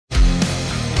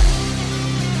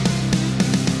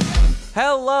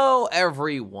Hello,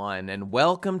 everyone, and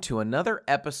welcome to another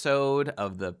episode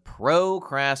of the Pro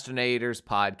Crastinators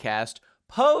podcast,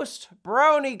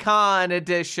 post-BROBNICON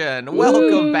edition.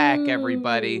 Welcome back,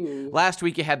 everybody. Last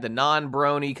week you had the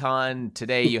non-BROBNICON.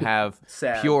 Today you have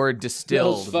pure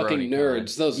distilled Those fucking BROBNICON.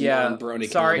 nerds. Those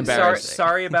non-BROBNICON.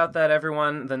 Sorry about that,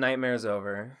 everyone. The nightmare's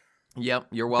over. Yep,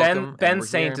 you're welcome. Ben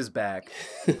Saint is back.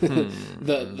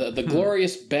 The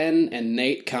glorious Ben and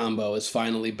Nate combo is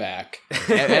finally back.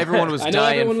 Everyone was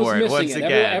dying for it once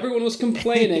again. Everyone was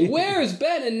complaining. Where's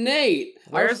Ben and Nate?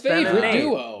 Where's Our Ben favorite and Nate?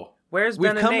 duo. Where's We've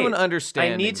Ben and come Nate? to an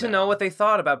understanding. I need to know what they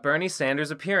thought about Bernie Sanders'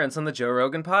 appearance on the Joe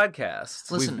Rogan podcast.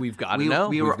 Listen, we've got to know.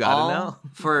 We We've were got to all know.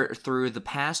 through the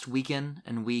past weekend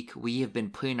and week. We have been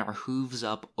putting our hooves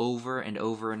up over and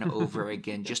over and over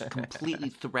again, just completely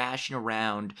thrashing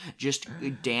around, just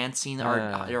dancing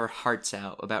our hearts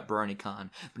out about BROBNICON.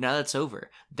 But now that's over.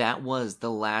 That was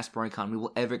the last BROBNICON we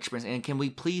will ever experience. And can we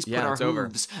please put our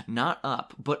hooves not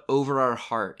up, but over our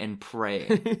heart and pray?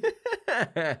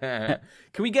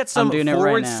 Can we get some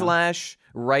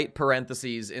 /right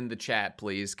parentheses in the chat,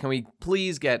 please? Can we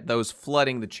please get those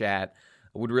flooding the chat?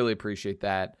 I would really appreciate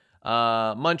that.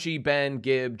 Munchie, Ben,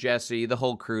 Gib, Jesse, the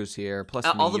whole crew's here. Plus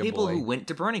me, all the your people boy. who went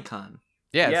to BROBNICON.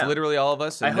 Yeah, it's literally all of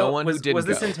us, and no one who didn't Was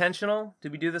this go. intentional?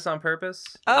 Did we do this on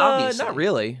purpose? Obviously. Not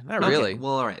really. Not really.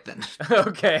 Well, all right then.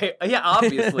 Okay. Yeah,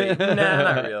 obviously. Nah,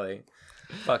 not really.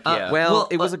 Fuck yeah. Well,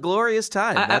 it was a glorious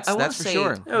time. That's for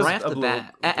sure. Right off the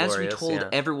bat, as we told yeah.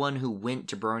 everyone who went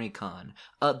to BROBNICON,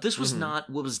 this was not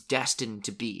what was destined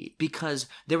to be, because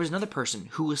there was another person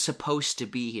who was supposed to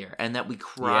be here, and that we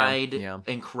cried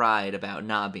and cried about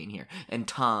not being here. And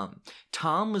Tom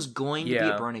was going to be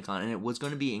at BROBNICON, and it was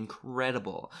going to be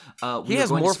incredible. He has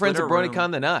more friends at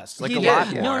BROBNICON than us, like a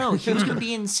lot more. No, he was going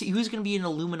to be in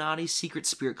Illuminati secret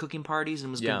spirit cooking parties,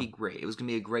 and it was going to be great. It was going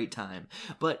to be a great time.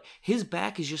 But his back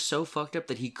is just so fucked up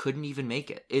that he couldn't even make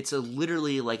it. It's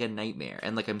literally like a nightmare,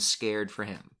 and like I'm scared for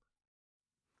him.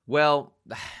 Well,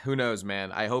 who knows,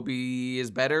 man? I hope he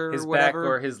is better. His or whatever. back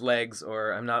or his legs,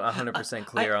 or I'm not 100%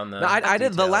 clear on the. No, I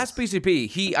did the details. last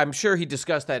PCP. I'm sure he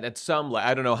discussed that at some.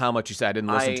 I don't know how much he said. I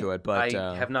didn't listen to it, but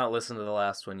I have not listened to the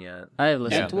last one yet. I have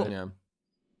listened to it. Yeah.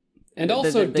 And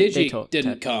also, Digi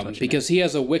didn't come because he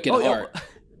has a wicked heart.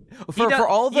 For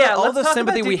all the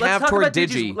sympathy we have toward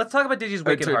Digi. Let's talk about Digi's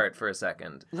wicked heart for a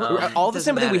second. All the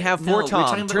sympathy we have for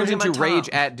Tom turns into rage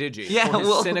Tom. at Digi. Yeah,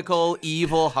 his cynical,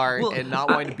 evil heart and not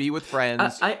wanting to be with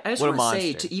friends. I just what want a to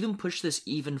say, monster. to even push this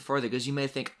even further, because you may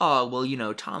think, oh,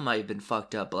 well, Tom might have been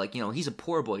fucked up, but, like, he's a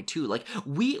poor boy, too. Like,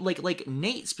 like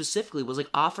Nate specifically was, like,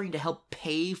 offering to help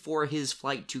pay for his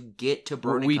flight to get to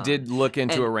BROBNICON. We did look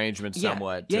into arrangements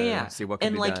somewhat to see what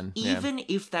could be done. And, even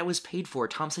if that was paid for,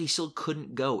 Tom said he still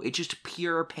couldn't go. It's just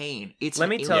pure pain. It's let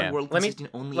me tell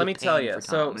you.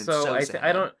 So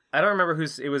I don't remember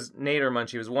who's. It was Nate or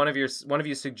Munchie. It was one of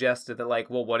you suggested that, like,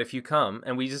 well, what if you come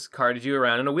and we just carted you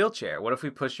around in a wheelchair? What if we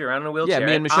push you around in a wheelchair? Yeah,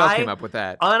 me and Michelle came up with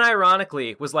that.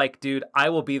 Unironically, was like, dude, I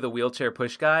will be the wheelchair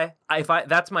push guy.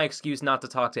 That's my excuse not to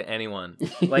talk to anyone.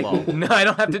 Like, no, I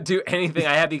don't have to do anything.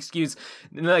 I have the excuse,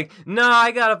 like, no,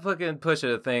 I gotta fucking push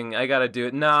a thing. I gotta do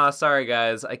it. Nah, sorry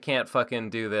guys, I can't fucking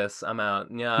do this. I'm out.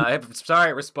 Yeah, I'm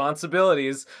sorry,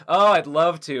 responsibilities. Oh, I'd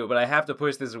love to, but I have to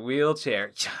push this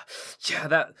wheelchair. Yeah,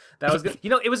 that was good.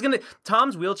 It was gonna.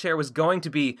 Tom's wheelchair was going to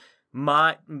be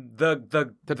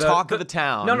the talk of the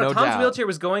town. No, Tom's doubt. wheelchair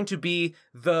was going to be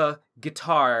the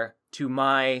guitar to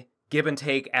my give and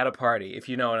take at a party, if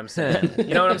you know what I'm saying.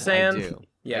 You know what I'm saying? I do.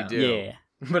 Yeah. I do. Yeah.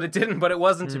 But it didn't. But it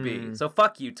wasn't to be. So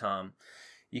fuck you, Tom.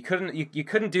 You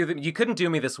couldn't do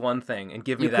me this one thing and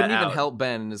give me that out. You couldn't even help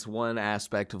Ben in this one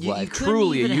aspect of life. You couldn't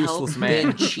Truly even a useless help man.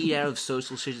 Ben cheat out of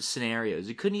social scenarios.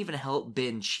 You couldn't even help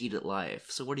Ben cheat at life.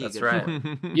 So what are you That's good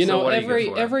right.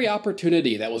 for? Every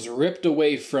opportunity that was ripped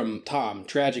away from Tom,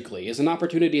 tragically, is an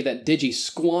opportunity that Digi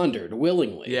squandered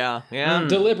willingly. Yeah.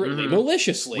 Deliberately,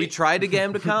 maliciously. We tried to get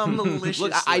him to come.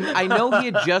 Look, I know he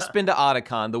had just been to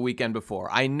Otakon the weekend before.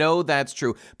 I know that's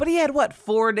true. But he had,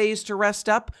 4 days to rest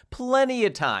up? Plenty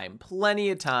of time.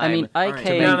 I mean, I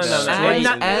came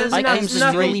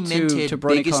straight to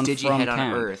biggest BROBNICON Digi from head on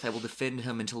camp. Earth. I will defend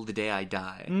him until the day I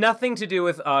die. Nothing to do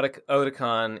with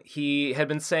Otakon. He had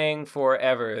been saying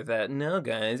forever that, no,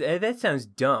 guys, that sounds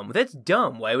dumb. That's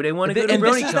dumb. Why would I want to go to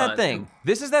BROBNICON? This is that thing.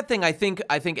 This is that thing I think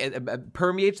it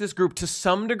permeates this group to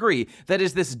some degree. That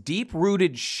is this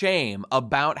deep-rooted shame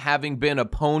about having been a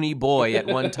pony boy at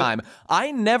one time.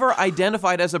 I never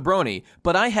identified as a brony,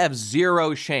 but I have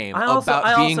zero shame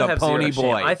about being a pony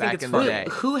boy I think back it's in the day.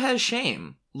 Who has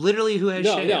shame? Literally, who has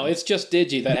shame? No, it's just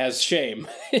Digi that has shame.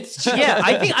 It's just... Yeah,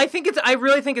 I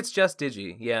really think it's just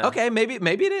Digi. Yeah. Okay, maybe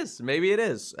it is. Maybe it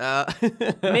is.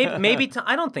 maybe Tom,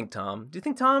 I don't think Tom. Do you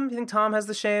think Tom has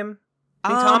the shame?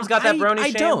 Think Tom's got that brony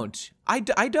shame?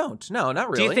 I don't. No,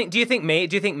 not really. Do you think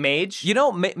Mage? You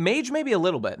know, Mage maybe a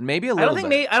little bit. Maybe a little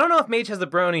bit. I don't know if Mage has the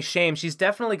brony shame. She's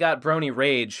definitely got brony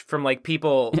rage from like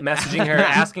people messaging her,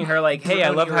 asking her like, "Hey, I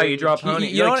love how you draw pony."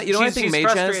 You know what I think she's Mage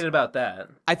frustrated has? about that.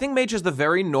 I think Mage has the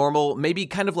very normal, maybe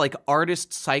kind of like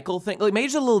artist cycle thing. Like Mage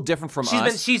is a little different from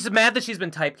us. She's mad that she's been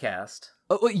typecast.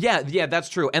 Oh, yeah, that's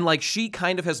true. And like she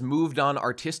kind of has moved on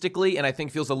artistically, and I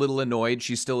think feels a little annoyed.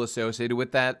 She's still associated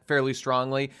with that fairly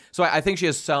strongly, so I think she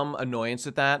has some annoyance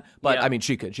at that. But I mean,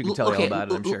 she could tell you all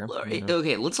about it. I'm sure.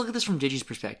 Okay, let's look at this from Digi's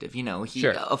perspective. You know, he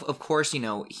of course, you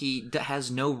know, he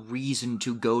has no reason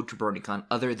to go to BROBNICON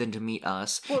other than to meet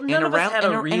us. Well, none of us had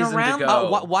a reason to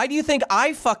go. Why do you think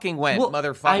I fucking went,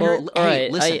 motherfucker? All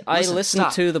right, I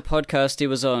listened to the podcast he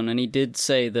was on, and he did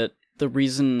say that the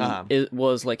reason it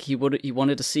was like he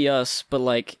wanted to see us, but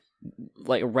like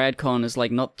Radcon is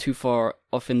like not too far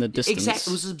off in the distance. Exactly,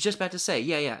 I was just about to say,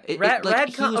 yeah.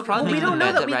 Radcon. We don't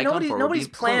know that. Nobody's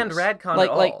planned Radcon at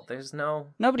all. There's no.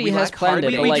 Nobody has planned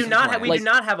it. We do not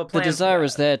have a plan. The desire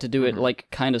is there to do it like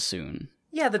kind of soon.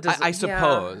 Yeah, I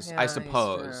suppose.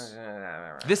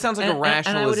 This sounds like a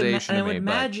rationalization. I would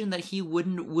imagine that he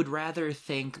would rather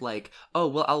think like, oh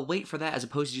well, I'll wait for that as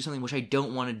opposed to do something which I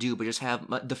don't want to do, but just have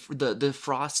the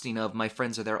frosting of my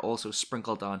friends are there also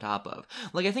sprinkled on top of.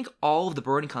 Like I think all of the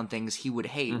BROBNICON things he would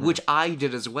hate, which I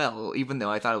did as well, even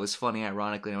though I thought it was funny,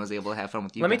 ironically, and I was able to have fun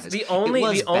with you guys. The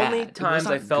only times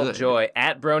I felt joy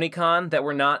at BROBNICON that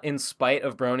were not in spite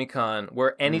of BROBNICON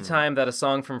were any time that a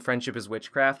song from Friendship is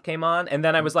Witchcraft came on, and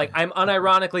then I was like, I'm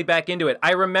unironically back into it.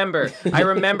 I remember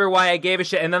why I gave a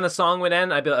shit, and then the song would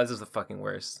end. I'd be like, this is the fucking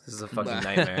worst. This is a fucking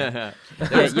nightmare.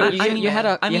 You had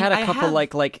a couple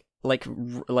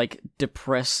like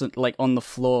depressed, like on the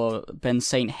floor, Ben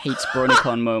Saint hates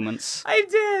BROBNICON moments. I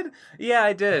did. Yeah,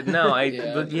 I did. No,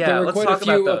 there were quite a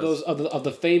few of those of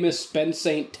the famous Ben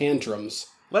Saint tantrums.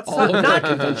 Let's not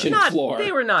convention floor.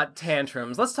 They were not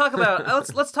tantrums. Let's talk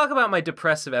about let's talk about my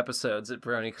depressive episodes at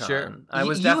BROBNICON. Sure.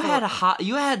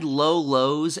 You had low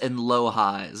lows and low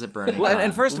highs at BROBNICON. Well,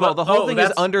 and first of all, the whole thing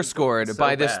is underscored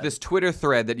by this Twitter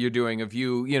thread that you're doing of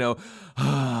you know,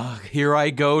 here I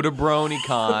go to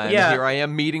BROBNICON. Yeah. Here I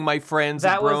am meeting my friends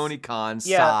at BROBNICON.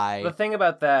 Sigh. The thing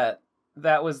about that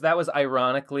was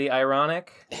ironically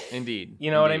ironic. Indeed. You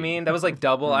know what I mean? That was like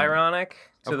double ironic.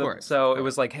 Of course. So it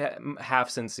was like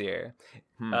half sincere.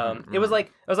 It was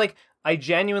like I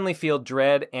genuinely feel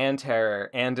dread and terror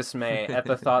and dismay at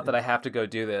the thought that I have to go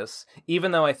do this,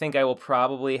 even though I think I will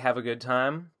probably have a good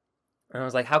time. And I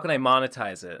was like, how can I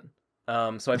monetize it?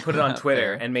 So I put it on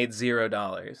Twitter and made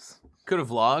 $0. Could have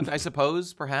vlogged, I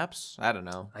suppose, perhaps. I don't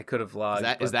know. I could have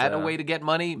vlogged. Is that a way to get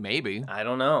money? Maybe. I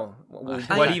don't know.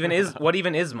 What even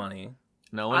is money?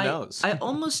 No one knows. I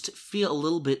almost feel a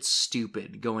little bit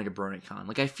stupid going to BROBNICON.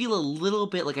 Like I feel a little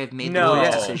bit like I've made the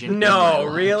worst decision. No,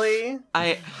 really?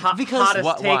 Because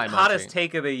hottest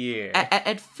take of the year.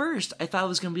 At first, I thought it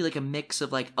was gonna be like a mix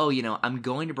of like, oh, you know, I'm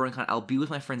going to BROBNICON. I'll be with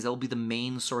my friends. That'll be the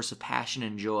main source of passion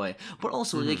and joy. But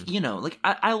also, like, you know, like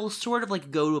I will sort of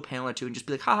like go to a panel or two and just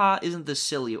be like, haha, isn't this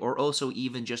silly? Or also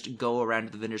even just go around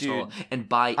to the vendor's hall and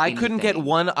buy. I couldn't get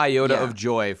one iota of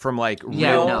joy from like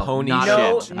real pony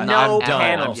shit. I'm done.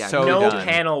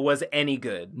 Panel was any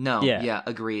good. No. Yeah.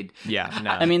 Agreed. Yeah. No.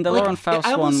 I mean, the Lauren Faust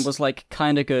one was like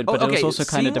kind of good, but it was also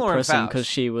kind of depressing because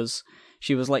she was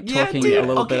like talking a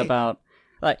little bit about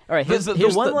like. All right, here's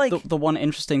the one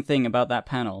interesting thing about that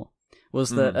panel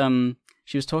was that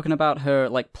she was talking about her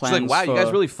like plans. She's like, wow, you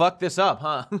guys really fucked this up,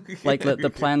 huh? Like the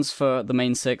plans for the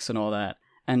main six and all that.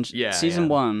 And season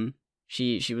 1.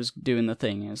 She was doing the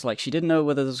thing. It's like she didn't know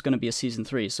whether there was going to be a season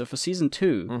 3. So for season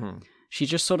 2, she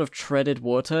just sort of treaded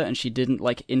water and she didn't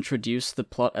like introduce the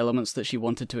plot elements that she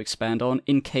wanted to expand on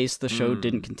in case the show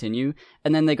didn't continue.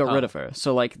 And then they got rid of her.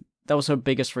 So like that was her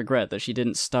biggest regret, that she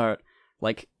didn't start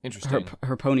like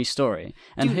her pony story.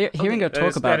 And hearing her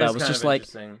talk about that was just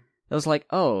like, I was like,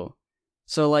 oh,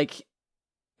 so like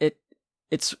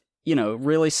it's you know,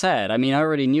 really sad. I mean, I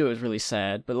already knew it was really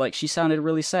sad, but like she sounded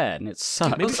really sad, and it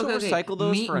sucked. Maybe she'll recycle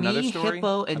those for another story.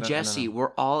 Hippo and Jesse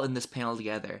were all in this panel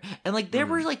together, and like there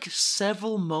were like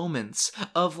several moments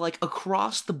of like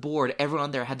across the board,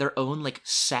 everyone there had their own like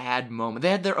sad moment.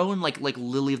 They had their own like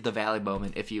Lily of the Valley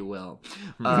moment, if you will.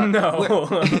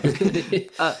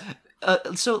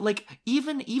 So like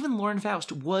even Lauren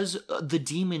Faust was the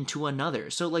demon to another.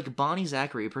 So like Bonnie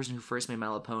Zachary, a person who first made My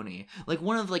Little Pony, like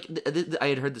one of like I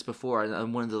had heard this before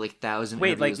on one of the like 1,000.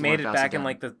 Wait, like made it back in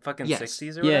like the fucking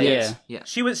 60s or whatever. Yeah.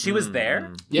 She was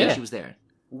there. Yeah, she was there.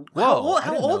 Whoa,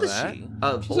 how old is she?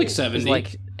 She's like 70.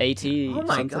 Like 80. Oh my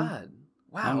something. God.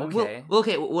 Wow. Okay. Well,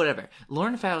 okay. Whatever.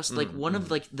 Lauren Faust, like one of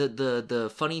like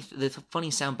the funny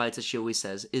sound bites that she always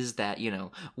says is that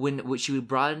when she was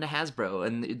brought into Hasbro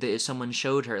and someone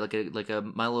showed her like a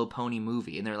My Little Pony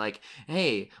movie and they're like,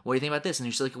 hey, what do you think about this?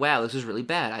 And she's like, wow, this was really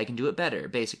bad. I can do it better,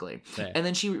 basically. Yeah. And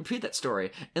then she repeated that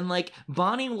story and like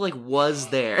Bonnie like was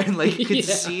there and like you could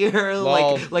see her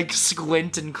like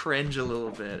squint and cringe a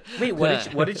little bit. Wait,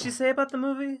 what did she say about the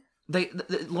movie?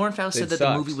 Lauren Faust said that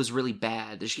the movie was really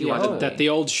bad. That the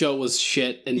old show was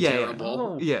shit and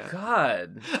terrible.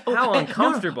 God, how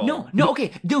uncomfortable. No,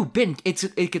 Ben,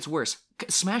 it gets worse.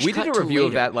 Smash. We cut did a to review later.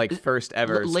 of that like first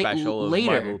ever special of My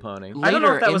Little Pony. I don't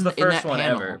know if that was the in first that one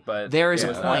panel, ever, but there is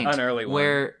a point an early one.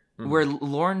 where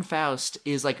Lauren Faust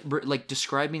is like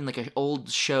describing like an old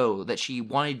show that she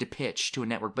wanted to pitch to a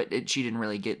network, but she didn't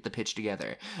really get the pitch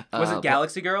together. Was it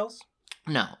Galaxy Girls?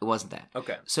 No, it wasn't that.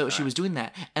 Okay. So she was doing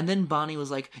that, and then Bonnie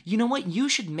was like, "You know what? You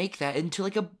should make that into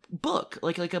like a book,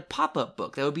 like a pop-up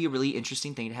book. That would be a really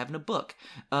interesting thing to have in a book."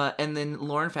 And then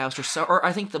Lauren Faust, or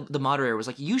I think the moderator was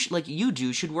like, "You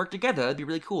should work together. That'd be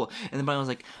really cool." And then Bonnie was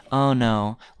like, "Oh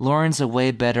no, Lauren's a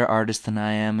way better artist than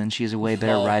I am, and she's a way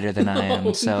better writer than I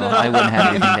am. So I wouldn't have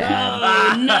anything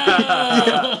to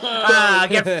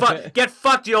add." Get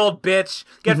fucked, you old bitch.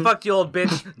 Get fucked, you old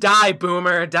bitch. Die,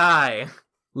 boomer, die.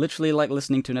 Literally like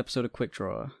listening to an episode of Quick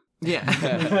Draw. Yeah.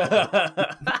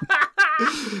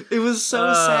 It was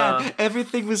so sad.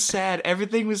 Everything was sad.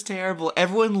 Everything was terrible.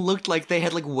 Everyone looked like they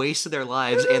had like wasted their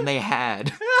lives, and they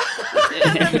had.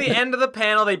 At the end of the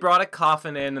panel, they brought a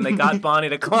coffin in, and they got Bonnie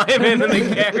to climb in, and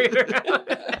they carried her.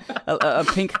 a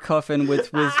pink coffin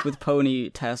with pony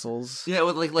tassels. Yeah,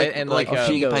 with like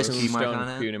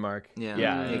a Puni mark.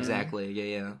 Yeah, exactly.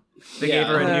 Yeah. They gave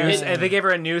her a noose, and they gave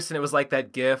her a noose, and it was like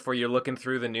that GIF where you're looking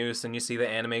through the noose and you see the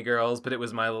anime girls, but it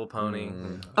was My Little Pony.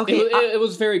 Okay, it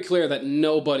was very clear that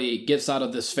nobody gets out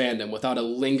of this fandom without a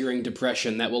lingering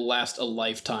depression that will last a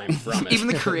lifetime from it. Even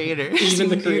the creators. Even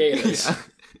the creators. Yeah.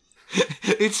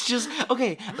 It's just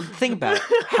okay. Think about it.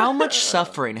 How much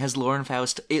suffering has Lauren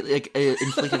Faust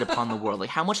inflicted upon the world? Like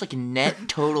how much like net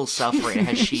total suffering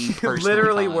has she personally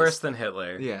literally caused? Worse than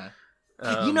Hitler. Yeah.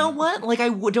 You know what? Like I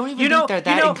don't even think they're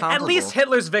that incomparable. At least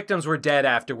Hitler's victims were dead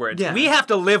afterwards. Yeah. We have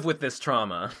to live with this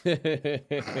trauma. It's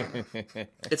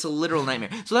a literal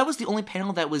nightmare. So that was the only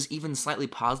panel that was even slightly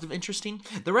positive, interesting.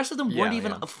 The rest of them weren't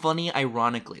even funny,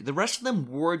 ironically. The rest of them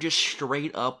were just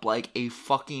straight up like a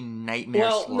fucking nightmare.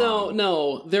 Well,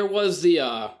 no. There was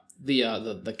the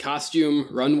costume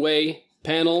runway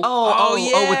panel. Oh,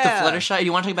 with the Fluttershy.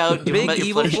 You want to talk about big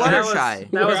evil Fluttershy?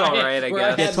 That was all right, I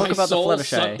guess. I had my soul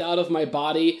sucked out of my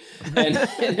body and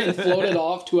floated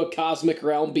off to a cosmic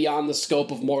realm beyond the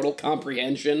scope of mortal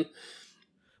comprehension.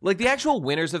 Like the actual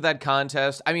winners of that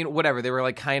contest, I mean, whatever, they were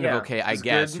like kind of okay, I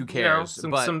guess. Who cares?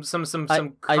 Some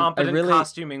competent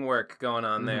costuming work going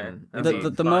on there.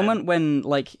 The moment when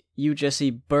like you, Jesse,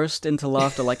 burst into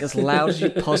laughter like as loud as you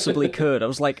possibly could, I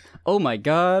was like, oh my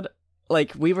god.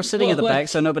 Like, we were sitting at the back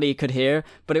so nobody could hear,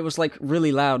 but it was, like,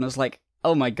 really loud, and I was like,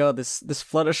 oh my god, this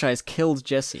Fluttershy has killed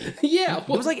Jesse. Yeah. It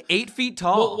was, like, 8 feet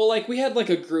tall. Well, like, we had, like,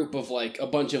 a group of, like, a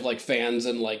bunch of, like, fans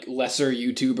and, like, lesser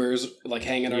YouTubers, like,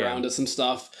 hanging around us and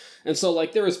stuff. And so,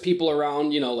 like, there was people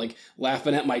around, like,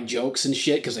 laughing at my jokes and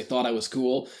shit because they thought I was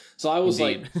cool. So I was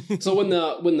like, so when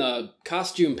the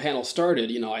costume panel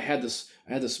started, I had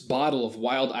this bottle of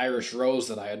wild Irish rose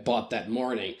that I had bought that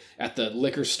morning at the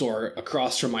liquor store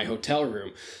across from my hotel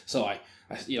room. So I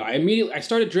immediately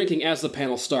started drinking as the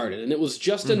panel started, and it was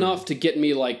just enough to get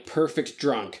me like perfect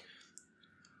drunk.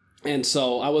 And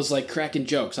so I was like cracking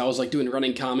jokes. I was like doing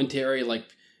running commentary, like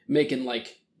making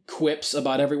like quips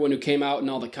about everyone who came out in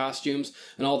all the costumes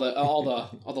and all the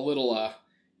little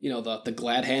the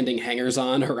glad handing hangers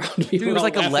on around me. Dude, it was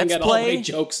like a let's play. All my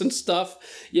jokes and stuff.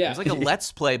 Yeah, it was like a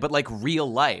let's play, but like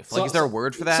real life. Like, is there a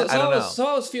word for that? I don't know. So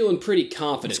I was feeling pretty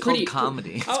confident. It's called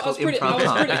comedy.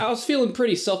 I was feeling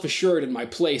pretty self-assured in my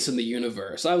place in the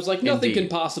universe. I was like, nothing can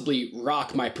possibly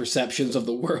rock my perceptions of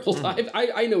the world.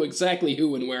 I know exactly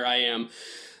who and where I am.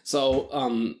 So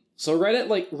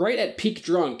right at peak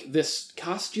drunk, this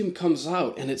costume comes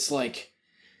out, and it's like,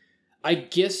 I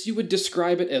guess you would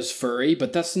describe it as furry,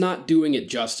 but that's not doing it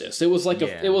justice. It was like a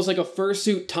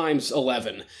fursuit times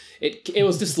 11. It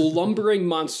was this lumbering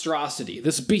monstrosity,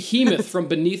 this behemoth from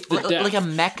beneath the depths, like a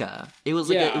mecha. It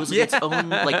was like its own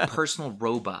like personal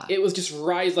robot. It was just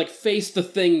face the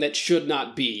thing that should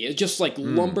not be. It just like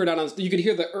lumbered out on. You could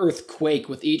hear the earth quake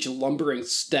with each lumbering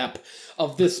step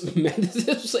of this man.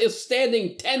 This is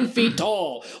standing 10 feet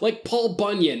tall, like Paul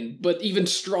Bunyan, but even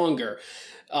stronger.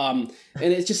 And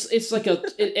it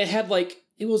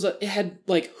had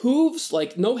hooves,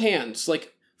 like no hands,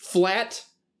 like flat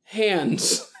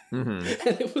hands. Mm-hmm.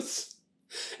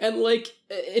 And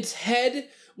its head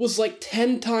was like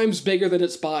 10 times bigger than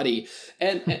its body,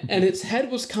 and its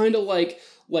head was kind of like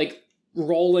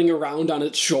rolling around on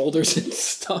its shoulders and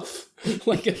stuff,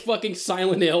 like a fucking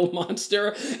Silent Hill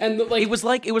monster. And it was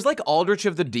like Aldrich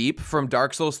of the Deep from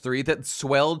Dark Souls 3 that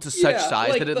swelled to such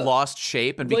size that it lost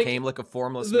shape and became like a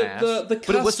formless mass. The costume,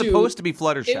 but it was supposed to be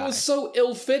Fluttershy. It was so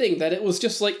ill-fitting that it was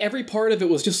just like every part of it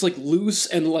was just like loose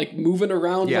and like moving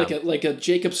around like a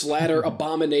Jacob's Ladder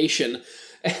abomination.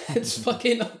 And it's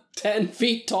fucking 10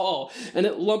 feet tall, and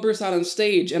it lumbers out on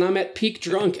stage, and I'm at peak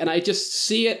drunk, and I just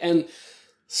see it, and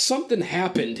something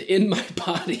happened in my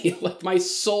body. Like my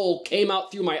soul came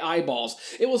out through my eyeballs.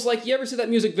 It was like, you ever see that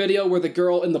music video where the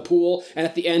girl in the pool and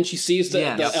at the end she sees the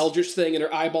Eldritch thing and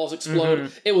her eyeballs explode?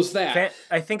 Mm-hmm. It was that.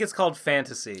 I think it's called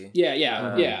Fantasy.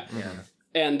 Yeah.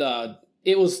 And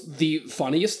it was the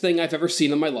funniest thing I've ever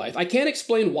seen in my life. I can't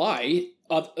explain why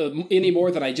any more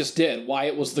than I just did, why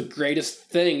it was the greatest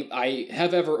thing I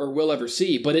have ever or will ever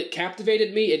see, but it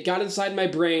captivated me, it got inside my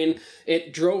brain,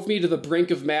 it drove me to the brink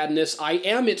of madness. I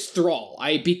am its thrall.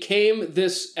 I became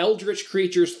this eldritch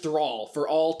creature's thrall for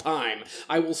all time.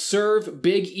 I will serve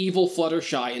big evil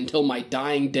Fluttershy until my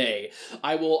dying day.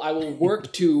 I will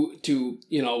work to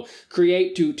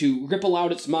create, to ripple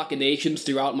out its machinations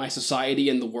throughout my society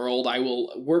and the world. I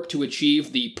will work to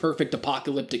achieve the perfect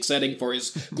apocalyptic setting for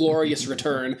his glorious return.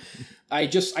 I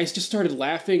just started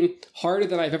laughing harder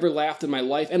than I've ever laughed in my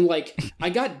life, and I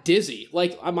got dizzy.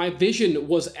 My vision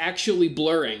was actually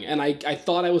blurring, and I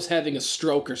thought I was having a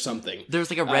stroke or something. There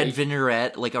was a red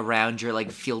vignette around your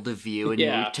field of view, and you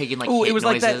were taking hit it was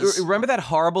noises. Like that. Remember that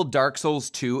horrible Dark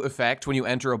Souls 2 effect when you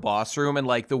enter a boss room and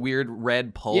the weird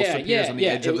red pulse appears on the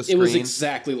edge of the screen? It was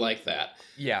exactly like that.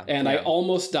 Yeah. And I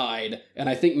almost died, and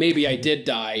I think maybe I did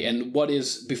die, and what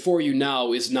is before you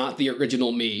now is not the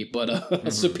original me, but a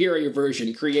superior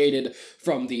version created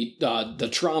from the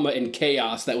trauma and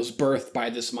chaos that was birthed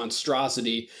by this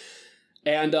monstrosity.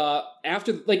 And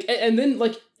then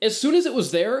as soon as it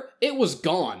was there, it was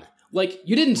gone.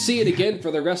 You didn't see it again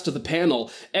for the rest of the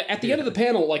panel. At the end of the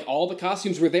panel, all the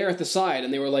costumes were there at the side,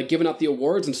 and they were, giving out the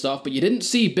awards and stuff, but you didn't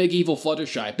see Big Evil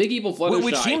Fluttershy. Big Evil Fluttershy...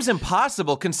 Which seems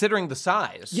impossible, considering the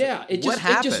size. Yeah, it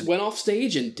just went off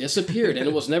stage and disappeared, and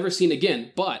it was never seen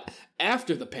again. But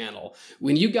after the panel,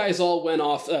 when you guys all went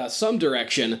off some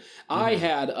direction, I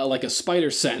had a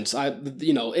spider sense.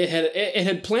 It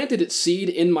had planted its seed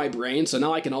in my brain, so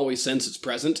now I can always sense its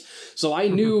presence. So I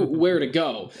knew where to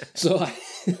go. So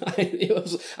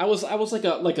I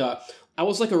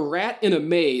was like a rat in a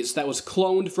maze that was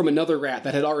cloned from another rat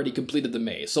that had already completed the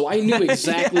maze. So I knew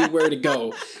exactly where to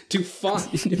go to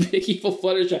find Big Evil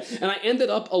Fluttershy, and I ended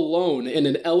up alone in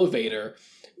an elevator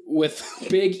with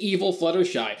Big Evil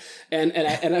Fluttershy, and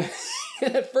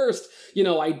at first,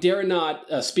 I dare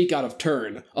not speak out of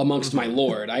turn amongst my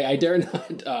lord. I dare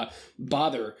not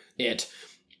bother it.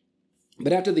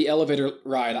 But after the elevator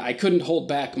ride, I couldn't hold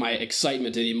back my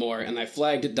excitement anymore, and I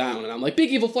flagged it down, and I'm like,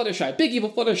 Big Evil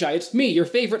Fluttershy, it's me, your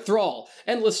favorite thrall,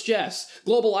 Endless Jess,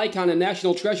 global icon and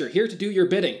national treasure, here to do your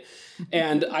bidding.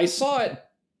 And I saw it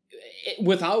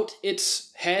without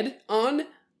its head on,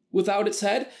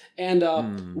 and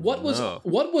what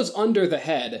was under the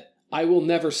head, I will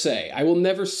never say. I will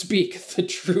never speak the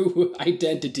true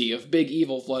identity of Big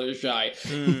Evil Fluttershy.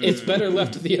 It's better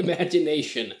left to the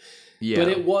imagination. Yeah. But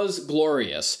it was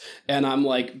glorious, and I'm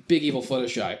like, Big Evil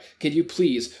Fluttershy, can you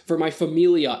please, for my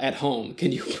familia at home,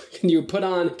 can you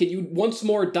once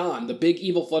more don the Big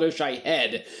Evil Fluttershy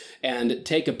head and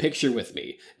take a picture with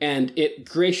me? And it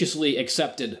graciously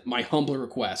accepted my humble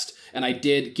request, and I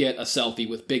did get a selfie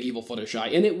with Big Evil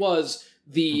Fluttershy, and it was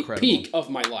the peak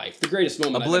of my life, the greatest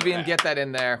moment Oblivion, I've ever had. Get that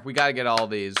in there. We got to get all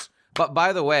these. But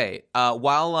by the way,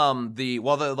 while the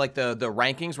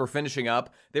rankings were finishing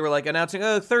up, they were announcing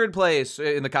third place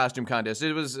in the costume contest.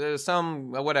 It was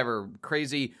some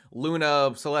crazy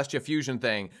Luna Celestia fusion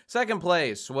thing. Second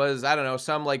place was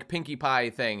some Pinkie Pie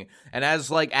thing. And as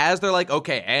they're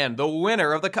okay, and the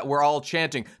winner of we're all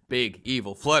chanting Big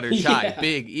Evil Fluttershy,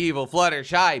 Big Evil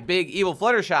Fluttershy, Big Evil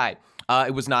Fluttershy.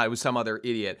 It was not. It was some other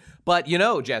idiot. But, you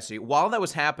know, Jesse, while that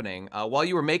was happening, while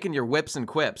you were making your whips and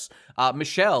quips,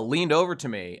 Michelle leaned over to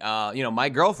me, my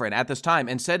girlfriend at this time,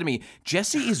 and said to me,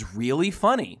 Jesse is really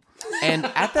funny. And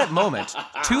at that moment,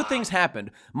 two things happened.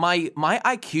 My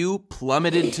IQ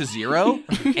plummeted to 0,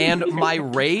 and my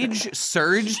rage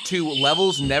surged to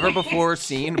levels never before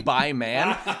seen by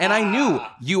man. And I knew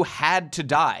you had to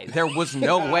die. There was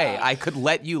no way I could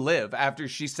let you live after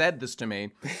she said this to me.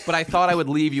 But I thought I would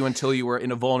leave you until you were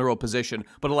in a vulnerable position.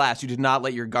 But alas, you did not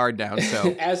let your guard down.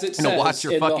 So as it says watch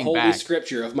your in the holy back.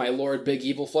 scripture of my Lord Big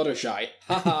Evil Fluttershy,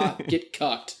 haha, get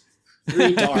cucked.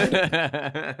 Retard.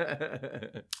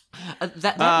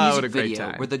 That music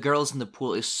video where the girls in the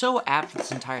pool is so apt for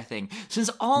this entire thing, since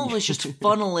all of us just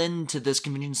funnel into this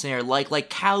convention center like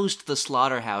cows to the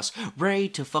slaughterhouse, ready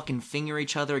to fucking finger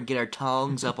each other and get our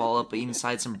tongues all up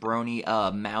inside some brony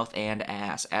mouth and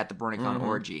ass at the BROBNICON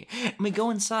orgy. And we go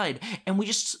inside and we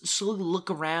just slowly look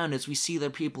around as we see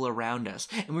the people around us,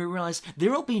 and we realize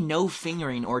there will be no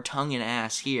fingering or tongue and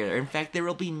ass here. In fact, there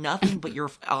will be nothing but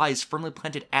your eyes firmly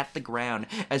planted at the ground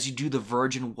as you do the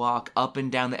virgin walk up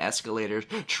and down the escalators,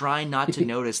 trying not to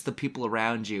notice the people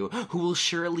around you, who will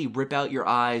surely rip out your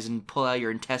eyes and pull out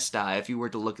your intestine if you were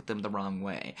to look at them the wrong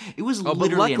way. It was literally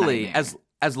but luckily, a nightmare.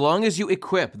 As long as you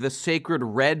equip the sacred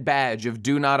red badge of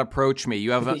 "Do Not Approach Me,"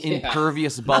 you have an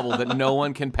impervious bubble that no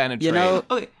one can penetrate. You know,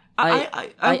 okay,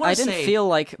 I didn't feel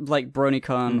like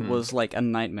BROBNICON was like a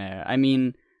nightmare. I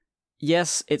mean,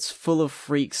 yes, it's full of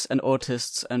freaks and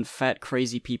autists and fat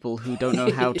crazy people who don't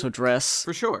know how to dress.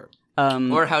 For sure.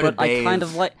 Or how to bathe, I kind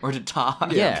of like, or to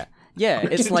talk. Yeah.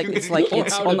 It's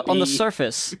on the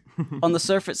surface. On the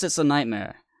surface, it's a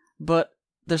nightmare. But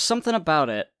there's something about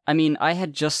it. I mean, I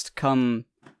had just come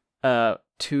to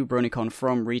BROBNICON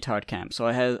from retard camp, so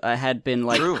I had been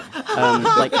like, True.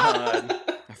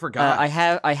 I forgot.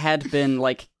 I had been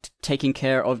like taking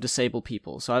care of disabled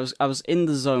people, so I was in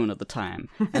the zone at the time,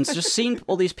 and so just seeing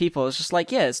all these people, it's just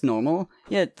like, yeah, it's normal.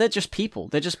 Yeah, they're just people.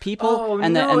 They're just people. Oh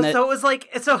and no! They're, So it was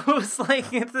like this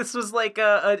was like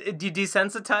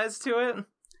desensitized to it.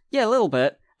 Yeah, a little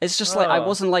bit. It's just like I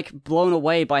wasn't like blown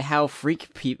away by how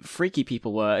freaky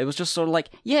people were. It was just sort of like,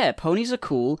 yeah, ponies are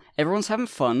cool. Everyone's having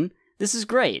fun. This is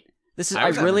great. I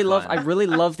really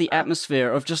love the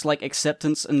atmosphere of just like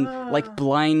acceptance and like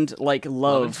blind like love.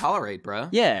 Love and tolerate, bro.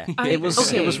 Yeah, it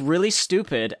was really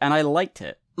stupid, and I liked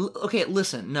it. Okay,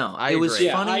 listen, no, I it was agree.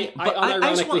 funny. I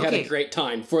unironically had a great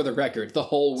time, for the record, the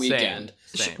whole weekend.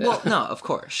 Same. Well, no, of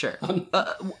course, sure.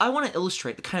 I want to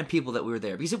illustrate the kind of people that we were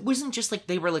there, because it wasn't just like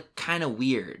they were like kind of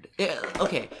weird.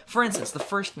 Okay, for instance, the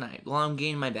first night while I'm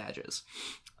getting my badges,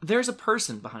 there's a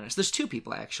person behind us. There's two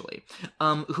people actually,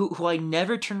 who I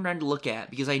never turned around to look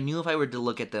at, because I knew if I were to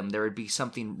look at them, there would be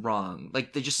something wrong.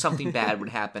 Like just something bad would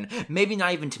happen. Maybe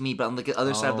not even to me, but on like the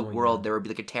other side of the world, there would be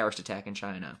like a terrorist attack in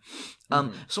China.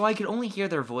 So I could only hear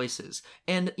their voices,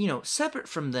 and separate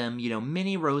from them,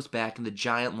 many rows back in the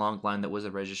giant long line that was a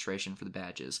registration for the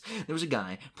badges, there was a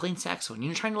guy playing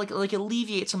saxophone. Trying to like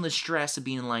alleviate some of the stress of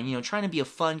being in line. Trying to be a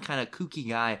fun kind of kooky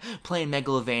guy playing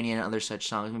Megalovania and other such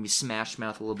songs. Maybe Smash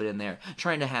Mouth a little bit in there,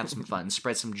 trying to have some fun,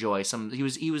 spread some joy. He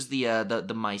was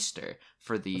the Meister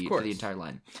for the entire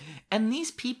line. And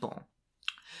these people,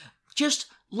 just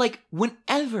like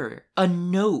whenever a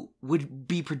note would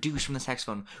be produced from the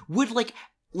saxophone, would like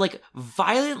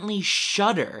violently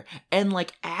shudder and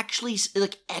like actually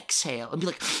like exhale and be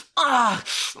like,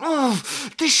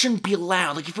 this shouldn't be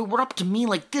allowed. Like if it were up to me,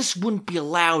 like this wouldn't be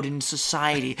allowed in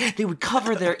society. They would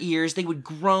cover their ears, they would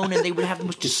groan, and they would have the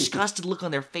most disgusted look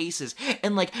on their faces,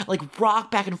 and like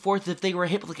rock back and forth as if they were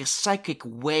hit with like a psychic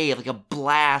wave, like a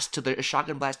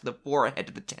shotgun blast to the forehead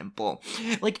to the temple.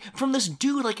 Like from this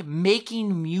dude like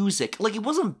making music. Like it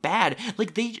wasn't bad.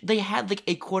 Like they had like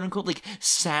a quote unquote like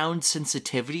sound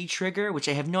sensitivity trigger, which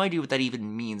I have no idea what that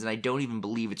even means, and I don't even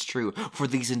believe it's true for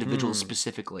these individuals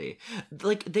specifically.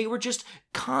 Like they were just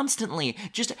constantly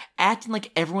just acting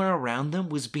like everyone around them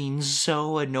was being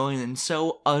so annoying and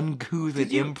so uncouth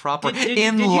and improper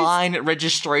line at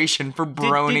registration for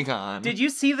BROBNICON. Did you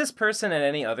see this person at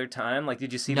any other time? Like,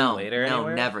 did you see them later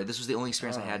anywhere? No, never. This was the only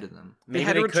experience I had with them. They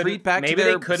had to retreat back to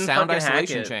their sound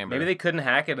isolation chamber. Maybe they couldn't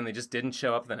hack it and they just didn't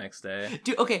show up the next day.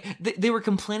 Dude, okay, they were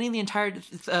complaining the entire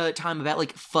time about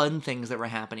like fun things that were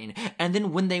happening, and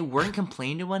then when they weren't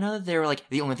complaining to one another, they were like,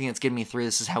 the only thing that's getting me through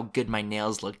this is how good my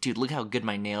nails look. Dude, look how good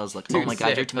my nails look. Oh my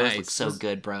god, your toes look so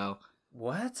good, bro.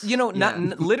 What? You know,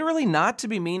 literally not to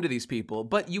be mean to these people,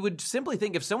 but you would simply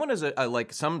think if someone has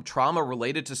like some trauma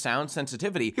related to sound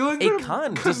sensitivity, a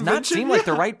con does not seem like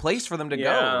the right place for them to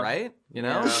go, right? You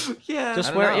know? Yeah.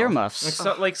 Just wear earmuffs.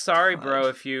 Sorry, bro,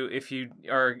 if you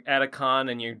are at a con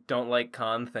and you don't like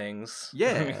con things.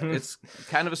 Yeah, it's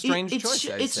kind of a strange choice.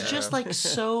 It's just like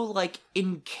so like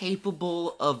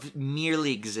incapable of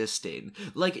merely existing.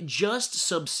 Like just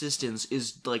subsistence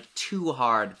is like too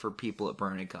hard for people at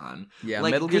BROBNICon. Yeah,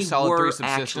 like, Metal Gear Solid 3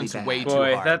 subsistence way too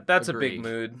hard. That's Agreed. a big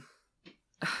mood.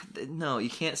 No, you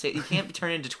can't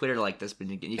turn into Twitter like this, but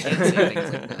you can't say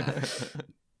things like that.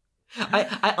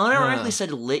 I unironically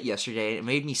said lit yesterday, and it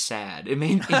made me sad. It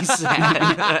made me sad.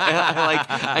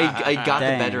 I got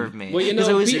the better of me. Well, you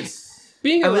know,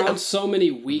 being around so many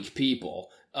weak people,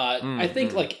 I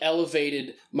think like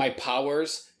elevated my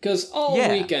powers. Because all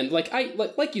weekend, like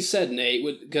you said, Nate,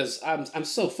 because I'm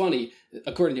so funny,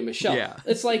 according to Michelle. Yeah.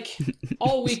 It's like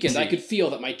all weekend I could feel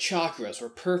that my chakras were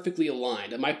perfectly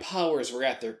aligned and my powers were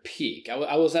at their peak.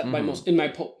 I was at my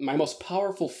most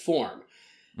powerful form,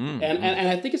 and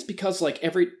I think it's because like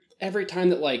every time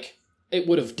that like it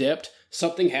would have dipped,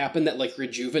 something happened that like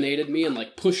rejuvenated me and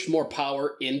like pushed more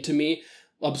power into me,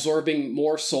 absorbing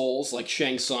more souls, like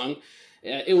Shang Tsung.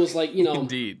 It was like, you know,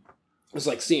 indeed. It was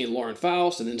like seeing Lauren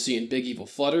Faust and then seeing Big Evil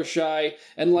Fluttershy.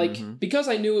 And like, because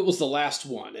I knew it was the last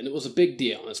one and it was a big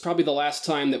deal. And it's probably the last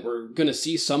time that we're going to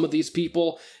see some of these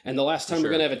people. And the last time we're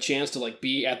going to have a chance to like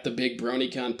be at the big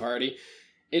BROBNICon party.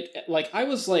 I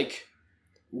was like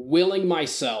willing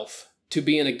myself to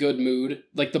be in a good mood,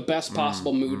 like the best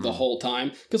possible mood the whole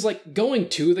time. Because like going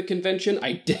to the convention,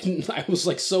 I was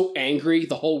like so angry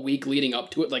the whole week leading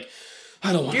up to it. Like,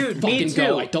 I don't want to fucking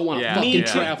go. I don't want to fucking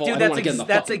travel. Dude, I don't want to get in the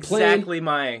fucking plane. That's exactly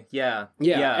my yeah.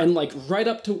 And like right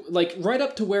up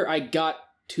to where I got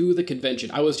to the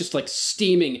convention, I was just like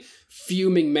steaming,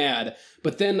 fuming mad.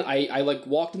 But then I like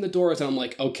walked in the doors and I'm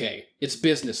like, okay, it's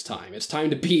business time. It's time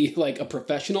to be like a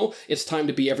professional. It's time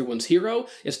to be everyone's hero.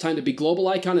 It's time to be global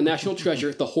icon and national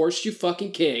treasure, the horseshoe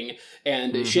fucking king,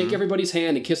 and shake everybody's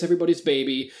hand and kiss everybody's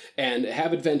baby and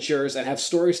have adventures and have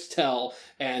stories to tell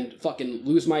and fucking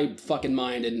lose my fucking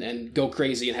mind and go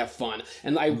crazy and have fun.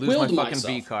 And I willed myself. Lose my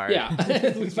fucking V-card.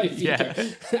 Yeah, lose my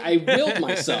V-card. I willed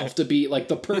myself to be like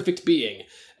the perfect being.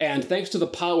 And thanks to the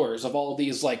powers of all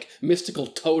these, like, mystical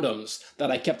totems that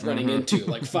I kept running into,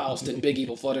 like Faust and Big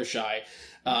Evil Fluttershy,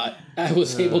 I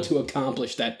was able to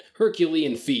accomplish that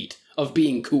Herculean feat of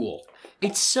being cool.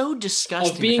 It's so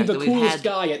disgusting. Of being the coolest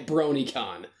guy at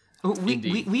BROBNICon.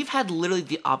 We've had literally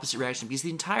the opposite reaction because the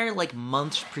entire like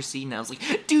month preceding, I was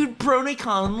like, dude,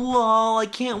 BROBNICon, lol, I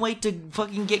can't wait to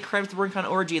fucking get crabs to BROBNICon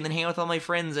orgy and then hang out with all my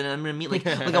friends and I'm gonna meet like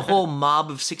a whole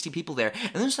mob of 60 people there.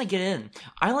 And then just I get in,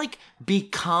 I like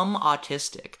become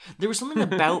autistic. There was something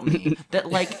about me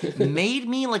that like made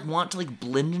me like want to like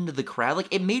blend into the crowd. Like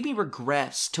it made me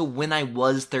regress to when I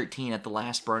was 13 at the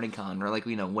last BROBNICon or like,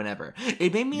 you know, whenever.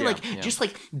 It made me just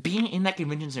like being in that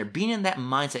convention center, being in that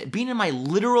mindset, being in my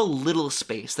literal little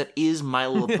space that is My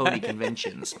Little Pony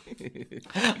conventions.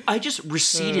 I just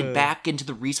receded back into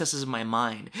the recesses of my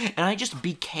mind and I just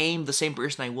became the same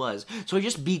person I was. So I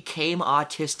just became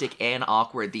autistic and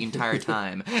awkward the entire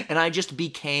time and I just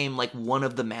became like one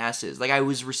of the masses. Like I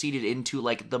was receded into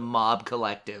like the mob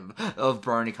collective of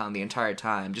BROBNICon the entire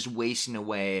time, just wasting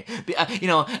away. You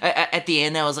know, at the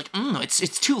end I was like,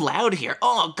 it's too loud here.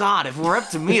 Oh god, if it were up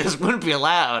to me this wouldn't be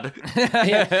allowed.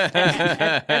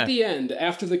 At the end,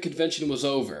 after the convention was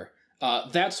over,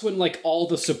 that's when like all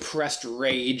the suppressed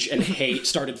rage and hate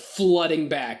started flooding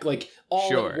back, like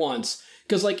all at once.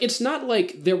 Because like it's not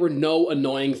like there were no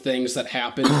annoying things that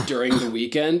happened during the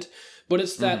weekend, but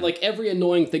it's that like every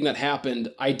annoying thing that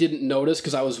happened I didn't notice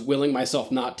because I was willing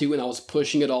myself not to and I was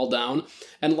pushing it all down.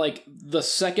 And like the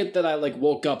second that I like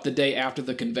woke up the day after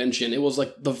the convention, it was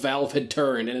like the valve had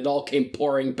turned and it all came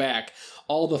pouring back.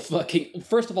 All the fucking,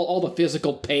 first of all the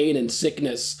physical pain and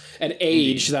sickness and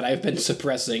age that I've been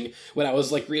suppressing when I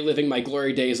was like reliving my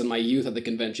glory days and my youth at the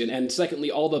convention. And secondly,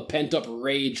 all the pent up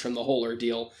rage from the whole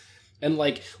ordeal. And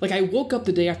like I woke up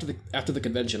the day after the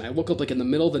convention. I woke up like in the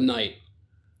middle of the night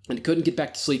and couldn't get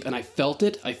back to sleep. And I felt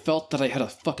it. I felt that I had a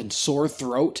fucking sore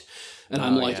throat. And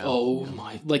I'm like, oh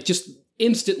my, like just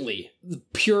instantly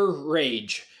pure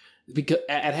rage because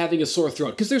at having a sore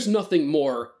throat. Because there's nothing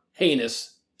more heinous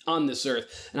on this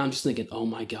earth. And I'm just thinking, oh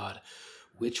my god,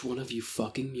 which one of you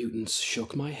fucking mutants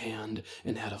shook my hand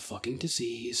and had a fucking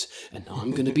disease, and now I'm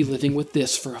gonna be living with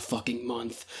this for a fucking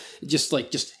month. Just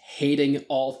hating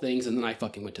all things. And then I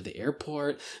fucking went to the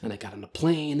airport, and I got on a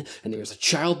plane, and there was a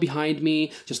child behind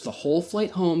me, just the whole flight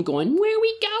home going, where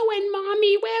we going,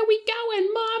 mommy? Where we going,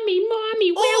 mommy?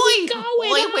 Kimmy, where we going?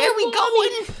 Oi, where we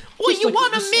going? What, you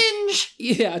want a minge?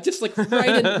 Yeah, just like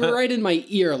right in my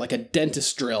ear like a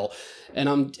dentist drill.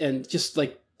 And just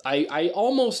like I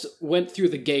almost went through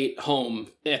the gate home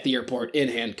at the airport in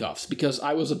handcuffs because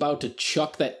I was about to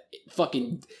chuck that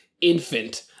fucking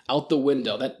infant out the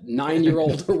window, that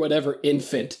 9-year-old or whatever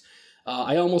infant.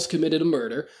 I almost committed a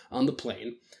murder on the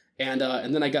plane. And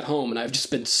then I got home and I've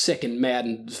just been sick and mad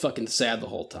and fucking sad the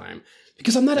whole time.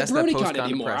 Because I'm not at BROBNICON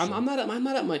anymore. I'm not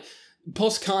at my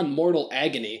post-con mortal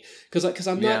agony because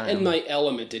I'm not in my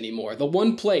element anymore. The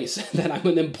one place that I'm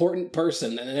an important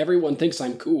person and everyone thinks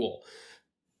I'm cool.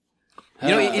 You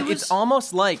know, it's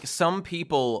almost like some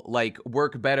people like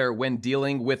work better when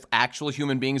dealing with actual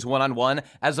human beings one-on-one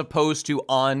as opposed to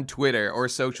on Twitter or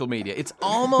social media. It's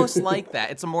almost like that.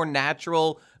 It's a more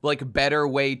natural, like, better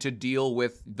way to deal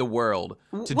with the world.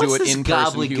 To do it in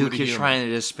person. What's this gobbledygook you're trying to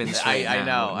dispense right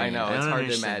now? I know. It's hard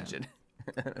to imagine.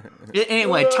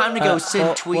 Anyway, time to go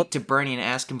send a tweet to Bernie and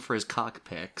ask him for his cock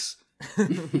pics.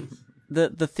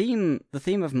 The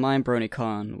theme of my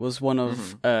BROBNICON was one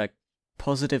of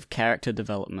positive character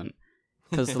development,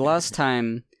 because the last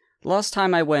time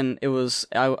I went, it was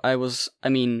I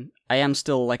mean I am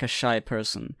still like a shy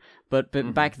person, but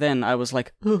back then I was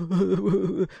like,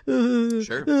 sure.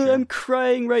 I'm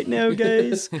crying right now,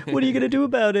 guys. What are you gonna do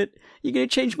about it? You gonna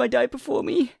change my diaper for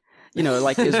me? You know,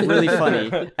 like, it's really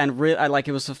funny, and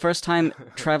it was the first time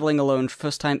traveling alone,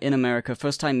 first time in America,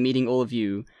 first time meeting all of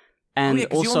you, and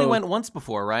also you only went once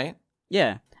before, right?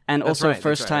 Yeah. And that's also right,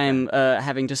 first time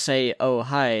having to say, oh,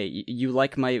 hi, you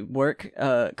like my work?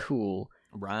 Cool.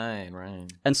 Right.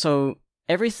 And so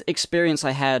every experience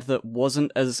I had that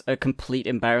wasn't as a complete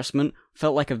embarrassment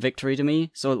felt like a victory to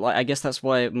me. So I guess that's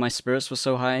why my spirits were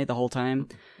so high the whole time.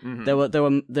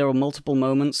 Mm-hmm. There were multiple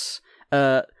moments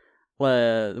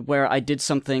where I did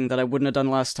something that I wouldn't have done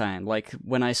last time. Like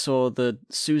when I saw the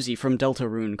Susie from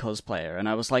Deltarune cosplayer, and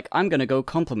I was like, I'm gonna go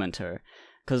compliment her.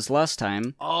 Because last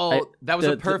time... Oh, that was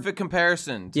a perfect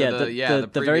comparison to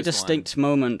the very distinct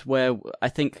moment where I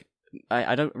think...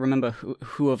 I don't remember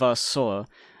who of us saw.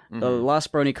 The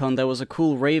last BROBNICON, there was a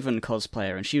cool Raven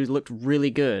cosplayer, and she looked really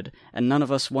good, and none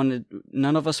of us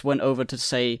went over to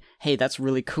say, hey, that's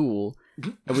really cool,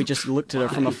 and we just looked at her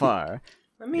from afar.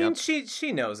 I mean,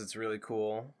 she knows it's really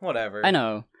cool. Whatever. I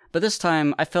know. But this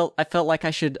time, I felt like I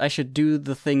should do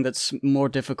the thing that's more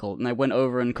difficult, and I went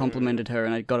over and complimented her,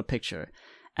 and I got a picture,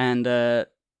 and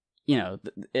you know,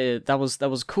 that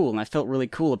was cool, and I felt really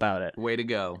cool about it. Way to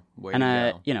go!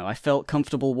 I felt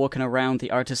comfortable walking around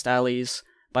the artist alleys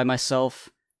by myself,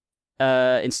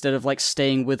 instead of like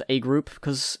staying with a group,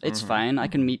 because it's fine. I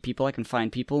can meet people, I can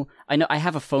find people. I know I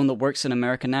have a phone that works in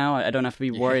America now. I don't have to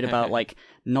be worried about like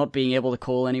not being able to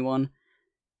call anyone.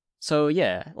 So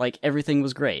yeah, like everything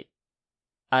was great.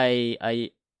 Oh,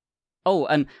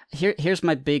 and here's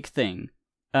my big thing.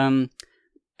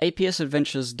 APS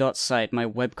Adventures.site, my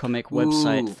webcomic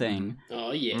website thing.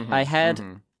 Oh yeah. I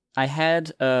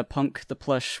had Punk the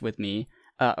plush with me.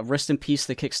 Rest in peace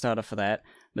the Kickstarter for that,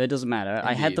 but it doesn't matter. Indeed.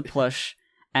 I had the plush,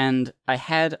 and I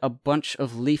had a bunch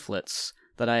of leaflets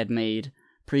that I had made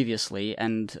previously,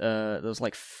 and there was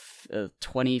like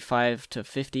 25 to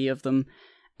 50 of them.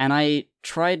 And I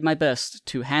tried my best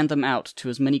to hand them out to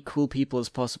as many cool people as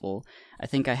possible. I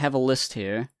think I have a list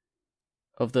here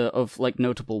of like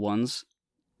notable ones.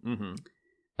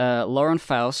 Lauren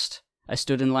Faust. I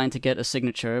stood in line to get a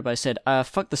signature, but I said,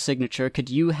 "Fuck the signature.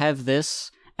 Could you have this?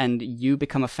 And you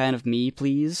become a fan of me,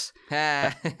 please." So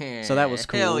that was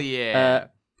cool. Hell yeah.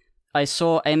 I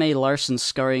saw M.A. Larson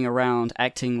scurrying around,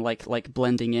 acting like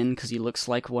blending in because he looks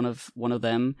like one of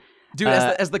them. Dude,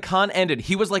 as the con ended,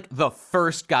 he was like the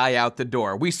first guy out the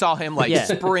door. We saw him like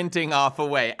sprinting off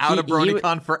away out of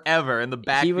BROBNICON forever in the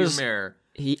back mirror.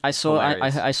 I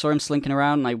saw him slinking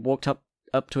around, and I walked up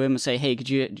to him and say, "Hey, did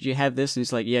you have this?" And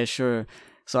he's like, "Yeah, sure."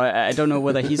 So I don't know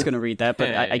whether he's gonna read that,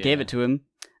 but I gave it to him.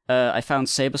 I found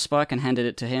Saberspark and handed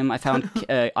it to him. I found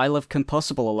I Love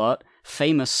Compossible a lot.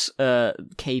 Famous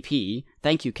KP.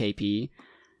 Thank you, KP.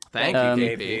 Thank you,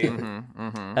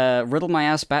 KP. Riddle My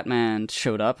Ass Batman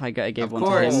showed up. I gave one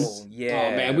to him. Oh, yeah.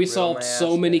 Oh, man, we solved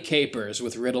so many capers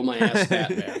with Riddle My Ass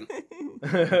Batman.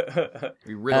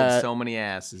 We riddled so many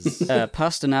asses.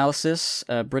 Past Analysis,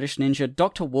 British Ninja,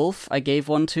 Dr. Wolf, I gave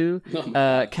one to.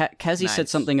 Kazi said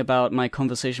something about my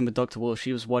conversation with Dr. Wolf.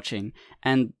 She was watching,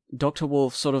 and Dr.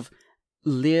 Wolf sort of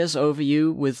leers over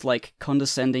you with like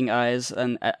condescending eyes,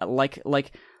 and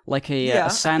like like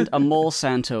a mall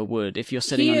Santa would if you're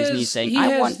sitting on his knees saying, he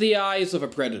has the eyes of a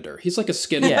predator. He's like a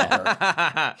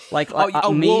skinwalker. Like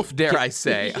a wolf, dare I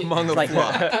say, among a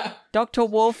flock. Dr.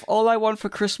 Wolf, all I want for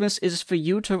Christmas is for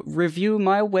you to review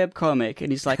my webcomic.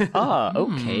 And he's like,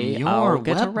 okay, I'll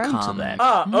get around to that.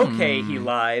 Okay, he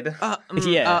lied.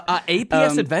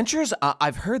 APS Adventures?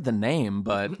 I've heard the name,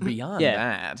 but beyond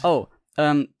that. Oh,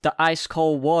 the Ice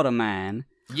Cold Water Man.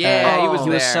 Yeah, he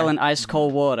was selling ice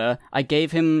cold water. I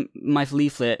gave him my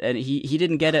leaflet, and he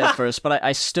didn't get it at first. But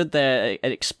I stood there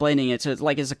explaining it. So it's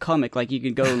like it's a comic, like you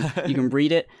can go, you can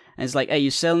read it, and it's like, hey,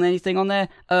 you selling anything on there?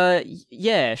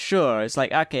 Yeah, sure. It's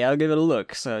like, okay, I'll give it a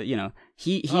look. So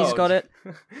he's got it.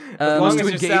 As long as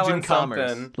you're selling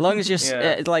commerce. As long as you're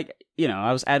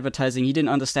I was advertising. He didn't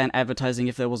understand advertising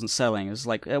if there wasn't selling. It was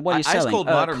like, what are you selling? Ice Cold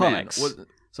Water comics. Man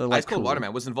So like, Ice Cold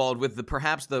Waterman was involved with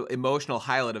perhaps the emotional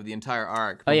highlight of the entire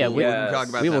arc. Oh yeah, we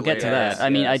will get to that. I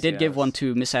mean, I did give one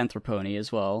to Misanthropony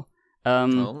as well.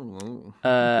 And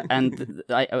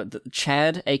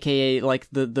Chad, aka like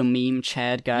the meme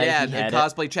Chad guy. Yeah, the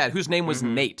cosplay Chad, whose name was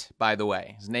Nate, by the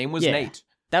way. His name was Nate.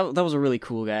 That was a really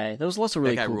cool guy. There was lots of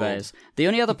really cool guys. The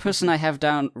only other person I have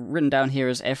written down here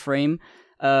is Ephraim.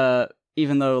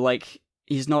 Even though like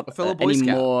he's not any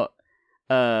more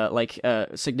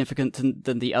significant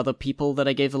than the other people that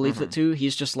I gave the leaflet to.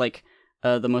 He's just like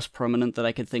the most prominent that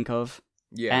I could think of.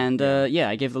 Yeah. And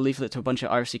I gave the leaflet to a bunch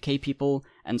of RFCK people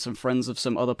and some friends of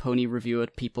some other pony reviewer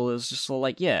people. It was just all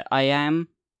like, I am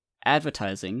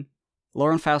advertising.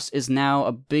 Lauren Faust is now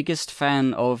a biggest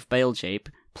fan of Balejape.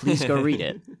 Please go read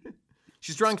it.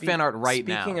 She's drawing fan art right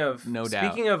now. No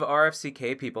doubt. Speaking of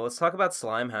RFCK people, let's talk about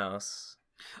Slimehouse.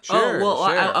 Sure.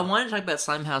 I wanted to talk about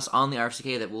Slimehouse on the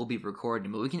RFCK that we'll be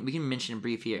recording, but we can mention in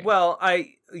brief here. Well,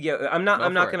 I'm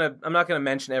not gonna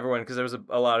mention everyone because there was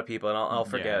a lot of people, and I'll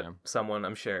forget someone,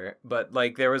 I'm sure. But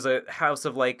like there was a house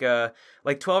of like 12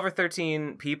 or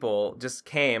 13 people just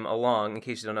came along. In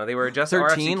case you don't know, they were just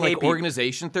 13, RFCK like people.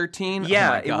 Organization 13.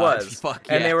 Yeah, it was. Fuck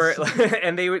and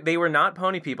yes. they were not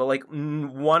pony people. Like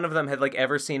one of them had like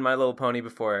ever seen My Little Pony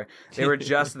before. They were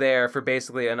just there for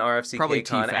basically an RFCK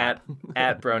con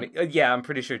at Brony. Yeah, I'm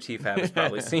pretty sure TFAB has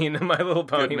probably seen My Little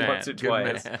Pony once or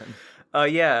twice.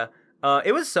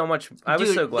 It was so much. I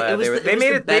was so glad they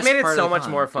made it so much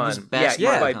more fun.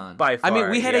 By far. I mean,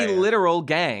 we had a literal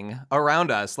gang around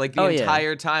us like the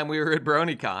entire time we were at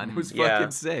BronyCon. It was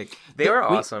fucking sick. They were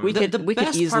awesome. We could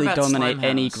easily dominate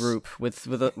any group with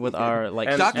our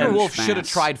like. Dr. Wolf should have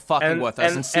tried fucking with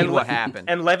us and seen what happened.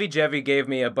 And Levy Jevy gave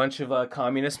me a bunch of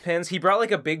communist pins. He brought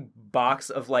like a big box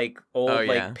of like old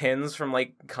like pins from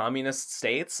like communist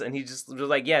states, and he just was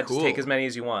like, just take as many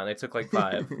as you want. I took like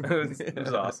 5. It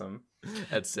was awesome.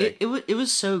 That's sick. It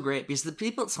was so great because the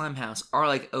people at Slimehouse are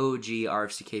like OG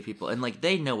RFCK people, and like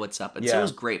they know what's up, and so it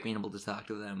was great being able to talk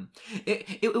to them.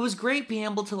 It was great being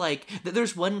able to like. There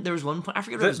was one point I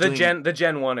forget what I was doing. The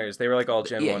Gen 1ers. They were like all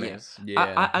Gen 1ers.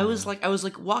 Yeah. I was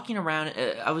like walking around.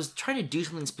 I was trying to do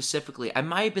something specifically. I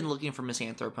might have been looking for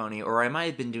Misanthropony, or I might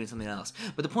have been doing something else.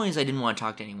 But the point is, I didn't want to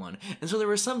talk to anyone, and so there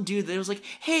was some dude that was like,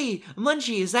 "Hey,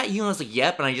 Munchie, is that you?" And I was like,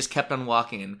 "Yep," and I just kept on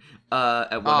walking.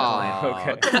 At one point.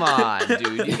 Okay. Come on,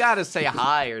 dude. You gotta say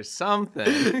hi or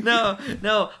something.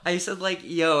 No. I said like,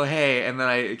 yo, hey, and then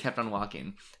I kept on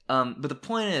walking. But the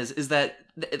point is that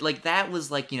like that was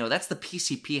like, that's the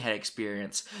PCP had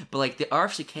experience, but like the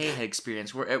RFCK had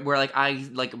experience where like I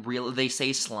like they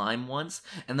say slime once,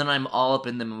 and then I'm all up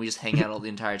in them, and we just hang out all the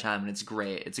entire time, and it's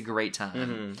great. It's a great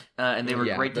time, and they were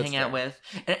great to hang out with.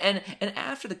 And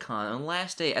after the con, on the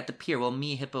last day at the pier, while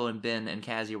me, Hippo, and Ben and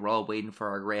Kazi were all waiting for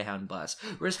our Greyhound bus,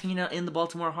 we're just hanging out in the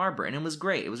Baltimore Harbor, and it was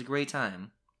great. It was a great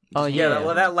time.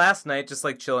 That last night, just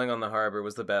like chilling on the harbor,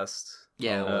 was the best.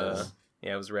 Yeah, it was.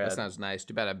 Yeah, it was rad. That sounds nice.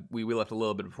 Too bad we left a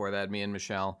little bit before that, me and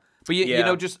Michelle. But you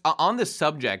know, just on this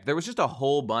subject, there was just a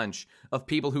whole bunch of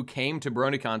people who came to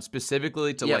BronyCon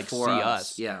specifically to like see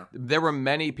us. Yeah, there were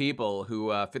many people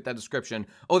who fit that description.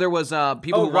 Oh, there was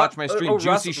people who watched my stream.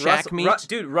 Juicy Shack Meat,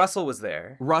 dude. Russell was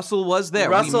there. Russell was there.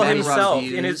 Russell himself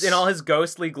in all his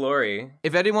ghostly glory.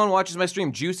 If anyone watches my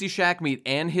stream, Juicy Shack Meat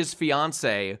and his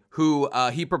fiance, who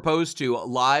he proposed to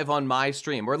live on my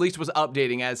stream, or at least was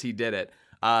updating as he did it.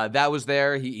 That was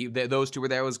there. Those two were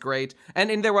there. It was great.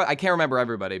 And there were, I can't remember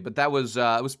everybody, but that was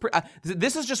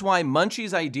this is just why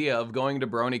Munchie's idea of going to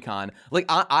BronyCon, like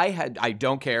I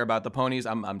don't care about the ponies.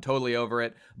 I'm totally over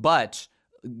it. But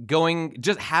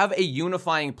just have a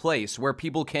unifying place where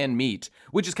people can meet,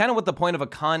 which is kind of what the point of a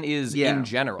con is in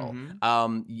general.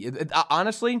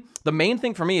 Honestly, the main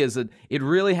thing for me is that it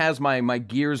really has my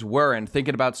gears whirring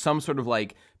thinking about some sort of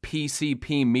like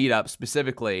PCP meetup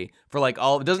specifically for like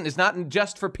it's not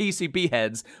just for PCP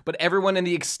heads, but everyone in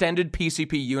the extended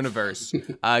PCP universe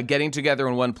getting together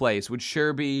in one place would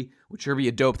sure be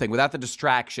a dope thing without the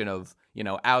distraction of, you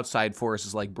know, outside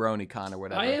forces like BROBNICON or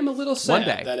whatever. I am a little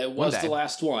sad that it was the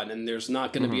last one, and there's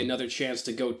not going to be another chance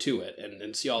to go to it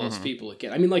and see all those people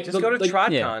again. I mean, like, just go to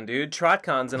TrodCon, dude.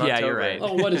 TrodCon's in October. You're right.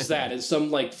 Oh, what is that? Is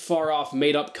some like far off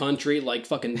made up country like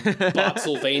fucking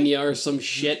Bottsylvania or some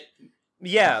shit?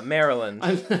 Yeah, Maryland.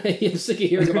 I'm sick of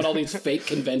hearing about all these fake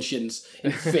conventions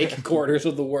in fake corners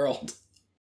of the world.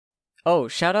 Oh,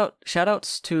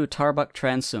 shout-outs to Tarbuck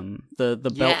Transom, the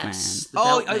belt man.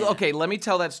 Okay, let me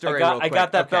tell that story real quick. I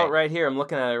got that belt right here. I'm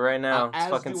looking at it right now. It's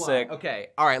fucking sick. Okay,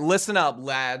 all right, listen up,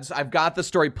 lads. I've got the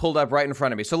story pulled up right in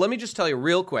front of me. So let me just tell you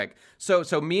real quick. So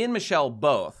me and Michelle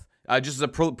both, just as a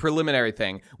preliminary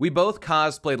thing, we both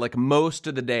cosplayed like most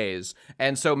of the days.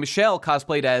 And so Michelle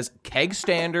cosplayed as Keg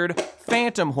Standard,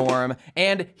 Phantom Horn,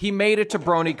 and he made it to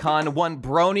BROBNICON. One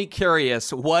Brony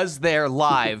Curious was there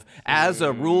live as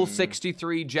a Rule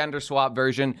 63 gender swap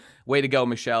version. Way to go,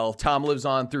 Michelle. Tom lives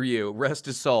on through you. Rest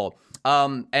his soul.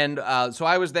 So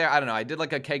I was there. I don't know. I did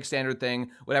like a Keg Standard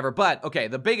thing, whatever. But, okay,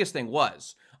 the biggest thing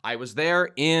was I was there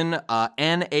in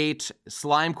N8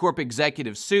 Slime Corp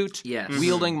executive suit,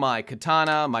 wielding my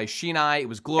katana, my shinai. It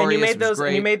was glorious. And you made those.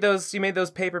 And you made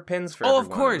those paper pins for. Oh, of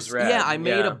course. Yeah, I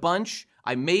made a bunch.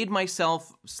 I made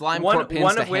myself Slime Corp pins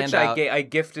one to of which hand out. I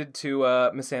gifted to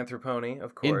Misanthropony,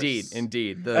 of course.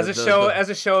 Indeed. As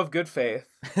a show of good faith.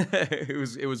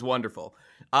 It was wonderful.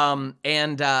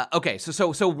 Okay,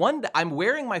 so one, I'm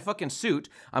wearing my fucking suit.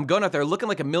 I'm going out there looking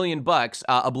like $1 million.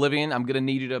 Oblivion, I'm gonna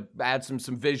need you to add some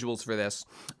visuals for this.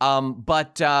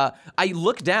 But I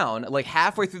look down like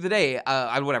halfway through the day.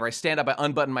 I stand up, I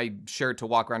unbutton my shirt to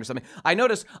walk around or something. I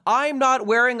notice I'm not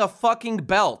wearing a fucking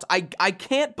belt. I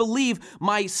can't believe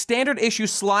my standard issue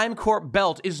Slime Corp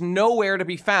belt is nowhere to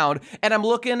be found, and I'm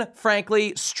looking,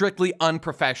 frankly, strictly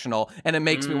unprofessional, and it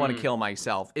makes me want to kill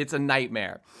myself. It's a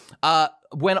nightmare.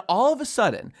 When all of a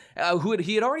sudden,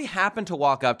 he had already happened to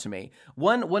walk up to me,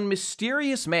 one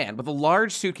mysterious man with a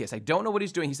large suitcase. I don't know what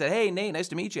he's doing. He said, "Hey, Nate, nice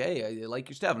to meet you. Hey, I like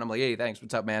your stuff." And I'm like, "Hey, thanks.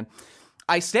 What's up, man?"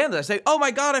 I stand there. I say, "Oh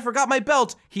my God, I forgot my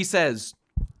belt." He says,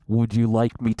 "Would you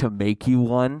like me to make you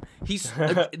one?" He's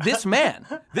this man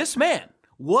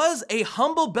was a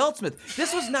humble beltsmith.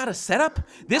 This was not a setup.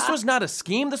 This was not a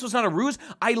scheme. This was not a ruse.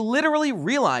 I literally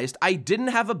realized I didn't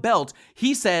have a belt.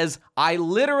 He says, "I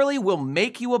literally will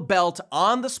make you a belt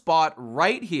on the spot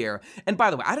right here." And by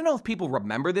the way, I don't know if people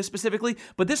remember this specifically,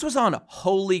 but this was on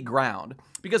holy ground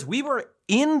because we were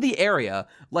in the area,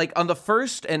 like on the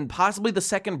first and possibly the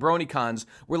second BROBNICONs,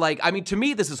 were like, I mean, to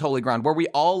me, this is holy ground where we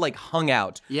all like hung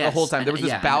out the whole time. There was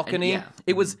this balcony.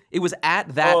 It was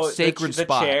at that sacred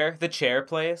spot. The chair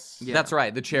place. Yeah. That's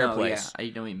right, the chair place. Yeah, I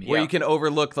know what you mean. Where you can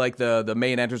overlook like the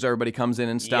main entrance, everybody comes in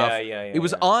and stuff. It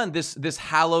was on this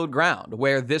hallowed ground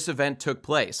where this event took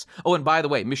place. Oh, and by the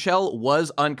way, Michelle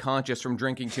was unconscious from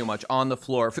drinking too much on the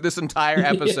floor for this entire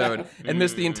episode and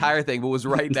missed the entire thing, but was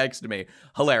right next to me.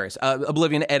 Hilarious.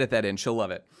 Oblivion, edit that in. She'll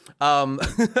love it.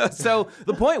 So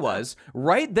the point was,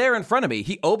 right there in front of me,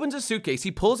 he opens a suitcase,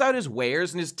 he pulls out his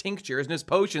wares and his tinctures and his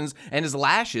potions and his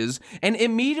lashes, and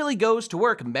immediately goes to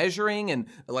work measuring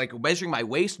my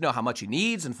waist to know how much he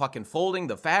needs and fucking folding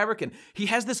the fabric. And he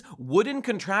has this wooden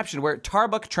contraption where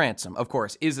Tarbuck Transom, of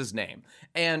course, is his name.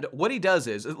 And what he does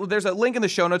is, there's a link in the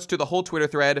show notes to the whole Twitter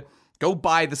thread. Go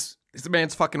buy this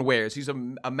man's fucking wares. He's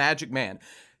a magic man.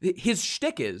 His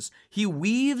shtick is he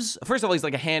weaves. First of all, he's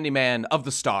like a handyman of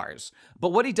the stars. But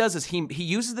what he does is he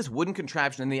uses this wooden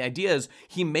contraption, and the idea is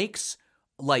he makes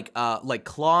like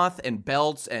cloth and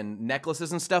belts and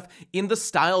necklaces and stuff in the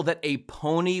style that a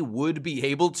pony would be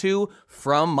able to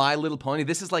from My Little Pony.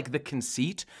 This is like the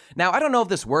conceit. Now, I don't know if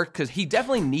this worked because he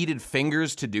definitely needed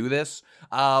fingers to do this,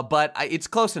 but it's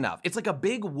close enough. It's like a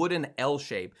big wooden L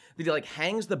shape that he like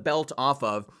hangs the belt off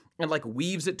of and like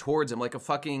weaves it towards him like a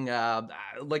fucking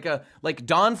like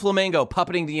Don Flamingo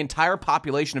puppeting the entire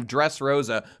population of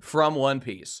Dressrosa from One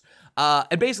Piece.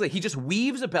 And basically, he just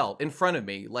weaves a belt in front of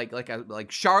me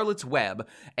like Charlotte's Web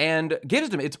and gives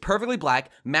it to me. It's perfectly black,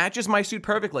 matches my suit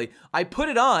perfectly. I put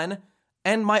it on,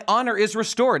 and my honor is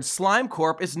restored. Slime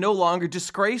Corp is no longer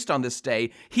disgraced on this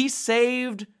day. He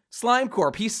saved Slime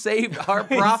Corp. He saved our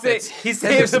profits. He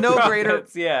saved the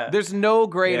profits, There's no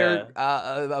greater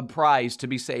prize to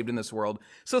be saved in this world.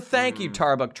 So thank you,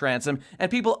 Tarbuck Transom.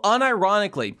 And people,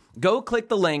 unironically, go click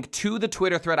the link to the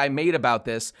Twitter thread I made about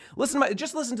this.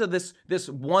 Just listen to this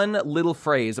one little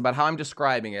phrase about how I'm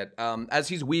describing it as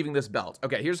he's weaving this belt.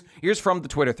 Okay, here's from the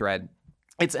Twitter thread.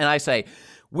 And I say,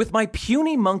 with my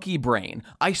puny monkey brain,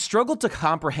 I struggled to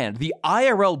comprehend the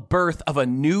IRL birth of a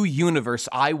new universe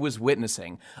I was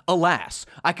witnessing. Alas,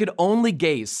 I could only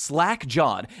gaze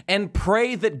slack-jawed and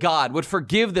pray that God would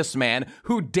forgive this man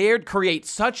who dared create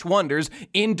such wonders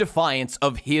in defiance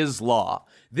of his law.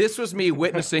 This was me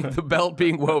witnessing the belt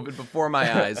being woven before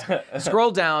my eyes.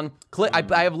 Scroll down, click.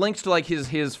 I have links to like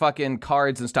his fucking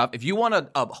cards and stuff. If you want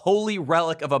a holy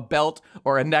relic of a belt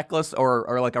or a necklace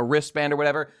or like a wristband or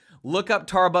whatever, look up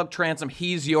Tarbuck Transom.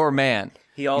 He's your man.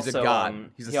 He's a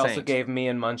god. He's a he saint. also gave me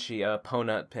and Munchie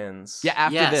Ponut pins. Yeah,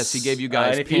 after this, he gave you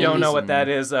guys and if you don't know what that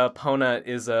is, Ponut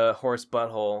is a horse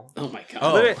butthole. Oh my god.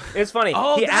 Oh. It's funny.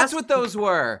 That's what those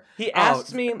were. He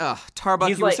asked me... Tarbuck,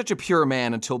 you were such a pure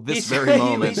man until this very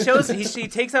moment. He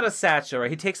takes out a satchel, right?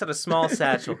 He takes out a small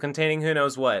satchel containing who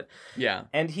knows what. Yeah.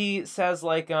 And he says,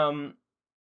 like,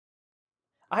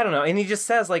 I don't know. And he just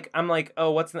says, like, I'm like,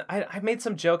 oh, what's in I made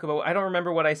some joke about, I don't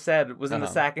remember what I said was in the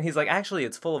sack. And he's like, actually,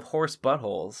 it's full of horse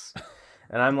buttholes.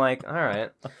 And I'm like, all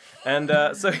right. And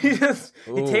so he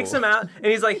takes them out and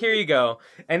he's like, here you go.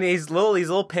 And these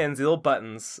little pins, these little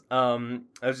buttons,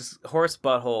 just horse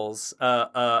buttholes,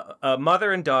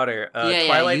 mother and daughter,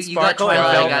 Twilight Sparkle and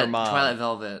Velvet. Twilight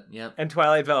Velvet, yep. And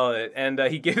Twilight Velvet. And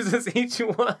he gives us each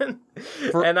one.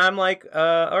 And I'm like,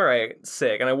 all right,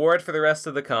 sick. And I wore it for the rest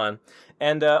of the con.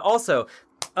 And also,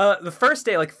 the first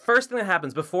day, like first thing that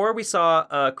happens before we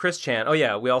saw Chris Chan. Oh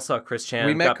yeah, we all saw Chris Chan.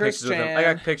 We met Chris Chan. I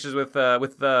got pictures with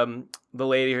the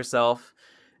lady herself,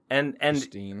 and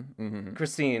Christine. Mm-hmm.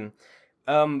 Christine.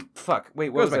 Fuck. Wait,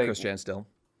 what was my Chris Chan still?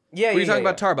 Yeah, Were you talking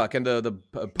about Tarbuck and the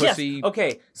pussy? Yes.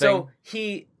 Okay, thing? so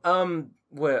he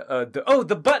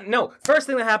the button. No, first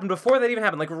thing that happened before that even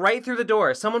happened, like right through the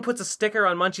door, someone puts a sticker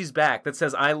on Munchie's back that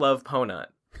says "I love Ponut."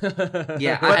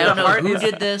 Yeah, I don't know who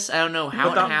did this. I don't know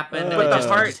how it happened. But the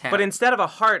heart, but instead of a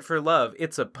heart for love,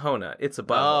 it's a Ponut. It's a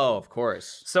button. Oh, of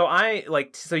course. So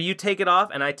so you take it off,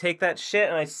 and I take that shit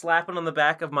and I slap it on the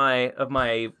back of my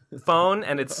phone,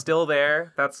 and it's still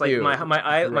there. That's like my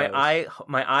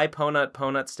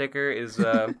Ponut sticker is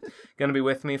gonna be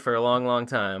with me for a long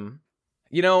time.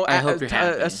 You know,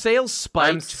 a sales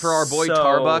spiked for our boy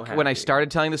Tarbuck when I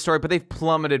started telling the story, but they've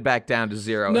plummeted back down to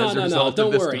zero. No,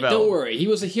 don't worry. He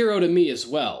was a hero to me as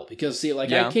well, because see,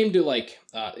 like I came to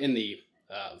in the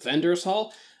vendors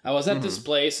hall. I was at this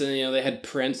place, and they had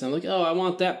prints, and I'm like, oh, I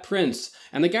want that prints.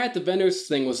 And the guy at the vendors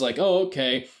thing was like, oh,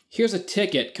 okay, here's a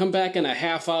ticket. Come back in a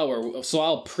half hour, so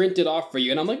I'll print it off for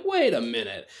you. And I'm like, wait a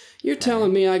minute. You're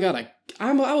telling me I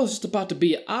was just about to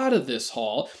be out of this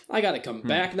hall. I gotta come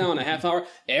back now in a half hour.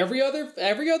 Every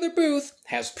other booth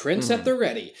has prints at the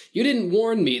ready. You didn't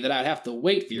warn me that I'd have to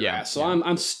wait for your ass, so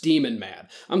I'm steaming mad.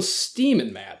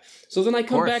 So then I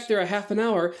come back there a half an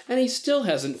hour, and he still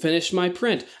hasn't finished my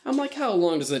print. I'm like, how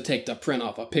long does it take to print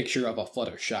off a picture of a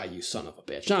Fluttershy, you son of a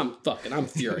bitch? I'm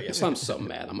furious. I'm so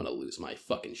mad. I'm gonna lose my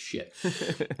fucking shit.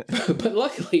 But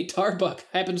luckily, Tarbuck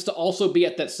happens to also be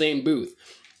at that same booth.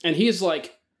 And he's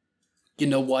like, you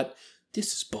know what?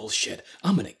 This is bullshit.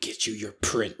 I'm gonna get you your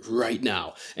print right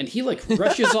now. And he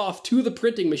rushes off to the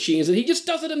printing machines, and he just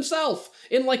does it himself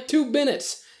in 2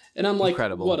 minutes. And I'm like,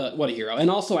 incredible. What a hero.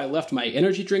 And also I left my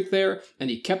energy drink there,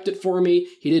 and he kept it for me.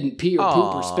 He didn't pee or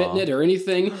poop or spit in it or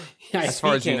anything. As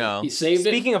far as you know. He saved it.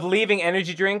 Speaking of leaving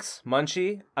energy drinks,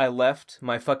 Munchie, I left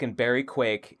my fucking Berry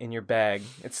Quake in your bag.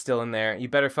 It's still in there. You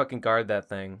better fucking guard that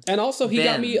thing. And also he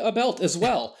got me a belt as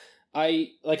well.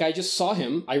 I just saw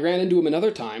him. I ran into him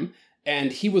another time,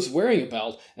 and he was wearing a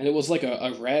belt, and it was like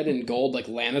a red and gold,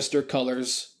 Lannister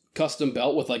colors custom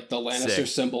belt with the Lannister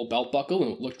symbol belt buckle,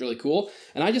 and it looked really cool.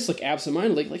 And I just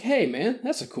absentmindedly hey man,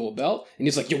 that's a cool belt. And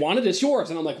he's like, you want it? It's yours.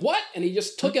 And I'm like, what? And he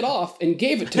just took it off and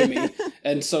gave it to me.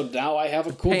 And so now I have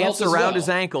a cool belt as well. Pants around his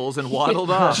ankles and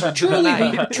waddled off.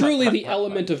 Truly the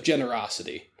element of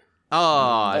generosity.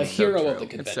 Oh, a hero of the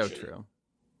convention. It's so true.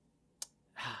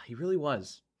 He really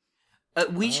was.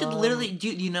 We should literally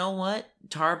you know what,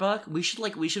 Tarbuck? We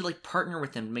should partner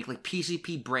with him to make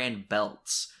PCP brand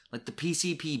belts, the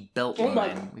PCP belt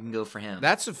line. We can go for him.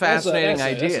 That's a fascinating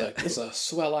idea. That's a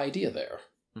swell idea there.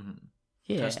 Mm-hmm.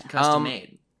 Yeah, custom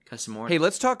made, custom ordered. Hey,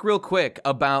 let's talk real quick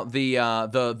about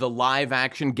the live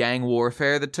action gang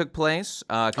warfare that took place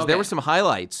because there were some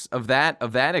highlights of that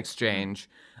exchange.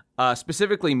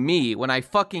 specifically me, when I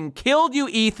fucking killed you,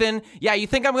 Ethan. Yeah, you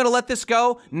think I'm gonna let this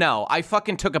go? No, I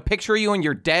fucking took a picture of you and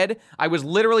you're dead. I was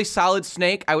literally Solid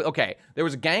Snake. Okay, there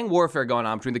was a gang warfare going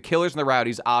on between the killers and the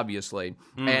rowdies, obviously.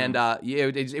 And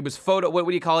it was photo, what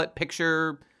do you call it?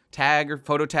 Picture tag or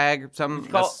photo tag or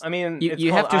something?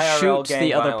 You have to shoot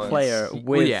the other player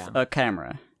with a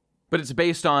camera. But it's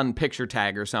based on picture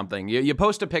tag or something. You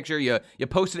post a picture, you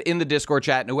post it in the Discord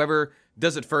chat, and whoever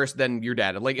does it first, then you're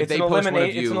dead. Like if they post one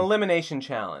of you, it's an elimination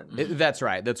challenge. That's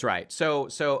right. So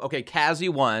okay, Kazzy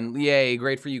won. Yay,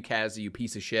 great for you, Kazzy, you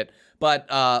piece of shit. But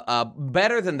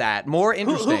better than that, more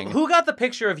interesting. Who got the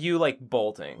picture of you like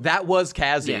bolting? That was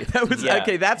Kazzy. Yeah. That was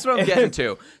okay. That's what I'm getting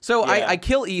to. So I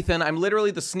kill Ethan. I'm literally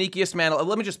the sneakiest man.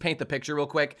 Let me just paint the picture real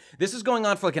quick. This is going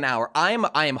on for like an hour. I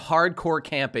am hardcore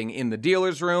camping in the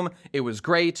dealer's room. It was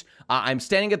great. I'm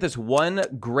standing at this one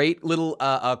great little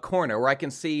corner where I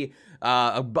can see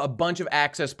a bunch of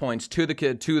access points to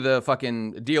the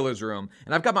fucking dealer's room,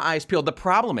 and I've got my eyes peeled. The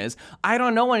problem is, I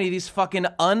don't know any of these fucking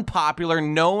unpopular,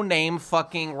 no-name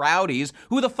fucking rowdies.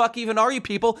 Who the fuck even are you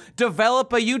people?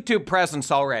 Develop a YouTube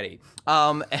presence already.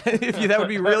 That would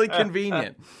be really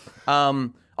convenient.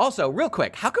 Also, real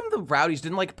quick, how come the rowdies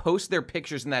didn't like post their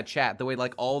pictures in that chat the way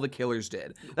like all the killers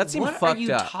did? That seemed fucked up. What are you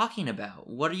talking about?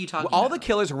 What are you talking about? All the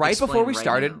killers before we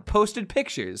started posted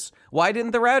pictures. Why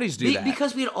didn't the rowdies do that?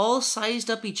 Because we had all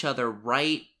sized up each other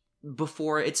right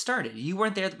before it started. You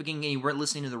weren't there at the beginning and you weren't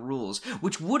listening to the rules,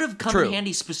 which would have come in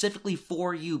handy specifically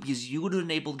for you because you would have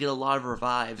been able to get a lot of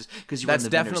revives because you were in the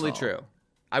vendor's hall. That's definitely true.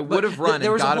 I would have run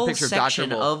and got a picture of Dr. Wolf. There was a whole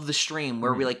section of the stream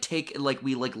where we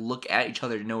look at each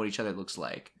other to know what each other looks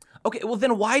like. Okay, well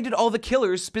then why did all the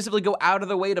killers specifically go out of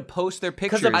their way to post their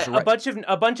pictures? Because a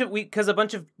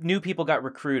bunch of new people got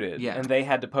recruited, and they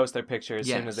had to post their picture as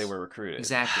soon as they were recruited.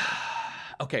 Exactly.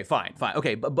 Okay, fine.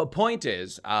 Okay, but point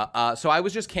is, so I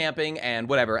was just camping and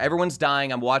whatever. Everyone's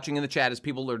dying. I'm watching in the chat as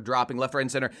people are dropping left, right, and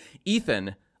center.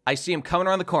 Ethan, I see him coming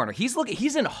around the corner. He's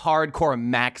in hardcore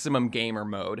maximum gamer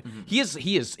mode.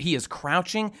 Mm-hmm. He is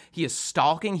crouching, he is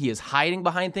stalking, he is hiding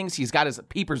behind things, he's got his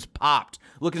peepers popped,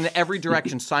 looking in every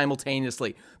direction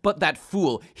simultaneously. But that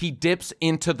fool, he dips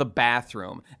into the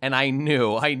bathroom, and I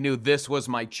knew this was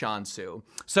my chansu.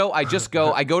 So I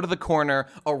go to the corner,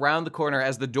 around the corner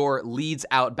as the door leads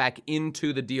out back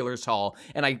into the dealer's hall,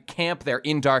 and I camp there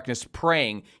in darkness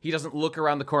praying he doesn't look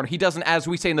around the corner. He doesn't, as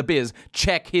we say in the biz,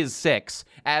 check his six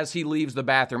as he leaves the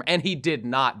bathroom, and he did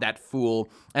not, that fool.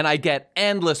 And I get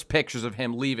endless pictures of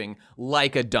him leaving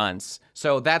like a dunce.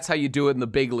 So that's how you do it in the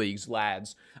big leagues,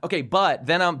 lads. Okay, but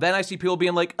then I see people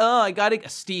being like,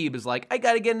 Steve is like, I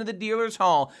gotta get into the dealer's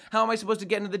hall. How am I supposed to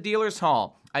get into the dealer's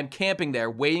hall? I'm camping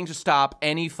there, waiting to stop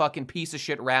any fucking piece of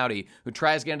shit rowdy who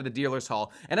tries to get into the dealer's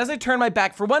hall. And as I turn my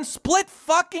back for one split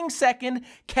fucking second,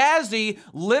 Kazzy,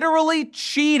 literally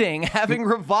cheating, having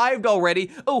revived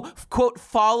already. Oh, quote,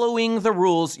 following the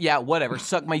rules. Yeah, whatever,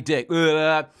 suck my dick.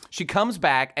 She comes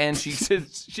back and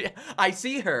I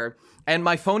see her, and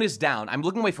my phone is down. I'm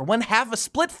looking away for a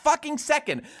split fucking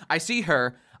second. I see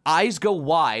her. Eyes go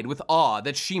wide with awe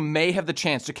that she may have the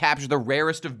chance to capture the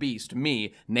rarest of beasts,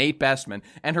 me, Nate Bestman,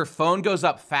 and her phone goes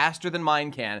up faster than mine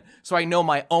can, so I know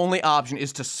my only option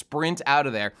is to sprint out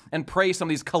of there and pray some of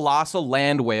these colossal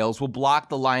land whales will block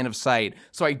the line of sight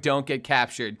so I don't get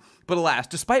captured. But alas,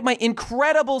 despite my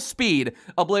incredible speed,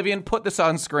 Oblivion put this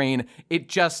on screen. It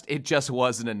just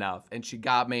wasn't enough, and she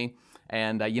got me.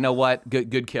 And you know what?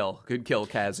 Good kill,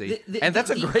 Kazzy. And that's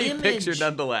a great picture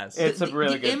nonetheless. It's a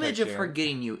really good picture. The image of her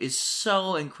getting you is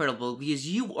so incredible because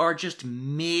you are just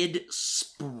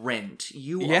mid-sprint.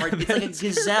 It's like a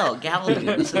gazelle galloping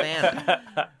in the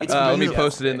savannah. Let me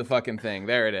post it in the fucking thing.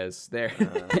 There it is. There.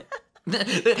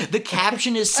 The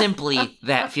caption is simply,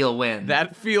 that feel when.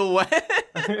 That feel when.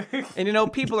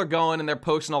 And people are going and they're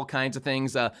posting all kinds of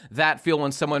things. That feel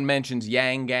when someone mentions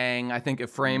Yang Gang. I think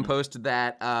if Frame posted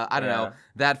that. I don't know.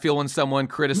 That feel when someone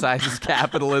criticizes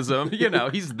capitalism.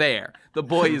 He's there. The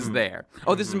boy is there.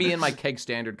 Oh, this is me in my Keg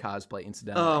Standard cosplay,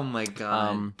 incidentally. Oh my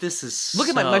god. This is look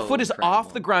at my foot is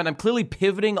off the ground. I'm clearly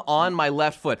pivoting on my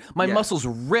left foot. My muscles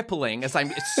rippling as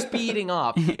I'm speeding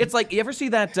off. It's like, you ever see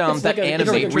that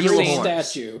animatrix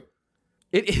statue?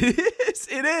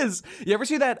 It is. You ever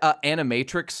see that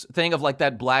animatrix thing of like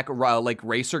that black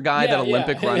racer guy, that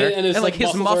Olympic runner, and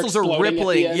his muscles are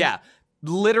rippling. Yeah.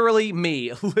 Literally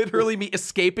me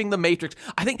escaping the Matrix.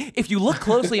 I think if you look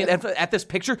closely at this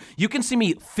picture, you can see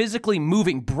me physically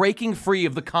moving, breaking free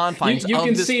of the confines of this picture.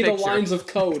 You can see the lines of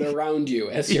code around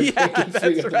you as you're breaking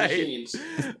free of the machines.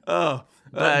 Oh.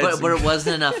 But it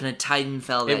wasn't enough, and a Titan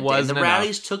fell that day. The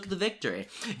rowdies took the victory.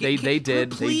 They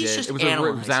did. It was a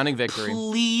resounding victory.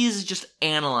 Please just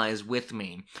analyze with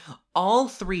me All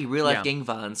 3 real-life gang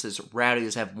violences,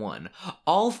 Rowdies have won.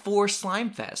 All 4 Slime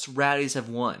Fests, Rowdies have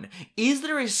won. Is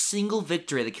there a single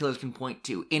victory the killers can point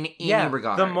to in any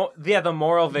regard? The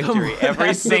moral victory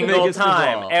every single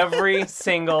time. Every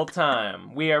single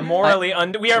time. We are morally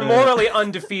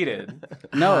undefeated.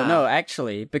 No,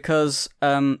 actually, because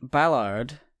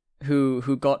Ballard,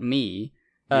 who got me,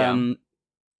 I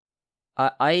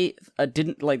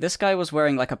didn't like, this guy was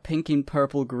wearing like a pink and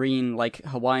purple green like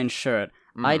Hawaiian shirt.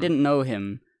 I didn't know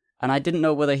him, and I didn't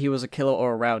know whether he was a killer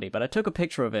or a rowdy, but I took a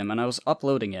picture of him and I was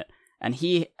uploading it, and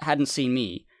he hadn't seen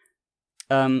me.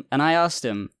 And I asked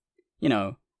him, you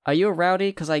know, are you a rowdy?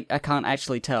 Because I can't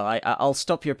actually tell. I'll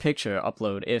stop your picture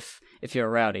upload if you're a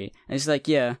rowdy. And he's like,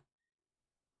 yeah.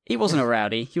 He wasn't a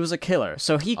rowdy, he was a killer.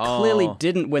 So he clearly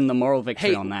didn't win the moral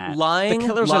victory on that. Lying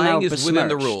is within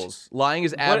the rules. Lying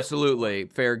is absolutely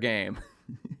fair game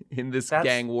in this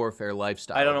gang warfare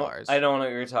lifestyle of ours. I don't know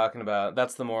what you're talking about.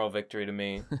 That's the moral victory to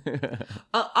me.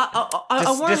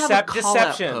 I want to have a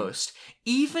call-out post.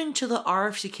 Even to the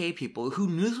RFCK people who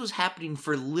knew this was happening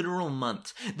for literal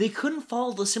months, they couldn't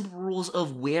follow the simple rules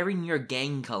of wearing your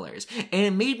gang colors, and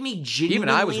it made me genuinely even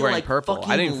I was wearing purple.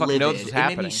 I didn't fucking know this was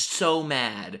happening. It made me so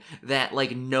mad that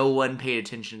like no one paid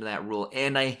attention to that rule,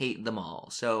 and I hate them all.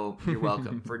 So you're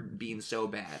welcome for being so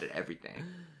bad at everything.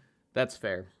 That's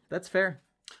fair. That's fair.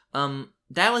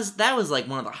 That was like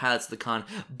one of the highlights of the con.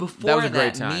 Before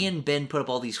that, me and Ben put up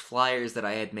all these flyers that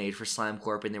I had made for Slime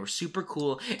Corp, and they were super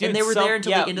cool. Dude, and they were there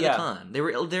until the end of the con. They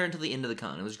were there until the end of the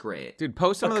con. It was great. Dude,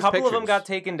 post some of those pictures. A couple of them got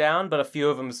taken down, but a few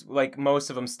of them, like most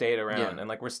of them, stayed around, and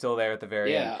like we're still there at the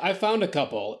very end. Yeah, I found a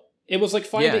couple. It was like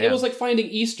finding it was like finding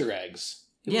Easter eggs.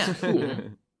 It was cool.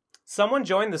 Someone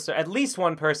joined the server. At least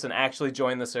one person actually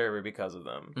joined the server because of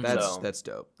them. That's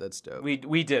dope. That's dope. We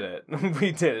did it.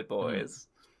 We did it, boys.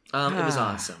 It was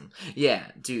awesome. Yeah,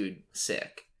 dude,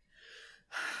 sick.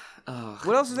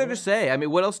 What else is there to say? I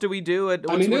mean, what else do we do?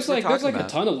 There's like a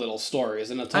ton of little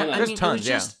stories and a ton of... There's tons,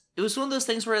 It was one of those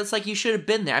things where it's like you should have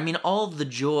been there. I mean, all of the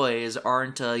joys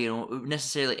aren't,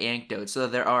 necessarily anecdotes, so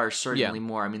there are certainly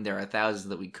more. I mean, there are thousands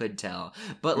that we could tell.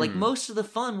 But, like, most of the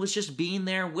fun was just being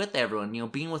there with everyone,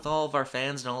 being with all of our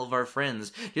fans and all of our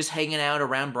friends, just hanging out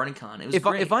around BROBNICON. It was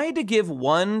great. If I had to give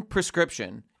one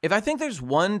prescription, if I think there's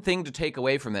one thing to take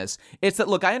away from this, it's that,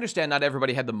 look, I understand not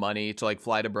everybody had the money to, like,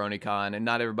 fly to BROBNICON, and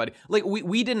not everybody... Like,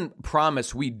 we didn't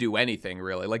promise we'd do anything,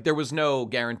 really. Like, there was no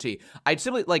guarantee. I'd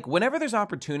simply, like, whenever there's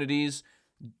opportunities,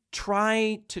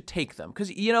 try to take them.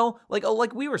 Because,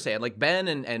 like we were saying, like, Ben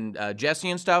and Jesse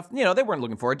and stuff, they weren't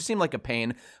looking for it. It seemed like a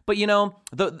pain. But,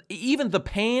 even the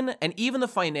pain and even the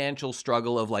financial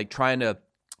struggle of, like, trying to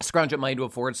scrounge up money to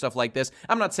afford stuff like this,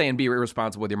 I'm not saying be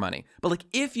irresponsible with your money. But, like,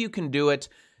 if you can do it...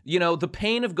 the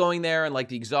pain of going there and like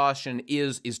the exhaustion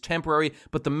is temporary,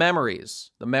 but the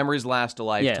memories last a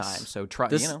lifetime. Yes. So try.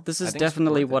 This is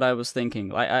definitely what I was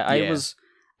thinking.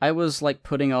 I was like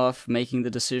putting off making the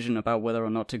decision about whether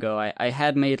or not to go. I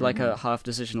had made like a half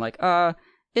decision, like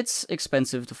it's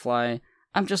expensive to fly.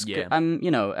 I'm just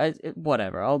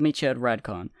whatever. I'll meet you at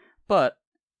Radcon. But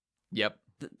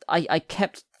I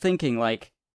kept thinking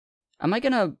like, am I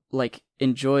gonna like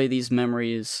enjoy these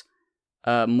memories?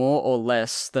 More or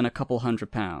less than a couple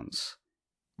 £100.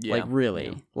 Like, really.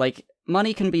 Yeah. Like,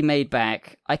 money can be made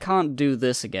back. I can't do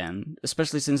this again,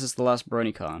 especially since it's the last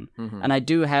BROBNICON. And I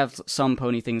do have some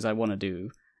pony things I want to do,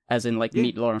 as in, like,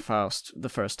 meet Lauren Faust the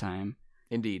first time.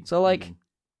 Indeed. So, like,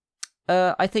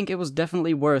 I think it was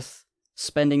definitely worth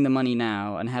spending the money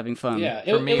now and having fun. Yeah,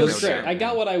 it was great. I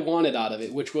got what I wanted out of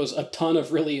it, which was a ton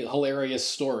of really hilarious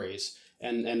stories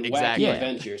and wacky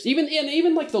adventures.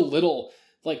 Even, like, the little...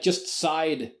 like, just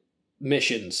side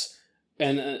missions,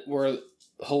 and were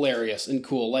hilarious and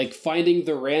cool. Like, finding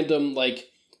the random, like,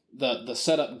 the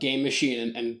setup game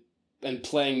machine and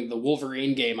playing the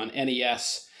Wolverine game on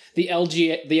NES. The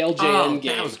LJN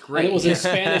game. That was great. And it was in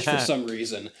Spanish for some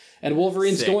reason. And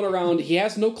Wolverine's going around, he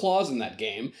has no claws in that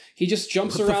game. He just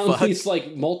jumps around these,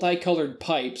 like, multicolored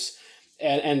pipes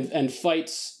and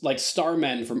fights like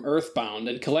Starmen from Earthbound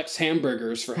and collects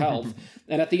hamburgers for health.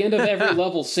 And at the end of every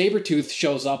level, Sabretooth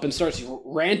shows up and starts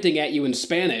ranting at you in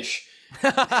Spanish.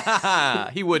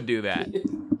 He would do that.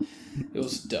 It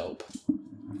was dope.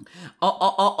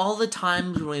 All the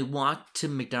times when we walked to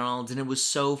McDonald's and it was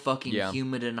so fucking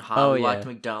humid and hot, we walked to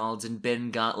McDonald's and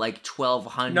Ben got like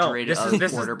 1,200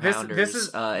 quarter pounders.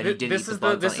 And he didn't eat the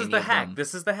bugs on any of them.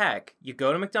 This is the hack. You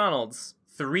go to McDonald's,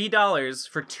 $3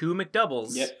 for 2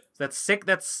 McDoubles. Yep. That's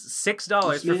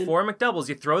 $6 for 4 McDoubles.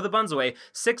 You throw the buns away.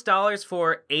 $6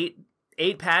 for eight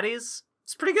patties.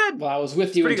 It's pretty good. Well, I was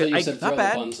with you until you said throw the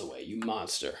buns away, you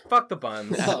monster. Fuck the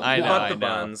buns. I know.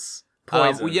 Buns.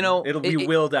 poison. You know, you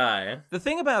will die. The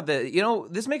thing about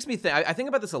this makes me think. I think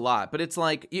about this a lot, but it's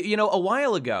like, a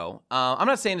while ago. I'm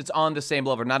not saying it's on the same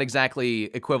level, not exactly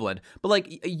equivalent, but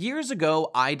like years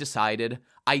ago, I decided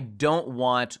I don't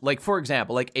want, like, for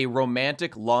example, like a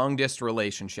romantic long distance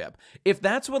relationship. If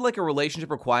that's what like a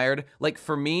relationship required, like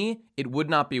for me, it would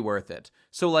not be worth it.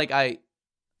 So like a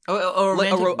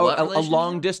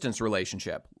long distance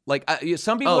relationship. Like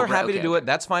some people are happy to do it.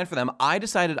 That's fine for them. I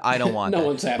decided I don't want. No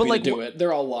one's happy to do it.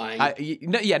 They're all lying.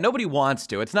 Nobody wants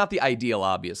to. It's not the ideal,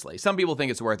 obviously. Some people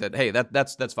think it's worth it. Hey,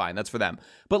 that's fine. That's for them.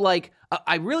 But like,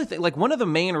 I really think like one of the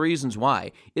main reasons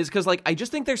why is because like I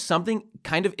just think there's something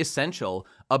kind of essential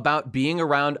about being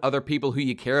around other people who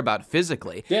you care about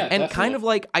physically. Yeah, and definitely. kind of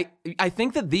like I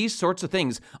think that these sorts of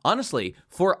things, honestly,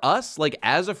 for us, like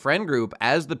as a friend group,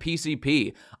 as the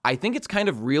PCP, I think it's kind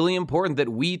of really important that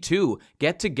we too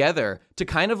get together to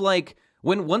kind of like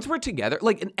once we're together,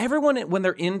 like, and everyone when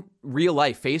they're in real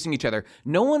life facing each other,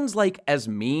 no one's like as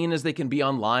mean as they can be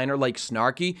online or like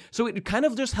snarky. So it kind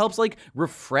of just helps like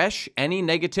refresh any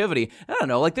negativity. I don't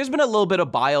know, like there's been a little bit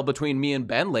of bile between me and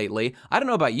Ben lately. I don't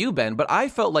know about you, Ben, but I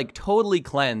felt like totally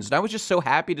cleansed. I was just so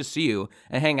happy to see you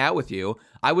and hang out with you.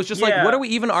 I was just like, what are we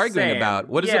even arguing about?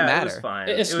 What does it matter? It was fine.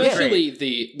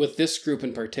 Especially with this group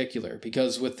in particular,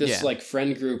 because with this like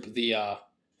friend group,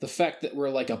 the fact that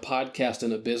we're like a podcast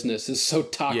and a business is so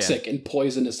toxic and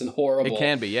poisonous and horrible. It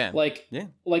can be, Like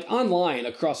online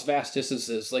across vast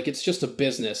distances, like it's just a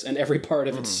business and every part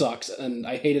of it sucks and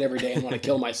I hate it every day and want to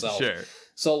kill myself. Sure.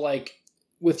 So like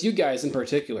with you guys in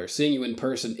particular, seeing you in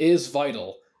person is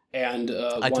vital and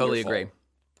I totally agree.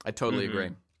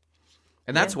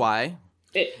 And that's why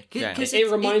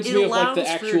it reminds me of like the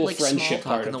actual friendship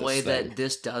part in the way that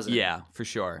this doesn't. Yeah, for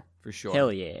sure.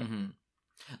 Hell yeah. Mm-hmm.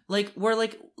 Like we're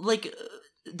like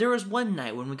there was one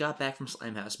night when we got back from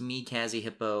Slimehouse, me, Kazzy,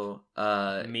 Hippo,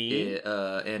 me,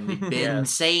 and Ben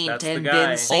Saint, that's and the guy.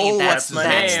 Ben Saint. That's my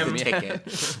name. the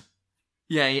ticket.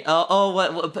 Yeah.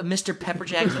 What? Mr.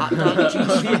 Pepperjack hot dog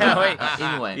juice. Yeah. Wait.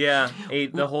 Anyway. Yeah.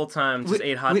 Ate the whole time. Just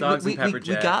ate hot dogs and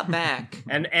Pepperjack. We got back.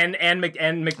 and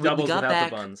McDoubles without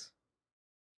the buns.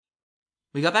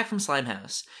 We got back from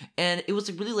Slimehouse, and it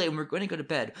was like really late, and we were going to go to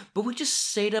bed. But we just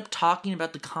stayed up talking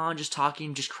about the con, just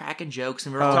cracking jokes,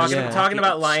 and we were all talking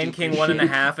about Lion King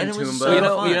 1.5 and Toomba. So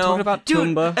talking about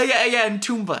Toomba. Yeah, and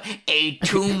Toomba, a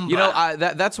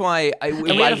Toomba. That's why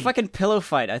we had a fucking pillow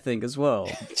fight, I think, as well.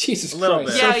 Jesus Christ.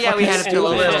 Bit. Yeah, we had a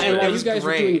pillow fight. And while you guys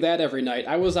were doing that every night,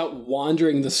 I was out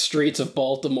wandering the streets of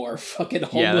Baltimore, fucking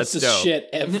homeless as shit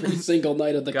every single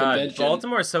night of the convention.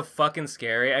 Baltimore is so fucking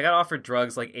scary. I got offered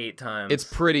drugs like 8 times. It's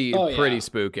pretty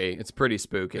spooky. It's pretty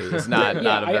spooky. It's not a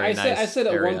very nice I said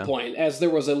at area. one point, as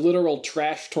there was a literal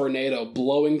trash tornado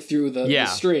blowing through the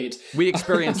streets. We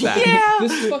experienced that.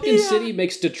 This fucking city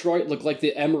makes Detroit look like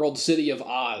the Emerald City of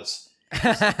Oz.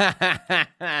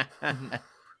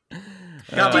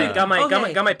 Got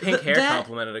my pink hair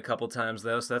complimented a couple times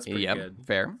though, so that's pretty good.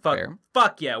 Fair.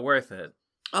 Fuck yeah, worth it.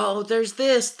 Oh, there's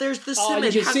this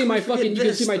image. You can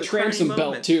see my transom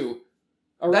belt too.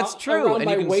 That's true, and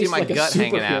you can see my gut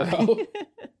hanging out.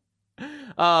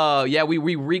 Oh yeah,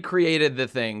 we recreated the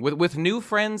thing with new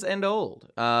friends and old.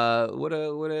 What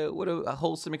a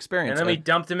wholesome experience. And then we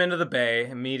dumped him into the bay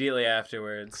immediately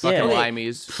afterwards. Fucking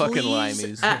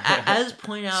limeys. As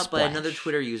pointed out by another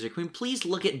Twitter user, can we please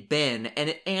look at Ben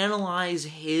and analyze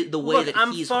the way that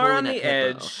he's holding on the Hippo?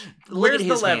 edge. Where's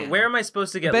the lever? Where am I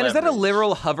supposed to get Ben, leverage? is that a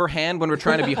literal hover hand when we're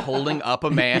trying to be holding up a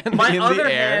man in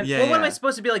the air? What am I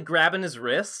supposed to be like grabbing his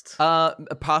wrist?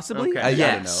 Possibly. Okay.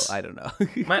 Yes. I don't know.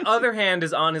 My other hand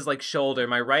is on his like shoulder.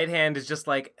 My right hand is just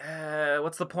like,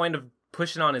 what's the point of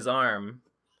pushing on his arm?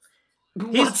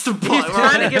 What's the point?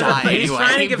 He's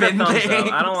trying to give a thumbs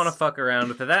up. I don't want to fuck around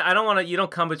with it. You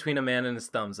don't come between a man and his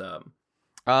thumbs up.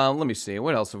 Let me see.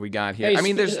 What else have we got here?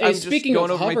 Hey, speaking of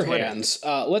hover hands,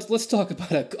 let's talk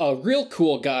about a real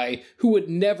cool guy who would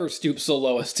never stoop so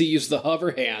low as to use the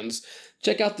hover hands.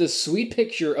 Check out this sweet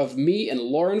picture of me and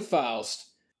Lauren Faust.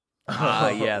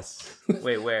 Yes.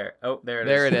 Wait, where? Oh, there it is.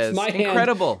 There it is. My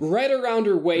Incredible. Hand right around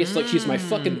her waist like she's my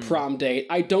fucking prom date.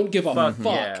 I don't give a fuck.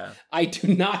 Yeah. I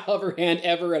do not hover hand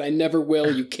ever, and I never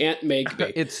will. You can't make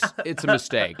me. It's a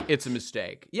mistake. It's a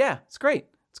mistake. Yeah, it's great.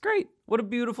 It's great. What a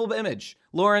beautiful image.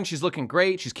 Lauren, she's looking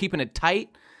great. She's keeping it tight.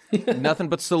 Nothing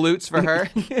but salutes for her.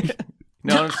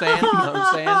 Know what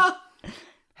I'm saying?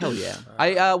 Hell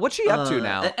yeah. What's she up to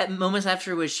now? At moments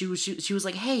after she was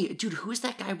like, "Hey, dude, who is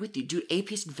that guy with you? Dude,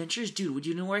 APS Adventures, dude. Would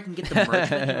you know where I can get the merch?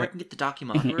 Where I can get the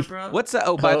documentary, bro?" What's that?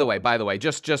 Oh, by the way,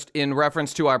 just in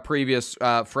reference to our previous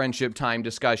friendship time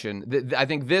discussion, I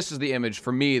think this is the image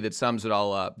for me that sums it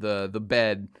all up. The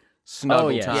bed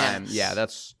snuggle time. Yes. Yeah,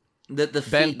 that's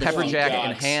Ben, pepper jacket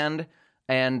in hand.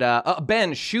 And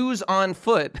Ben, shoes on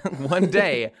foot. One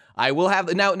day I will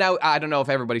have. Now I don't know if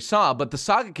everybody saw, but the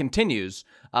saga continues.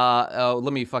 Let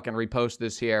me fucking repost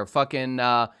this here. Fucking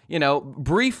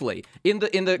briefly in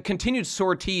the continued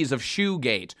sorties of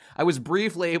Shoegate, I was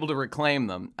briefly able to reclaim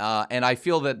them, and I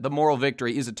feel that the moral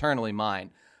victory is eternally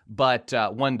mine. But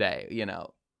one day,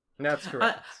 That's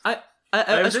correct. I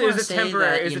it was a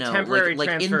temporary, that, temporary like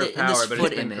transfer of power, but it's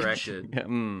been image. corrected.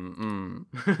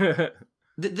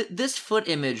 This foot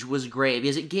image was great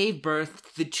because it gave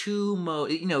birth to the two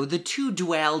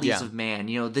dualities of man.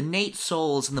 The Nate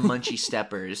Souls and the Munchie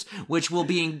Steppers, which will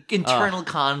be in internal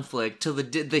conflict till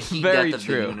the heat death of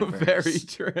the universe. Very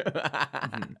true.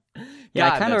 I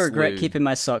kind of regret keeping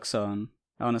my socks on.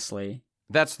 Honestly,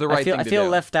 that's the right thing to do. I feel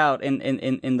left out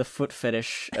in the foot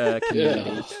fetish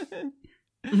community.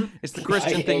 It's the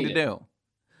Christian thing to do.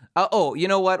 You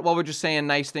know what? While we're just saying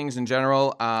nice things in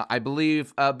general, I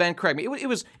believe Ben, correct me. It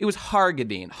was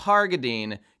Hargadine.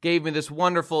 Hargadine gave me this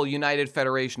wonderful United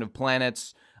Federation of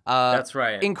Planets. That's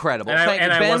right. Incredible.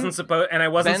 I wasn't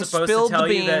supposed to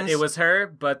tell you that it was her,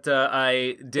 but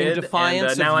I did. In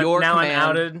defiance and, of your command. I'm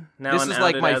outed. This is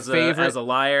like my favorite. As a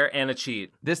liar and a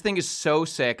cheat. This thing is so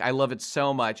sick. I love it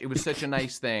so much. It was such a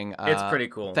nice thing. It's pretty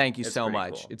cool. Thank you so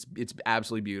much. Cool. It's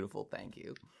absolutely beautiful. Thank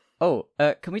you. Oh,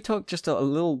 can we talk just a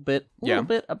little bit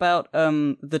about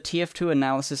the TF2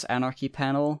 Analysis Anarchy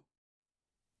panel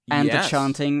and the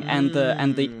chanting and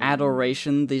the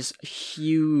adoration this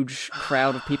huge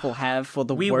crowd of people have for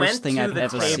the worst thing I've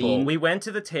ever seen? We went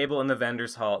to the table in the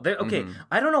vendors hall.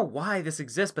 I don't know why this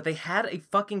exists, but they had a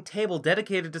fucking table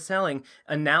dedicated to selling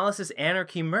Analysis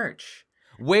Anarchy merch.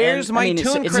 Where's my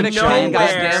Toon Critic showing,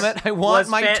 goddammit? I want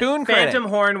my Toon Critic. Phantom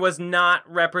Horn was not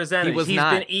represented. He was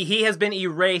not. He has been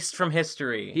erased from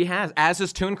history. He has, as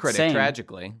his Toon Critic,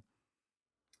 tragically.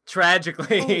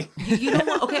 Tragically. Oh, you know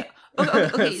what?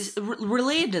 Okay.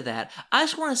 Related to that, I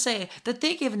just want to say that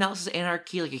they gave Analysis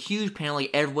Anarchy like a huge panel.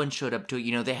 Like everyone showed up to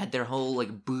it. They had their whole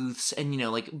like booths, and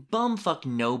bumfuck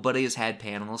nobody has had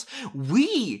panels.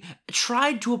 We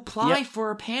tried to apply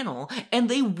for a panel, and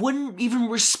they wouldn't even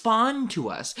respond to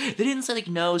us. They didn't say like,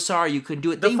 no, sorry, you couldn't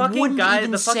do it. They wouldn't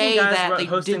even say that. They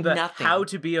did nothing. How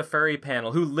to Be a Furry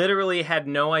panel, who literally had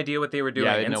no idea what they were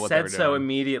doing and said so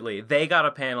immediately. They got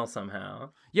a panel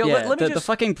somehow. The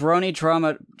fucking Brony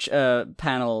Drama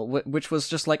panel, which was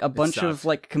just like a bunch of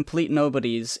like complete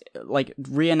nobodies, like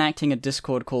reenacting a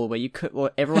Discord call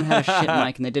where everyone had a shit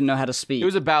mic and they didn't know how to speak. It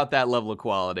was about that level of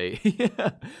quality.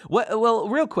 Well,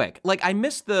 real quick, like I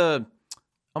missed the.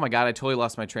 Oh my god, I totally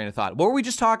lost my train of thought. What were we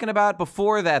just talking about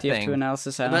before that thing? TF2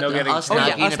 Analysis Okay,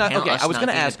 I was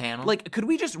gonna ask, like, could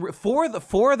we just for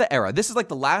the era? This is like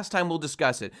the last time we'll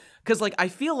discuss it, because like I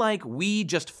feel like we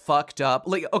just fucked up.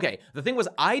 Like, okay, the thing was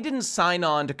I didn't sign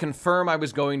on to confirm I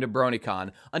was going to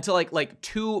BROBNICON until like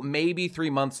 2, maybe 3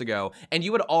 months ago, and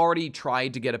you had already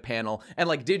tried to get a panel, and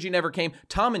like Digi never came.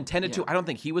 Tom intended to. I don't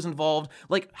think he was involved.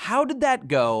 Like, how did that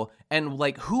go? And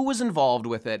like, who was involved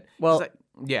with it? Well,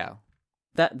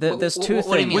 there's two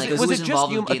things. Was it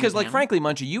just you? Because, like, frankly,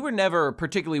 Munchie, you were never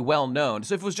particularly well known.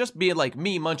 So if it was just being like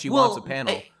me, Munchie wants a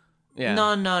panel.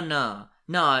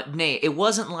 No, Nate, it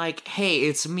wasn't like, hey,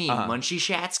 it's me, Munchie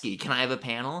Shatsky, can I have a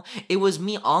panel? It was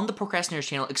me on the Procrastinators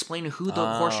channel explaining who the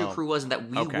Horseshoe Crew was and that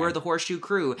we were the Horseshoe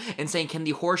Crew, and saying, can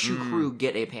the Horseshoe Crew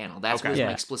get a panel? That's was my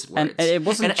explicit words. And it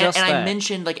wasn't just and that. I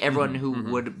mentioned like everyone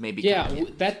who would maybe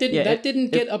that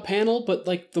didn't get a panel, but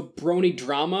like the Brony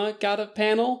Drama got a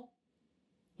panel.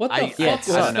 What the fuck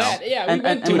was that? Yeah, we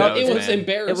went to it. It was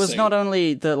embarrassing. It was not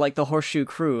only the Horseshoe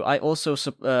Crew. I also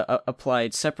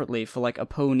applied separately for like a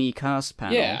Pony Cast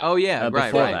panel. Yeah. Oh yeah.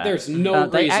 Right. There's no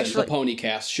reason the Pony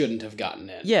Cast shouldn't have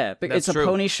gotten it. Yeah, but it's a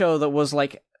pony show that was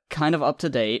like kind of up to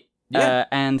date.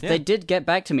 And they did get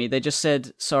back to me. They just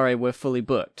said, "Sorry, we're fully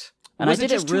booked." And I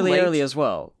did it really early as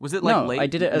well. Was it like late? I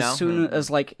did it as soon as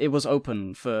like it was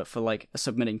open for like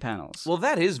submitting panels. Well,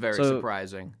 that is very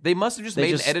surprising. They must have just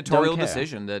made an editorial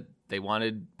decision that they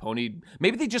wanted Pony.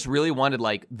 Maybe they just really wanted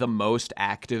like the most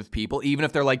active people, even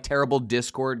if they're like terrible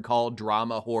Discord called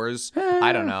drama whores.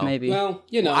 I don't know. Maybe. Well,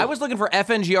 I was looking for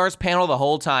FNGR's panel the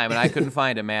whole time and I couldn't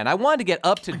find it, man. I wanted to get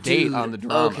up to date on the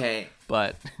drama. Okay.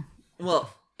 But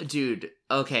dude.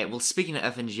 Okay, well, speaking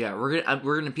of FNGR, we're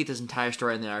gonna repeat this entire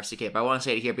story in the RCK, but I want to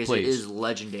say it here because it is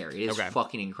legendary. It is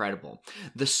fucking incredible.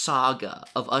 The saga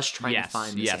of us trying to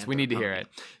find this. Yes, we need to hear it.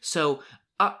 So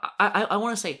I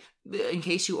want to say, in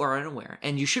case you are unaware,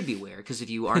 and you should be aware, because if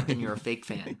you aren't, then you're a fake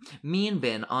fan. Me and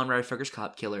Ben, Honorary Figures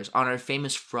Cop Killers, on our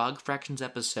famous Frog Fractions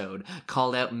episode,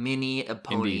 called out Mini a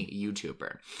Pony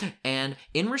YouTuber. And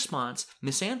in response,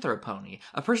 Misanthropony,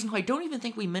 a person who I don't even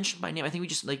think we mentioned by name, I think we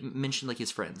just mentioned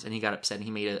his friends, and he got upset and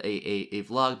he made a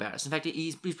vlog about us. In fact,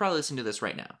 he's probably listening to this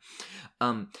right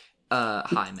now.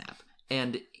 Hi, Map.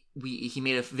 And he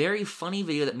made a very funny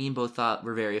video that me and both thought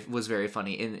was very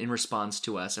funny in response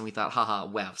to us, and we thought, haha,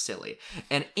 wow, silly.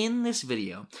 And in this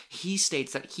video, he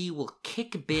states that he will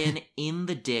kick Ben in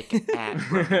the dick at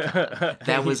BROBNICON.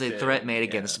 That was a threat made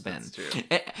against Ben.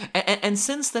 And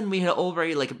since then, we had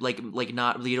already we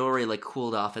had already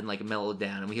cooled off and mellowed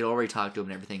down, and we had already talked to him,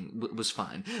 and everything was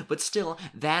fine. But still,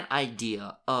 that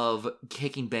idea of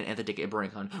kicking Ben at the dick at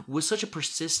BROBNICON was such a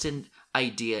persistent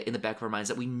idea in the back of our minds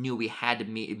that we knew we had to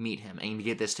meet him and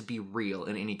get this to be real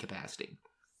in any capacity.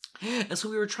 And so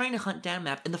we were trying to hunt down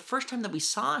Map, and the first time that we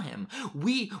saw him,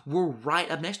 we were right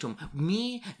up next to him.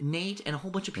 Me, Nate, and a whole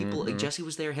bunch of people, like Jesse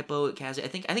was there, Hippo, Cassie, I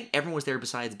think everyone was there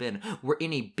besides Ben, were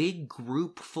in a big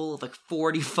group full of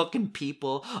 40 fucking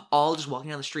people, all just walking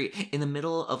down the street in the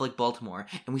middle of Baltimore,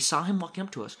 and we saw him walking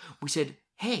up to us. We said,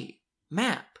 hey,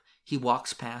 Map. He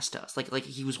walks past us. Like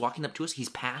he was walking up to us. He's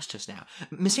past us now.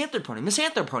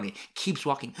 Misanthropony keeps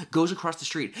walking. Goes across the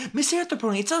street.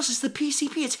 Misanthropony, it's us. It's the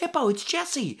PCP. It's Hippo. It's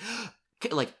Jesse.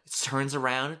 Turns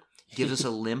around, gives us a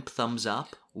limp thumbs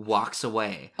up, walks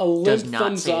away. A limp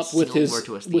thumbs up with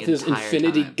his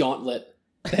infinity gauntlet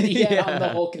that he had on the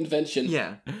whole convention.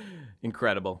 Yeah.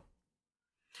 Incredible.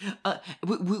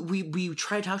 We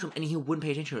tried to talk to him and he wouldn't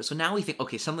pay attention to us. So now we think,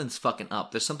 okay, something's fucking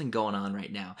up. There's something going on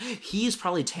right now. He's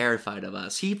probably terrified of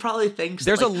us. He probably thinks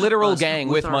there's a literal gang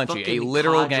with Munchie, a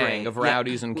literal gang of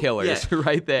rowdies and killers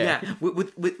right there.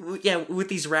 Yeah, with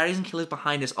these rowdies and killers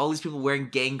behind us, all these people wearing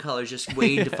gang colors just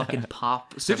waiting to fucking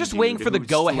pop. They're just waiting for the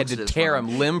go-ahead to tear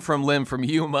him limb from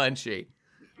you, Munchie.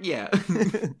 Yeah.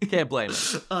 Can't blame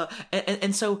him.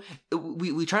 And so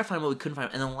we tried to find him, but we couldn't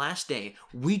find him. And the last day,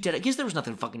 we did it. I guess there was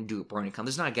nothing fucking to do at BROBNICON.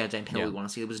 There's not a goddamn panel we want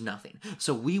to see. There was nothing.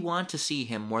 So we want to see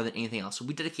him more than anything else. So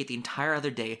we dedicate the entire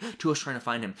other day to us trying to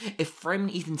find him. If Fred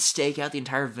and Ethan stake out the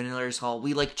entire Vanillars Hall,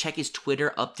 we check his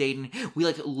Twitter updating. We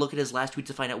look at his last tweets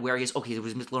to find out where he is. Okay, there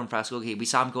was Miss Lauren Faust. Okay, we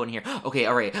saw him going here. Okay,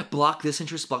 all right. Block this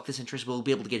interest. We'll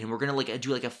be able to get him. We're gonna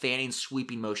do a fanning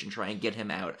sweeping motion, try and get him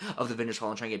out of the Vanillars Hall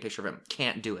and try and get a picture of him.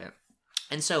 Can't do it.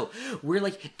 And so, we're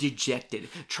dejected,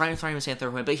 trying to find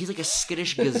Misanthropony, but he's like a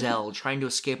skittish gazelle trying to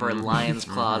escape our lion's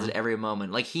claws at every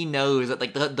moment. He knows that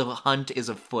the hunt is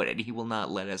afoot and he will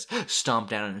not let us stomp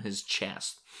down on his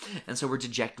chest. And so we're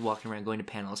dejected, walking around, going to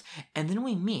panels, and then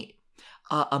we meet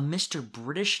a Mr.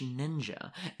 British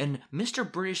Ninja. And Mr.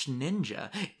 British Ninja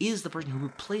is the person who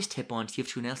replaced Hippo on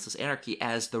TF2 Analysis Anarchy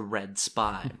as the Red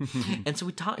Spy. And so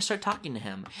we start talking to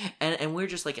him, and we're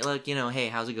just hey,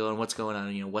 how's it going? What's going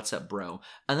on? What's up, bro?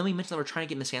 And then we mentioned that we're trying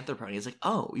to get Misanthropony. He's like,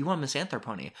 oh, you want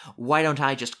Misanthropony? Why don't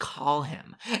I just call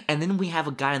him? And then we have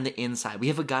a guy on the inside. We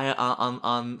have a guy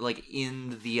on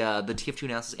in the TF2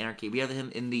 Analysis Anarchy. We have him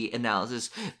in the Analysis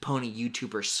Pony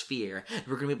YouTuber sphere.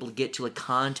 We're gonna be able to get to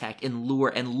contact and lure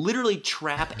and literally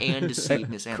trap and deceive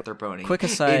Misanthropony quick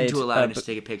aside, into allowing us to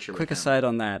take a picture with him. Quick aside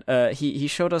on that. He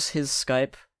showed us his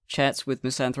Skype chats with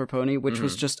Misanthropony, which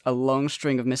was just a long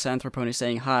string of Misanthropony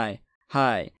saying hi,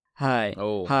 hi,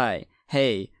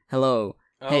 hey, hello,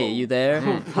 hey, you there?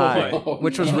 Hi,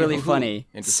 which was really funny.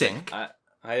 Sick.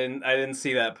 I didn't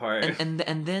see that part. And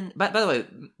then, by the way,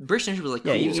 British Ninja was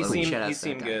cool. He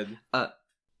seemed good.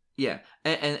 Yeah,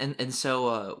 and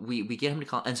so we get him to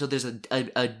call, and so there's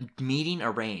a meeting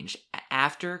arranged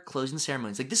after closing the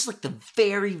ceremonies. This is the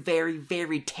very, very,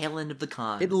 very tail end of the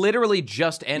con. It literally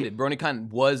just ended.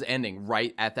 BROBNICON was ending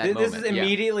right at that moment. This is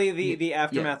immediately the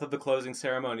aftermath of the closing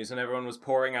ceremonies when everyone was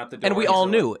pouring out the door. And we all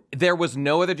knew there was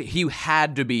no other. He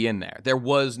had to be in there. There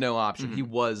was no option. He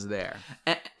was there.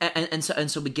 And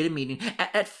so we get a meeting.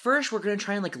 At first, we're gonna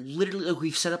try and literally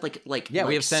we've set up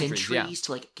we have sentries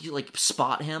to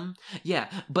spot him. Yeah,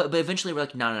 but eventually we're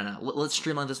no. Let's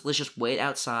streamline this. Let's just wait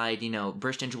outside.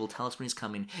 Burst Ninja will tell us when he's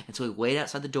coming, and so we wait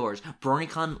outside the doors.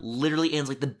 BROBNICON literally ends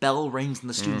the bell rings and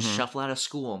the students shuffle out of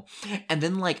school, and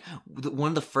then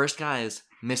one of the first guys,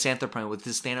 Misanthropony, with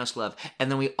his Thanos glove,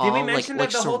 and then we all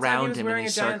surround him in a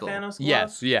circle.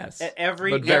 Yes. At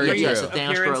every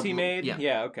appearance he made.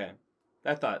 Yeah, okay.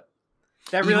 I thought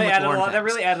that really added a lot. That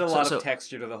really added a lot of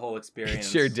texture to the whole experience. It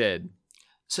sure did.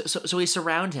 So we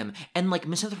surround him, and like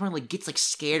Misanthropony like gets like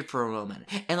scared for a moment,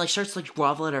 and like starts like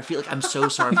grovel at our feet, like I'm so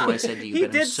sorry for what I said to you. He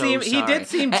did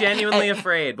seem genuinely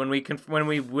afraid when we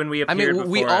appeared. I mean,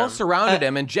 we all surrounded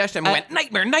him and gestured him and went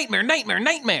nightmare, nightmare, nightmare,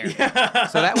 nightmare.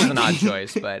 So that was an odd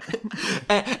choice, but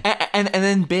and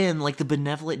then Ben, like the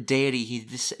benevolent deity he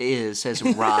is, says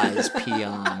 "Rise,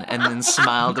 peon," and then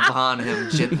smiled upon him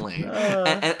gently,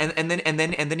 and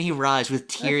then he rise with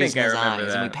tears in his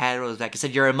eyes, and we patted his back and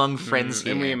said, "You're among friends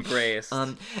here." We embraced.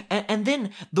 And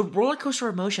then the roller coaster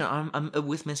of emotion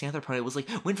with Misanthropony was like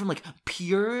went from like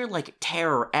pure like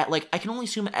terror at like I can only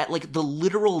assume at like the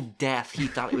literal death he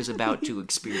thought he was about to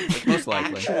experience, like most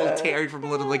likely actual terror from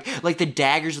little like the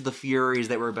daggers of the Furies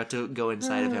that were about to go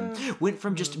inside of him. Went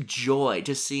from just joy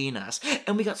to seeing us,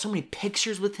 and we got so many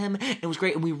pictures with him. And it was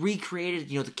great, and we recreated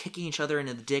the kicking each other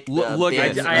into the dick. Look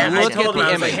at the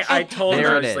image. I told him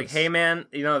I was like, hey man,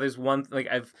 there's one like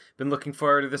I've been looking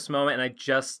forward to this moment, and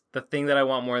the thing that I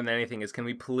want more than anything is, can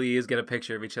we please get a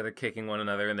picture of each other kicking one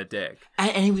another in the dick?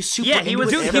 And he was super. Yeah, he was.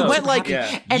 Dude, he went like,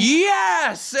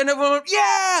 yes, and everyone went,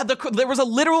 yeah. There was a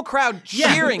literal crowd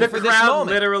cheering for this moment. The crowd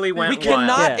literally went. We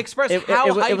cannot express how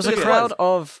hyped it was a crowd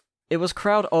of. It was a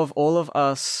crowd of all of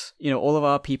us, all of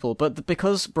our people. But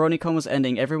because BROBNICON was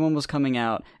ending, everyone was coming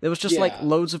out. There was just like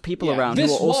loads of people around who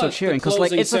were also cheering because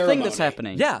like it's a thing that's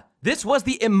happening. Yeah, this was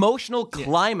the emotional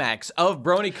climax of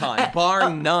BROBNICON,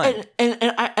 bar none.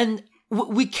 And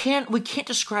we can't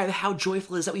describe how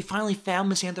joyful it is that we finally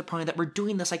found Misanthropony, that we're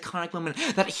doing this iconic moment,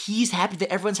 that he's happy, that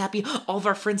everyone's happy, all of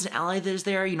our friends and allies that is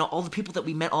there, all the people that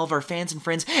we met, all of our fans and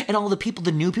friends, and all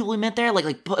the new people we met there,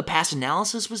 like Past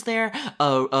Analysis was there,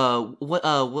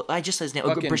 what I just said his name,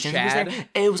 fucking was Chad. there.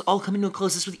 It was all coming to a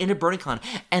close. This was the end of BROBNICON,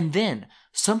 and then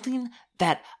something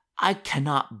that I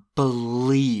cannot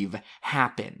believe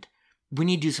happened. We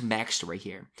need to do some backstory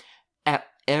here. At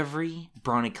every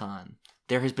BROBNICON,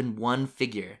 there has been one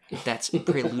figure that's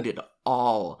preluded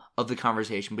all of the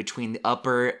conversation between the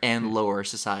upper and lower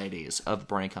societies of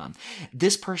BROBNICON.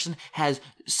 This person has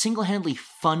single-handedly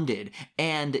funded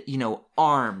and,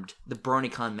 armed the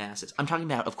BROBNICON masses. I'm talking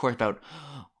about, of course, about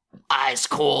ice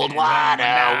cold water,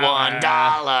 $1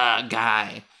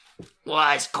 guy.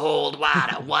 Ice cold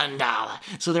water, $1.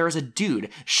 So there was a dude,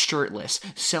 shirtless,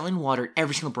 selling water at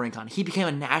every single BROBNICON. He became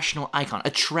a national icon, a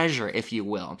treasure, if you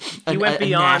will. He went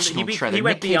beyond. National treasure. He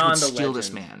went beyond the steal legend.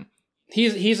 This man.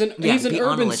 He's an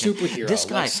urban superhero. This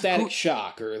guy, like Static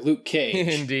Shock or Luke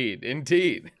Cage.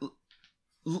 Indeed.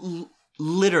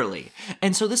 Literally.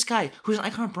 And so this guy, who's an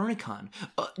icon of BROBNICON,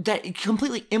 that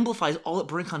completely amplifies all that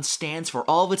BROBNICON stands for,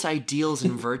 all of its ideals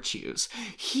and virtues,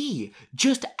 he,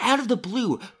 just out of the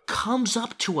blue, comes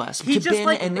up to us. He to just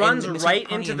Ben runs and right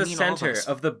into the center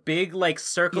of the big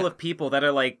circle of people that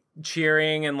are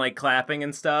cheering and clapping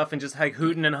and stuff and just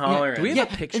hooting and hollering. Do we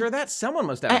have a picture of that? Someone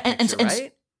must have a picture,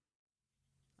 right?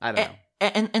 I don't know.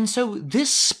 And so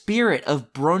this spirit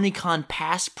of BROBNICON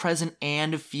past, present,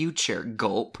 and future,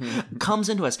 gulp, comes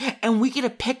into us. And we get a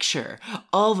picture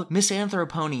of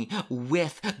Misanthropony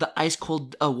with the ice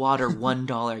cold water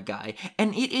 $1 guy.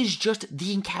 And it is just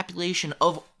the encapsulation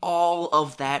of all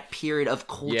of that period of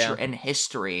culture and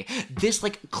history. This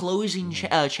closing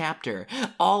chapter,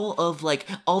 all that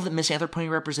Misanthropony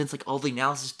represents, all the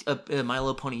analysis of My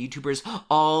Little Pony YouTubers,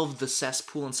 all of the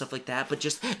cesspool and stuff like that, but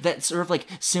just that sort of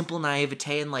simple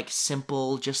naivete and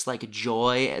simple just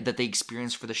joy that they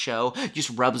experience for the show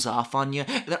just rubs off on you.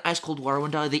 That ice cold water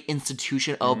 $1, the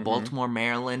institution of Baltimore,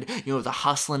 Maryland, the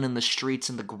hustling in the streets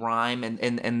and the grime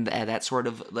and that sort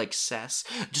of cess,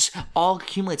 just all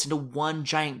accumulates into one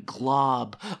giant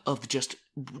glob of just,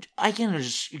 I can't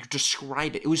just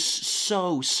describe it. It was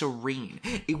so serene.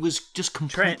 It was just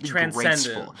completely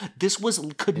graceful. This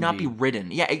could not be written.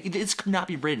 Yeah, this could not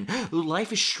be written.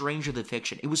 Life is stranger than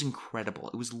fiction. It was incredible.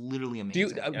 It was literally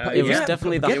amazing. It was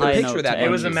definitely the high note.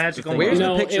 It was a magical. Where's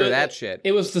the picture of that shit?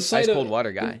 It was the site ice cold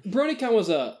water guy. BROBNICON was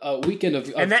a weekend of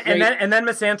and then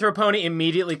Misanthropony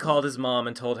immediately called his mom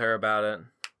and told her about it.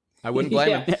 I wouldn't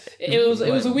blame him. It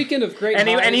was a weekend of great. And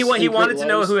he wanted to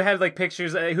know lows. who had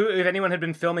pictures, if anyone had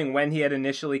been filming when he had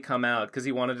initially come out, because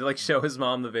he wanted to show his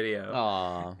mom the video.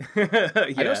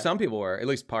 Aww. I know some people were, at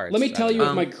least parts. Let me tell you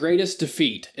of my greatest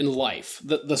defeat in life.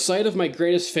 The site of my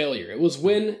greatest failure. It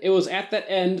was at that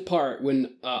end part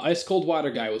when Ice Cold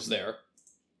Water Guy was there.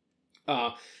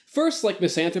 First,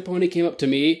 Misanthropony came up to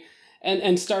me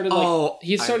and started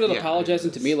he started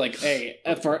apologizing to me like, hey,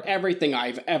 for everything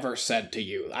I've ever said to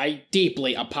you, I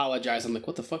deeply apologize. I'm like,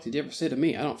 what the fuck did you ever say to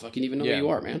me? I don't fucking even know who you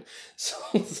are, man. So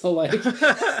and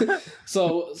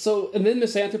then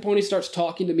Misanthropony starts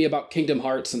talking to me about Kingdom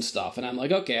Hearts and stuff, and I'm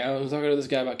like, okay, I was talking to this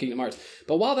guy about Kingdom Hearts.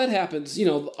 But while that happens,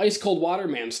 the Ice Cold Water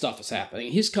Man stuff is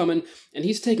happening. He's coming and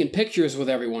he's taking pictures with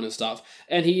everyone and stuff,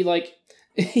 and he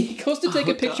goes to take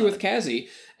a picture with Cassie.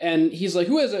 And he's like,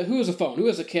 who has a phone? Who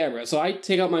has a camera? So I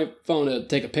take out my phone to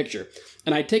take a picture.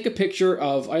 And I take a picture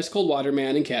of Ice Cold Water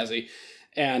Man and Cassie.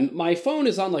 And my phone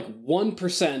is on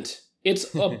 1%.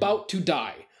 It's about to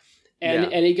die.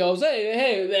 And he goes,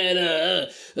 hey, man,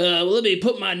 let me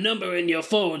put my number in your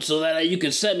phone so that you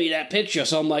can send me that picture.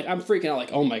 So I'm freaking out,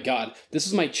 oh my God, this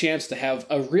is my chance to have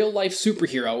a real life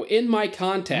superhero in my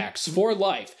contacts for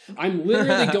life. I'm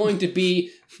literally going to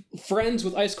be friends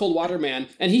with Ice Cold Water Man.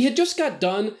 And he had just got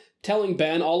done telling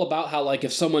Ben all about how,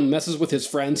 if someone messes with his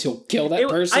friends, he'll kill that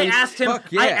person. I asked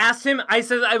him,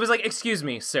 I was like, excuse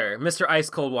me, sir, Mr. Ice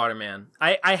Cold Water Man.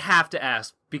 I have to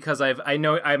ask, because I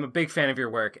know I'm a big fan of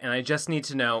your work, and I just need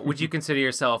to know, would you consider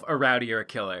yourself a rowdy or a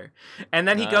killer? And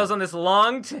then he goes on this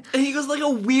long... he goes a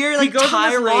weird, tirade. He goes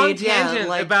on this long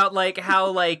tangent about,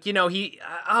 how,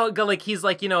 he's,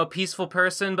 a peaceful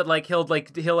person, but,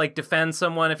 he'll defend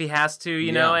someone if he has to,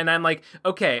 you know? And I'm like,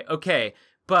 okay,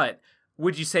 but...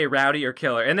 would you say rowdy or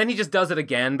killer? And then he just does it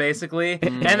again, basically.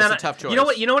 And then a tough choice.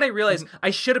 You know what I realized?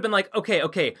 I should have been like,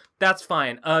 okay, that's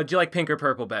fine. Do you like pink or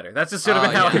purple better? That's just sort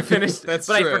of how I finished. But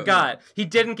true. I forgot. He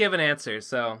didn't give an answer,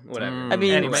 so whatever. I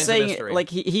mean, anyway, saying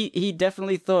he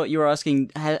definitely thought you were asking,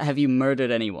 have you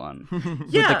murdered anyone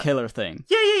with the killer thing?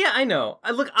 Yeah. I know.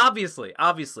 Look, obviously.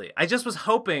 I just was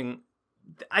hoping.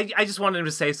 I just wanted him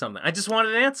to say something. I just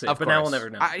wanted an answer, but now we'll never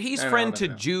know. He's friend to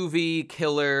Juvie,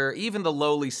 Killer, even the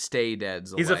lowly Stay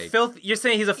Deads. He's alike. You're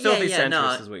saying he's a filthy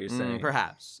centrist, is what you're saying.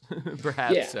 Perhaps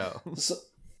so. So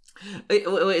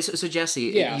Jesse,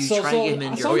 you try to get him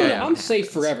in your... I'm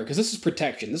safe forever, because this is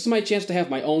protection. This is my chance to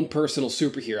have my own personal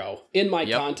superhero in my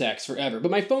contacts forever. But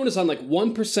my phone is on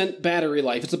 1% battery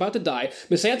life. It's about to die.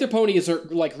 Misanthropony is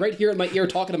right here in my ear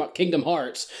talking about Kingdom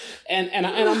Hearts. And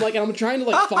I'm trying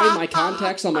to find my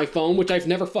contacts on my phone, which I've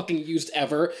never fucking used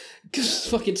ever.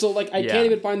 Cause I can't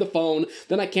even find the phone.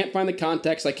 Then I can't find the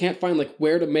contacts. I can't find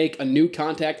where to make a new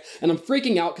contact. And I'm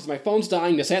freaking out because my phone's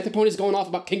dying. Misanthropony's going off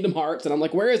about Kingdom Hearts. And I'm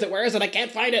like, where is it? I can't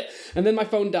find it. And then my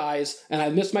phone dies, and I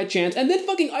missed my chance. And then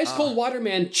fucking Ice Cold Water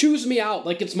Man chews me out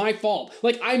like it's my fault.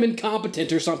 Like I'm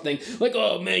incompetent or something.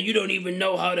 Oh man, you don't even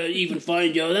know how to even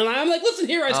find you. And I'm like, listen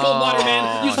here, Ice Cold Water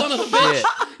Man, you son of a bitch.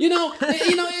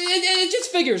 It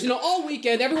just figures. All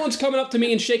weekend, everyone's coming up to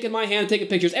me and shaking my hand, taking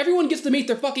pictures. Everyone gets to meet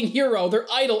their fucking hero, their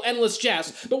idol, Endless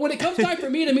Chess. But when it comes time for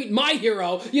me to meet my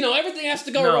hero, everything has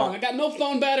to go wrong. I got no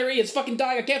phone battery. It's fucking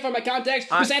dying. I can't find my contacts.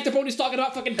 Misanthropony's talking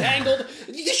about fucking Tangled.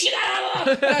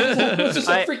 I was just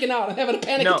freaking out. I'm having a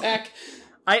panic attack.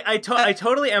 I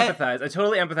totally empathize. I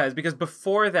totally empathize because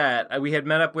before that we had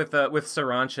met up with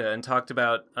Sarancha and talked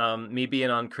about me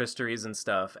being on Christeries and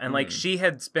stuff, and she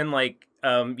had been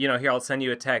here, I'll send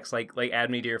you a text, add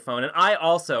me to your phone, and I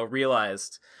also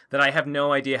realized that I have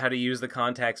no idea how to use the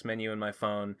contacts menu in my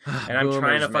phone, and I'm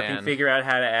trying to fucking figure out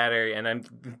how to add her,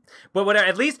 but whatever.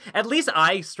 At least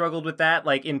I struggled with that,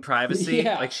 in privacy.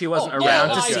 Yeah. She wasn't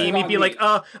around to see me be like,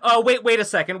 wait a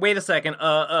second, where's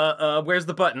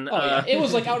the button? It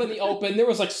was out in the open. There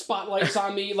was spotlights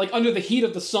on me, under the heat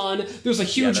of the sun. There was a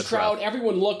huge crowd, rough.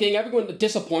 Everyone looking, everyone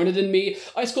disappointed in me.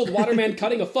 Ice Cold Water Man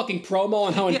cutting a fucking promo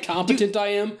on how incompetent I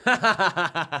am.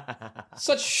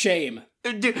 Such shame.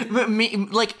 Dude,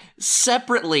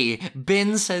 separately,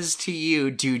 Ben says to you,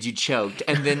 "Dude, you choked,"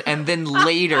 and then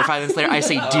later, 5 minutes later, I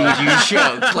say, "Dude, you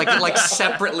choked,"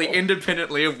 separately,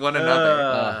 independently of one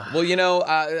another.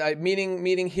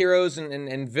 Meeting heroes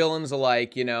and villains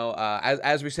alike.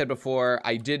 As we said before,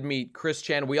 I did meet Chris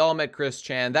Chan. We all met Chris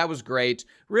Chan. That was great.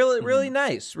 Really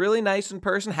nice in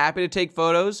person. Happy to take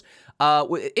photos.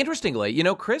 Interestingly,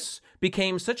 Chris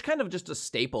became such kind of just a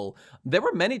staple. There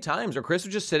were many times where Chris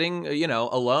was just sitting,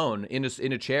 alone in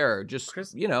a chair, just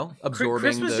absorbing.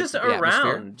 Chris was just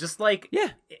around,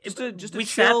 atmosphere. just we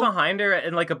sat behind her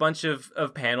in a bunch of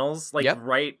panels,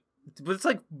 right. It's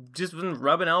just been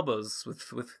rubbing elbows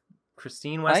with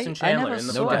Christine Weston Chandler in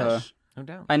the flesh. No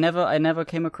doubt. I never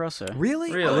came across her.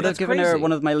 Really? I would have given her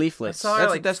one of my leaflets. I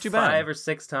saw her that's too bad. 5 or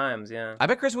 6 times, yeah. I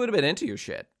bet Chris would have been into your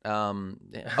shit.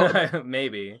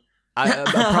 Maybe.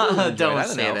 Don't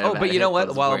say that. But you know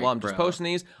what? While I'm just posting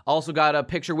these, also got a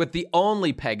picture with the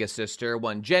only Pegasister,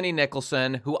 one Jenny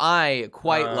Nicholson, who I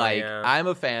quite like. Yeah. I'm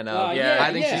a fan of.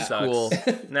 I think she's cool.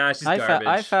 Nah, she's garbage.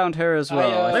 I found her as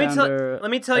well. Let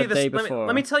me tell you this.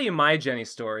 Let me tell you my Jenny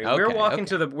story. Okay, we're walking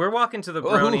to the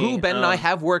Brony. Who Ben and I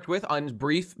have worked with on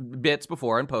brief bits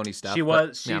before on Pony stuff.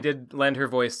 She did lend her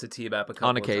voice to T-Bap a couple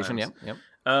on occasion. Of times.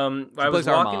 Yep. I was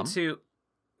walking to.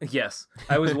 Yes,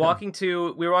 I was walking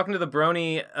to. We were walking to the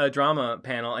Brony drama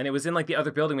panel, and it was in like the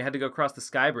other building. We had to go across the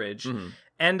Sky Bridge,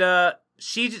 and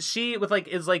she with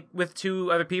with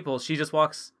two other people. She just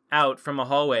walks out from a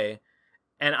hallway,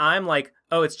 and I'm like,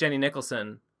 oh, it's Jenny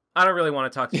Nicholson. I don't really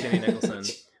want to talk to Jenny Nicholson,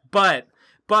 but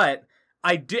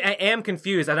I am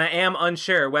confused, and I am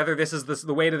unsure whether this is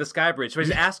the way to the Sky Bridge. So I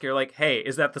just ask her, like, hey,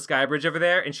 is that the Sky Bridge over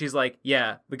there? And she's like,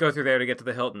 yeah, we go through there to get to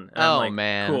the Hilton. And I'm like,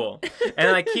 man. Cool. And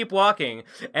then I keep walking,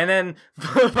 and then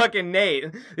fucking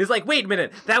Nate is like, wait a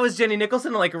minute, that was Jenny Nicholson?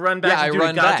 And like, run back. Yeah, I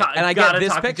run back. And I get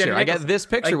this picture. I get this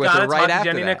picture with her right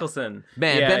after Jenny Nicholson.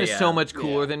 Man, Ben is so much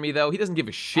cooler than me, though. He doesn't give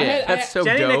a shit. That's so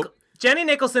dope. Jenny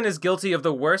Nicholson is guilty of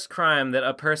the worst crime that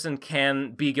a person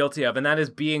can be guilty of, and that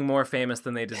is being more famous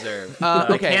than they deserve.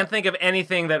 I can't think of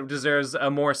anything that deserves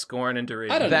more scorn and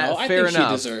derision. I don't know. I think she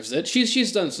deserves it.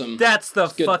 She's done some. That's the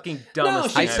fucking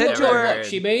dumbest thing I said to her.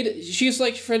 She's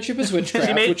like Friendship is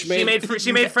Witchcraft. She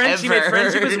made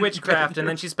Friendship is Witchcraft, and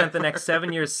then she spent the next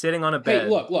 7 years sitting on a bed. Hey,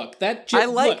 look. I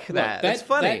like that. It's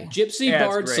funny. That Gypsy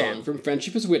Bard song from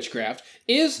Friendship is Witchcraft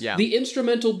is the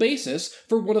instrumental basis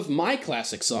for one of my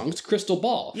classic songs, Crystal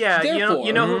Ball. Yeah,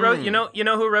 you know who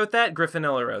wrote that?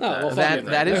 Griffinella wrote that. Well,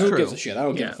 that is true. Who gives a shit? I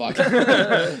don't give a fuck.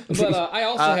 But I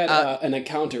also had an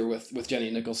encounter with Jenny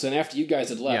Nicholson after you guys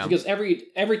had left, because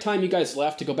every time you guys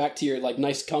left to go back to your like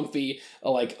nice, comfy,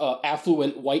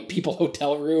 affluent white people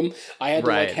hotel room, I had to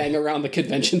like hang around the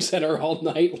convention center all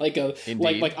night, like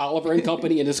Oliver and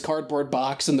Company in his cardboard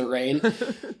box in the rain.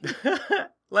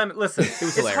 Listen,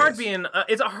 it's hard being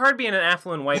an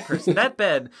affluent white person. That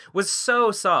bed was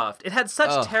so soft. It had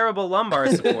such terrible lumbar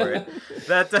support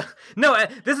that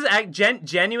this is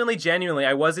genuinely.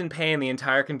 I was in pain the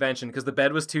entire convention because the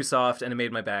bed was too soft and it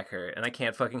made my back hurt, and I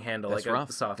can't fucking handle the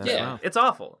soft bed. It's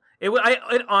awful.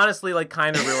 It honestly like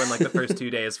kind of ruined like the first 2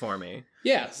 days for me.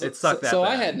 Yeah, it sucked that bad.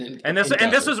 I had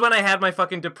this was when I had my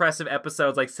fucking depressive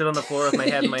episodes, like sit on the floor with my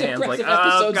head in my hands, like,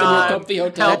 oh god, in your comfy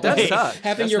hotel. That sucks.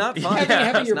 Having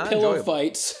your pillow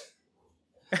fights.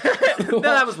 No,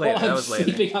 that was later.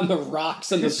 Sleeping on the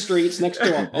rocks in the streets next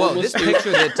to a homeless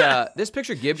this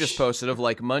picture Gib just posted of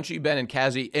like Munchie, Ben, and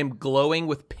Kazzy glowing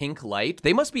with pink light.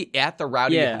 They must be at the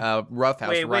Rowdy Rough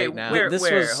House now.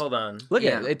 Where? Hold on. Look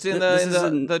at it. It's in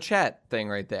the chat thing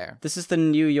right there. This is the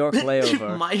New York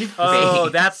layover. My face. Oh,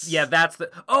 that's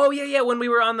the. Oh yeah. When we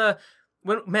were on the.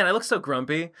 Man, I look so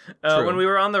grumpy. When we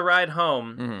were on the ride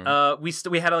home,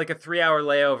 we had like a 3-hour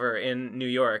layover in New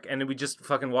York, and we just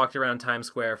fucking walked around Times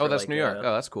Square. For that's New York.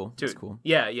 That's cool. That's cool.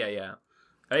 Yeah.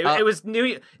 It was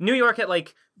New York at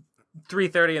like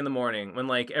 3:30 in the morning when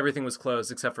like everything was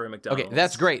closed except for a McDonald's. Okay,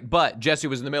 that's great. But Jesse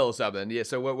was in the middle of something. Yeah.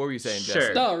 So what were you saying, Jesse?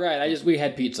 Sure. Oh right, we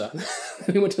had pizza.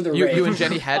 We went to the rave. You and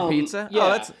Jenny had pizza.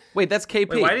 Yeah. That's KP.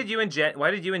 Wait, why did you and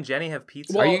Jenny have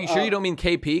pizza? Well, are you sure you don't mean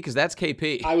KP? Because that's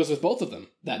KP. I was with both of them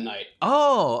that night.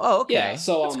 Oh, okay. Yeah,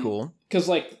 so that's cool. Because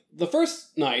like the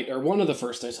first night or one of the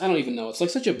first nights, I don't even know. It's like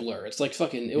such a blur. It's like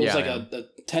fucking. It was a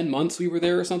 10 months we were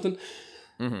there or something.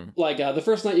 Like, the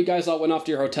first night you guys all went off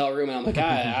to your hotel room, and I'm like,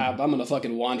 I'm gonna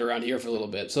fucking wander around here for a little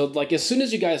bit. So, like, as soon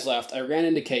as you guys left, I ran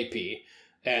into KP,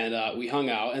 and we hung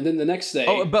out. And then the next day...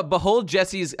 Oh, but behold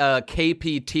Jesse's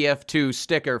KP TF2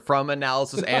 sticker from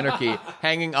Analysis Anarchy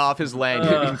hanging off his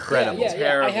lanyard. Incredible.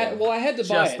 Yeah. I had to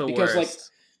buy it because,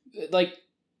 like,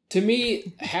 to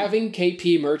me, having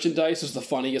KP merchandise is the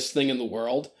funniest thing in the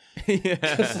world.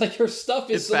 Because like her stuff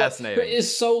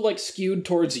is so like skewed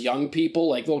towards young people,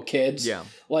 like little kids. Yeah.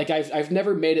 Like I've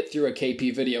never made it through a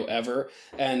KP video ever,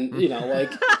 and you know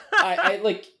like I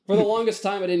like for the longest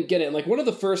time I didn't get it. And like one of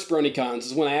the first BRONICONs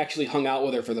is when I actually hung out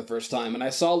with her for the first time, and I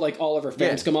saw like all of her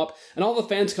fans come up, and all the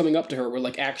fans coming up to her were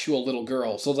like actual little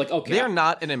girls. So I was like, okay, they're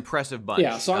not an impressive bunch.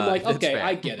 Yeah. So I'm like, okay,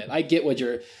 I get it. I get what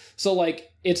you're. So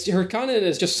like it's her content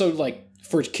is just so like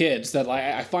for kids that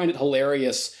I find it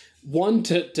hilarious. One,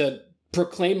 to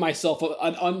proclaim myself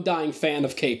an undying fan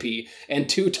of KP, and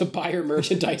two, to buy her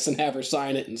merchandise and have her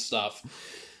sign it and stuff.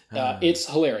 It's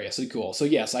hilarious and cool. So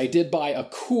yes, I did buy a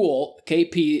cool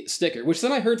KP sticker, which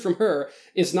then I heard from her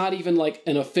is not even like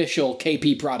an official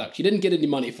KP product. She didn't get any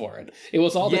money for it. It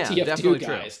was all the TF2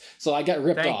 guys. True. So I got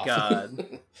ripped off. Thank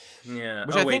God. Yeah.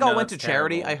 Which I think all went to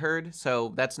charity, I heard.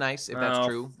 So that's nice if that's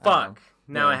true. Fuck.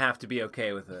 Now I have to be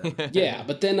okay with it. Yeah,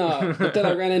 but then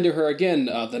I ran into her again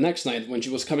the next night when she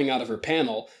was coming out of her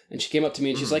panel, and she came up to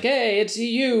me and she's like, "Hey, it's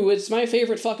you. It's my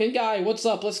favorite fucking guy. What's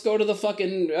up? Let's go to the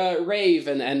fucking rave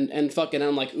and fucking."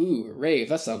 I'm like, "Ooh, rave.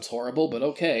 That sounds horrible, but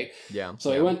okay." Yeah.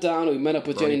 So we went down and we met up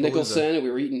with Jenny Nicholson and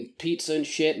we were eating pizza and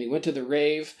shit, and we went to the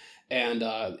rave. And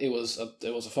it was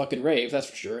a fucking rave, that's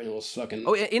for sure. And it was fucking.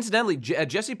 Oh, incidentally,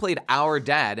 Jesse played our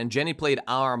dad, and Jenny played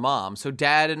our mom. So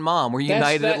dad and mom were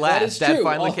united at last. That is Dad true.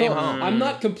 finally came home. I'm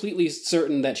not completely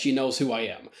certain that she knows who I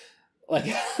am.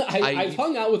 Like I've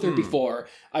hung out with her before.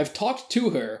 I've talked to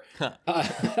her. I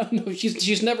don't know.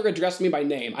 She's never addressed me by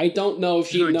name. I don't know if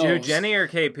she knows. Jenny or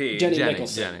KP? Jenny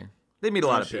Nicholson. Jenny. They meet a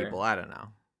lot of people. I don't know.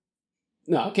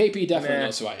 No, KP definitely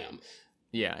knows who I am.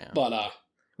 Yeah. But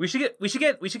We should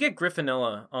get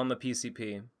Griffinilla on the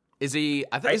PCP. Is he?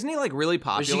 Isn't he like really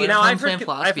popular? Now I've heard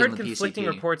conflicting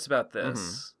reports about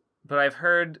this, but I've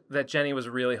heard that Jenny was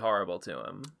really horrible to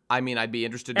him. I mean, I'd be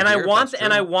interested. And I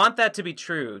want that to be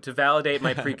true to validate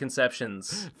my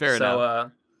preconceptions. Fair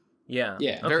enough. Yeah.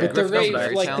 Okay. But the rave,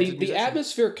 like the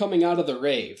atmosphere coming out of the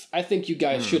rave, I think you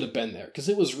guys should have been there because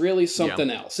it was really something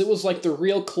else. It was like the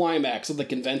real climax of the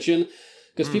convention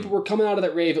because people were coming out of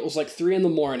that rave. It was like 3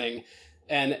 a.m.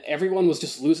 And everyone was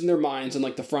just losing their minds in,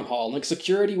 like, the front hall. And, like,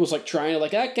 security was, like, trying to,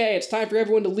 like, okay, it's time for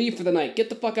everyone to leave for the night. Get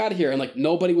the fuck out of here. And, like,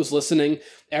 nobody was listening.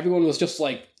 Everyone was just,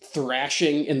 like,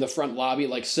 thrashing in the front lobby,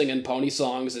 like, singing pony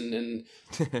songs. And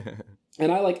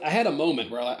I had a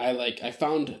moment where I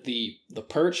found the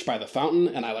perch by the fountain.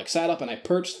 And I, like, sat up and I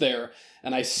perched there.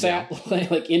 And I sat,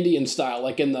 like, Indian style,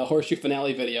 like in the Horseshoe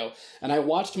finale video. And I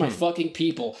watched my fucking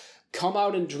people come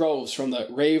out in droves from the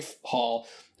rave hall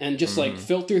and just, like,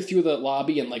 filter through the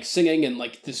lobby and, like, singing and,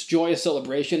 like, this joyous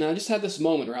celebration. And I just had this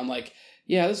moment where I'm like,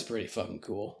 yeah, this is pretty fucking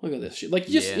cool. Look at this shit. Like,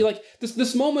 like,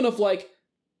 this moment of, like,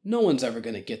 no one's ever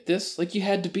gonna get this. Like, you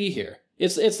had to be here.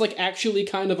 It's like, actually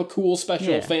kind of a cool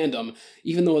special fandom,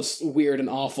 even though it's weird and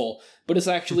awful. But it's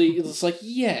actually, it's like,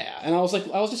 yeah. And I was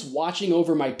just watching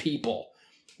over my people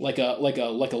like a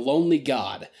lonely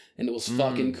god. And it was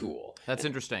fucking cool. That's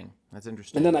interesting.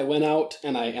 And then I went out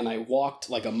and I walked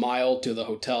like a mile to the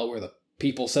hotel where the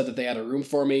people said that they had a room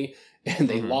for me, and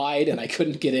they lied and I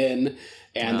couldn't get in,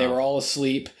 and they were all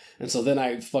asleep. And so then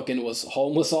I fucking was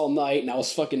homeless all night, and I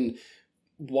was fucking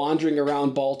wandering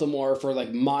around Baltimore for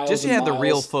like miles. Jesse and had miles. the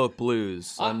real folk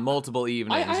blues on multiple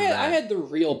evenings. I had the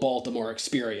real Baltimore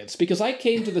experience because I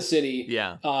came to the city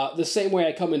the same way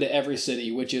I come into every city,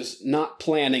 which is not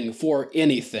planning for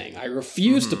anything. I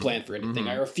refuse to plan for anything.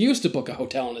 I refuse to book a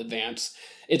hotel in advance.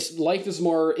 Life is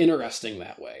more interesting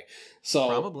that way. So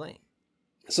probably.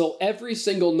 So every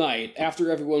single night after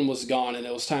everyone was gone and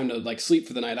it was time to like sleep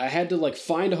for the night, I had to like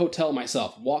find a hotel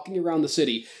myself. Walking around the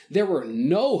city, there were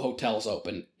no hotels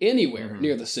open anywhere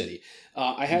near the city.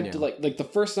 I had to like the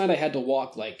first night I had to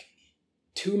walk like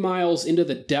 2 miles into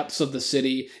the depths of the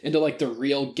city, into like the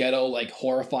real ghetto, like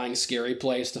horrifying, scary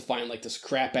place to find like this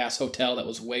crap ass hotel that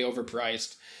was way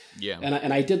overpriced. Yeah.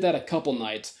 And I did that a couple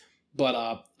nights,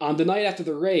 but on the night after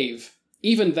the rave,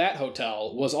 even that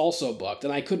hotel was also booked,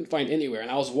 and I couldn't find anywhere.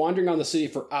 And I was wandering around the city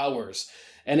for hours,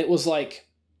 and it was like,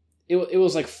 it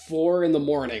was like 4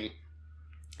 a.m,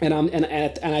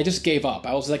 and I just gave up.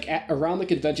 I was like around the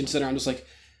convention center. I'm just like,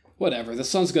 whatever. The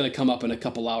sun's gonna come up in a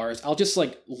couple hours. I'll just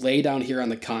like lay down here on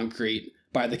the concrete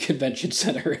by the convention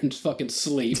center and fucking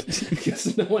sleep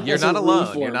because no one has a room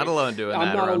for me. You're not alone doing that.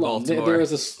 I'm not alone. There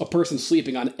is a person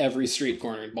sleeping on every street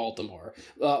corner in Baltimore.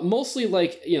 Mostly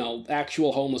like,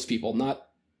 actual homeless people. Not,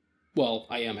 well,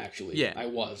 I am actually. Yeah. I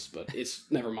was, but it's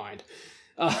never mind.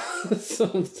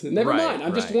 So never mind.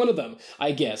 I'm just one of them,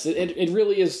 I guess. It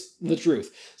really is the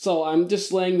truth. So I'm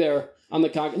just laying there on the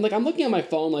concrete, and like I'm looking at my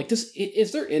phone, like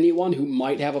is there anyone who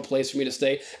might have a place for me to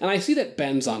stay? And I see that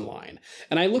Ben's online,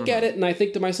 and I look at it and I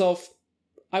think to myself,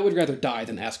 I would rather die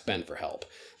than ask Ben for help.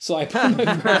 So I put my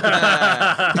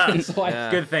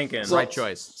phone. Good thinking. Right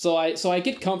choice. So I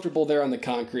get comfortable there on the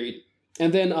concrete,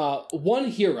 and then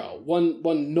one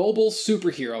noble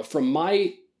superhero from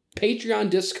my Patreon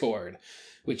Discord,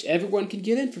 which everyone can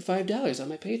get in for $5 on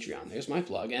my Patreon. There's my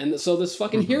plug. And so this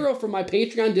fucking hero from my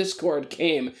Patreon Discord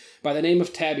came by the name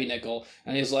of Tabby Nickel,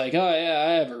 and he's like, oh yeah,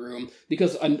 I have a room.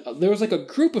 Because there was like a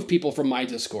group of people from my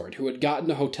Discord who had gotten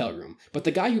a hotel room, but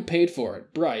the guy who paid for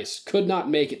it, Bryce, could not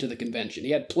make it to the convention. He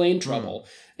had plane trouble,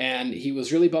 and he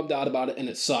was really bummed out about it, and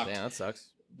it sucked. Yeah, that sucks.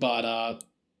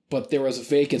 But there was a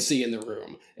vacancy in the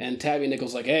room, and Tabby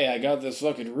Nickel's like, hey, I got this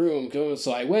fucking room.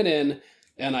 So I went in,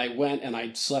 and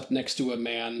I slept next to a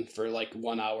man for like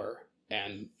 1 hour,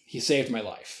 and he saved my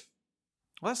life.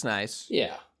 Well, that's nice.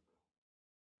 Yeah.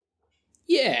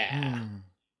 Yeah.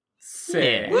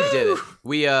 Sick. We did it.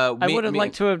 I would have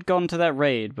liked to have gone to that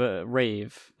rave.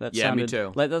 That sounded, me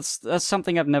too. Like that's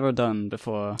something I've never done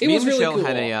before. It was really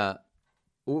cool.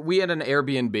 We had an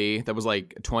Airbnb that was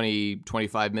like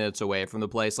 20-25 minutes away from the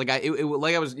place. Like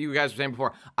you guys were saying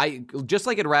before, just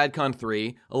like at Radcon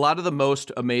 3, a lot of the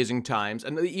most amazing times,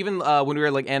 and even when we were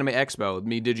at like Anime Expo,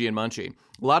 me, Digi, and Munchie,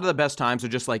 a lot of the best times are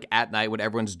just like at night when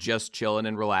everyone's just chilling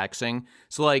and relaxing.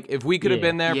 So like if we could have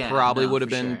been there, probably would have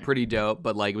been pretty dope,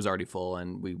 but like it was already full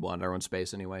and we wanted our own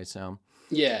space anyway, so.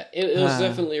 Yeah, it was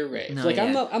definitely a rave. No, like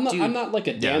I'm not like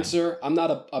a dancer. I'm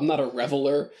not a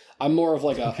reveler. I'm more of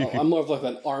like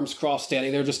an arms crossed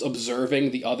standing there just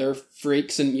observing the other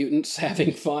freaks and mutants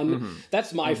having fun. Mm-hmm.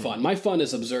 That's my fun. My fun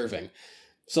is observing.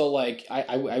 So like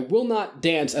I will not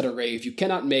dance at a rave. You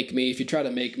cannot make me. If you try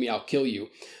to make me, I'll kill you.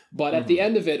 But at the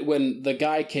end of it, when the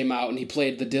guy came out and he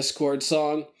played the Discord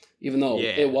song, even though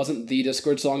it wasn't the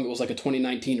Discord song, it was like a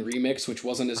 2019 remix, which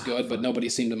wasn't as good, but nobody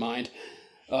seemed to mind.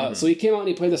 So he came out and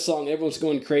he played the song, and everyone's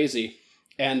going crazy.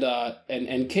 And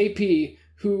KP,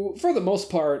 who for the most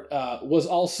part was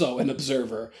also an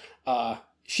observer,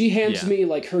 she hands me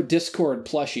like her Discord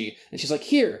plushie, and she's like,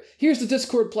 here's the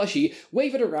Discord plushie,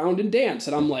 wave it around and dance.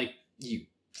 And I'm like, you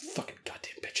fucking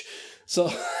goddamn bitch. So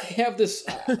I have this,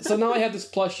 so now I have this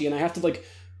plushie, and I have to like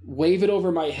wave it over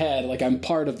my head like I'm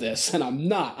part of this, and I'm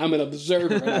not. I'm an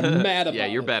observer, and I'm mad about it. Yeah,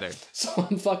 you're better. So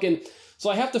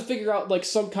I have to figure out like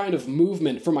some kind of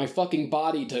movement for my fucking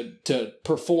body to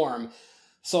perform.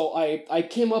 So I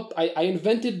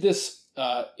invented this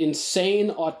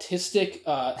insane autistic,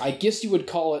 I guess you would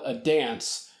call it a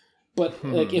dance. But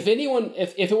like if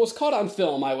it was caught on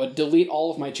film, I would delete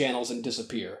all of my channels and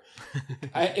disappear.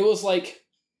 It was like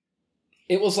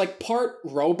part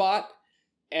robot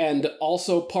and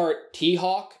also part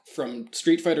T-Hawk from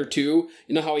Street Fighter 2.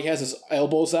 You know how he has his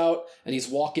elbows out and he's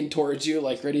walking towards you,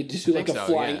 like ready to do like a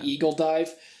flying eagle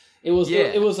dive? It was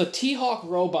a T-Hawk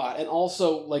robot, and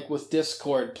also like with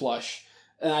Discord plush.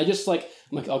 And I just I'm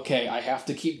like, okay, I have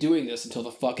to keep doing this until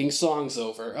the fucking song's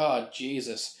over. Oh,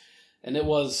 Jesus. And it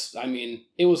was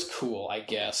cool, I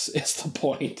guess, is the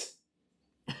point.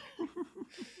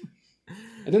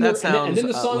 And then the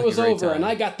song was over, and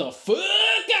I got the fuck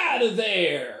out of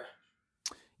there.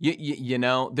 You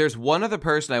know, there's one other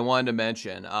person I wanted to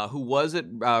mention who was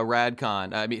at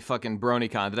Radcon, fucking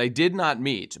BROBNICON, that I did not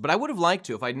meet, but I would have liked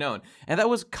to if I'd known, and that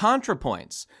was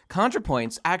ContraPoints.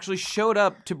 ContraPoints actually showed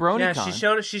up to BROBNICON.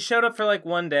 Yeah, she showed up for like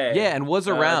one day. Yeah, and was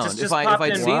around. If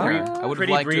I'd seen her, I would have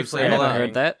liked to have said hello. I haven't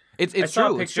heard that. It's I saw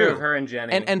true. a picture of her and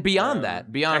Jenny. And beyond that,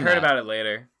 I heard about it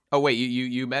later. Oh wait,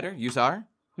 you met her? You saw her?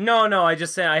 No, I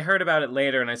just said I heard about it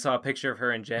later, and I saw a picture of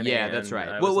her and Jenny. Yeah, that's right.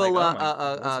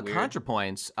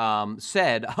 ContraPoints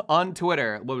said on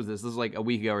Twitter, what was this? This was like a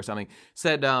week ago or something.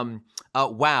 Said,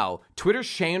 "Wow, Twitter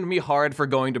shamed me hard for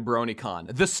going to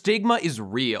BROBNICON. The stigma is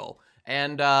real."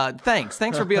 And thanks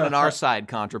for being on our side,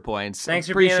 ContraPoints. Thanks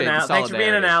for being an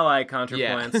ally,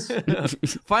 ContraPoints. Yeah.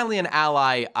 Finally, an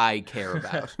ally I care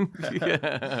about.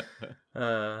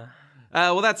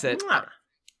 Well, that's it.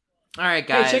 All right,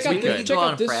 guys. Hey, check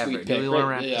out this sweet pic.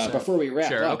 Before we wrap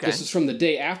up, okay. This is from the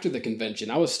day after the convention.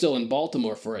 I was still in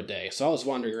Baltimore for a day, so I was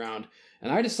wandering around,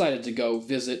 and I decided to go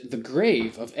visit the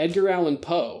grave of Edgar Allan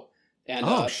Poe. And,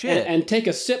 and take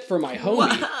a sip for my homie.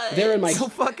 What? They're in my no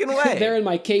fucking way. They're in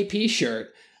my KP shirt,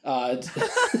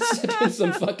 sipping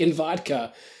some fucking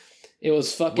vodka. It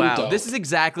was fucking dope. This is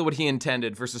exactly what he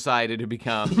intended for society to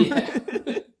become. Yeah.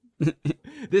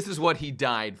 This is what he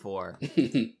died for.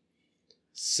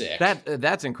 Sick.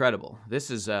 That's incredible. This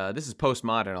is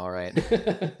postmodern, all right.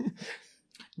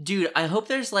 Dude, I hope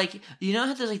there's like, you know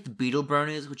how there's like the Beatle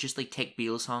Bronies, which just like take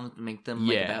Beatle songs and make them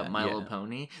like about My Little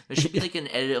Pony? There should be like an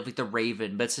edit of like the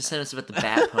Raven, but it's just about the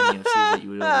Bat Pony OCs that you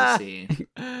would always see.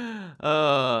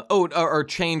 Or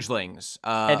Changelings.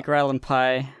 Edgar Allan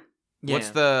Poe.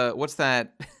 Yeah. What's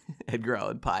that? Edgar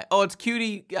Allan Poe. Oh, it's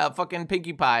Cutie fucking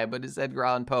Pinkie Pie, but it's Edgar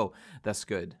Allan Poe. That's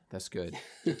good.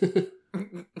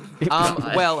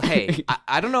 Well, hey,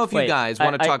 I don't know if you guys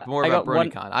want to talk more about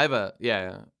BROBNICON.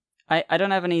 I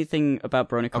don't have anything about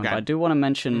BROBNICON, but I do want to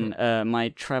mention my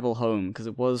travel home, because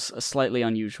it was slightly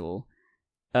unusual.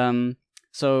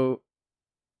 So,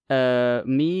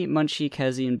 me, Munchie,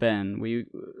 Kezi, and Ben,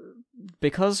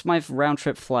 because my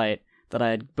round-trip flight that I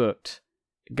had booked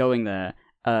going there,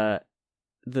 the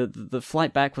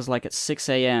flight back was like at 6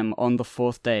 a.m. on the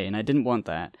 4th day, and I didn't want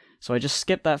that. So I just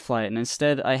skipped that flight, and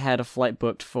instead I had a flight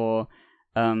booked for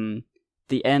the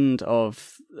end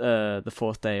of the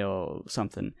 4th day or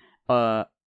something. Or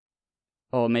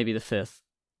maybe the 5th,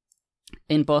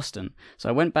 in Boston. So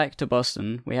I went back to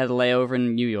Boston. We had a layover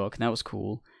in New York, and that was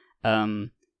cool. New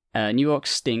York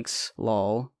stinks,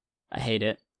 lol. I hate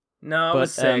it. No, it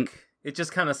was sick. It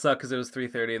just kind of sucked because it was 3:30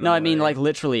 in the morning. No, I mean, like,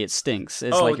 literally, it stinks.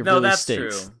 It really that's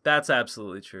stinks. true. That's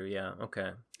absolutely true, yeah.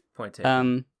 Okay. Point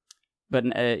taken. But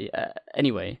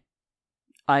anyway,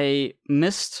 I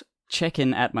missed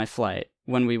check-in at my flight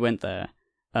when we went there.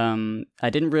 I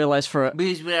didn't realize because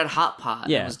we had Hot Pot.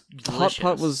 Yeah, it was Hot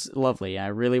Pot was lovely. I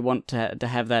really want to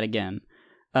have that again.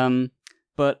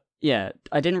 But yeah,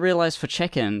 I didn't realize for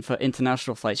check-in for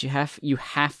international flights, you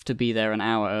have to be there an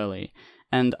hour early.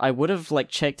 And I would have like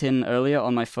checked in earlier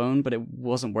on my phone, but it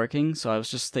wasn't working. So I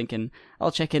was just thinking, I'll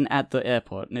check in at the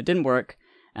airport, and it didn't work.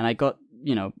 And I got,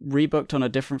 rebooked on a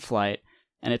different flight,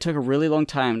 and it took a really long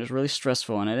time. It was really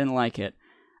stressful, and I didn't like it.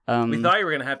 We thought you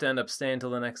were gonna have to end up staying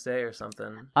till the next day or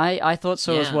something. I thought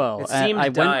so as well. It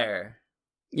seemed dire.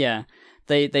 Yeah,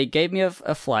 they gave me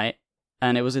a flight,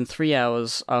 and it was in 3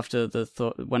 hours after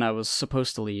when I was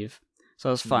supposed to leave. So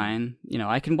I was fine.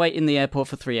 I can wait in the airport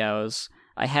for 3 hours.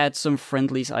 I had some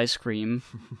Friendly's ice cream.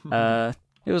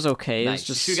 It was okay. Nice. It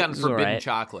was just you gotten forbidden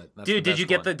chocolate. That's Dude, did you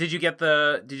get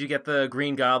the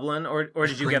Green Goblin or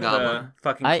did you get the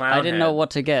fucking clown I didn't head? know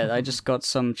what to get. I just got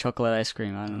some chocolate ice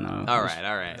cream. I don't know. All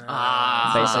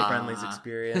right. Basic Friendly's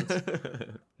experience.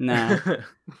 Nah.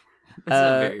 That's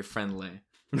not very friendly.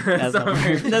 That's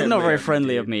not very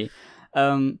friendly of me.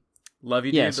 Love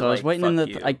you, dude. Yeah, so I was waiting in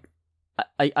the.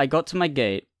 I got to my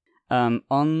gate.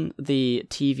 On the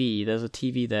TV, there's a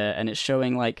TV there, and it's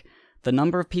showing like the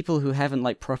number of people who haven't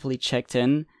like properly checked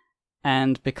in,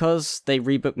 and because they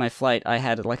rebooked my flight, I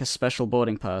had like a special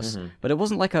boarding pass, but it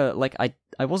wasn't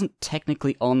I wasn't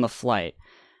technically on the flight.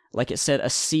 Like it said a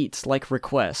seat like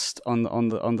request on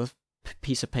the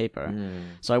piece of paper.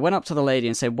 So I went up to the lady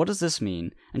and said, "What does this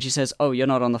mean?" And she says, "Oh, you're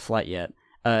not on the flight yet.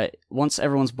 Once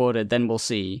everyone's boarded, then we'll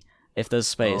see if there's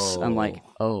space." I'm like,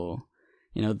 "Oh,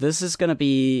 this is gonna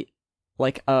be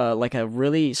like a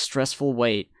really stressful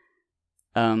wait,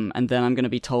 and then I'm gonna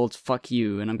be told fuck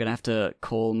you, and I'm gonna have to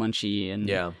call Munchie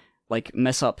and like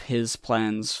mess up his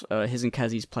plans, his and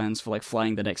Kazi's plans for like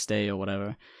flying the next day or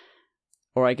whatever.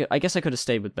 Or I guess I could have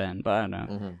stayed with Ben, but I don't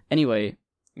know. Anyway,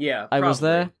 yeah, I was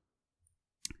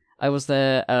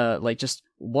there, like just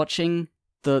watching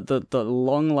the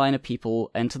long line of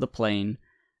people enter the plane.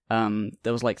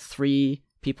 There was like 3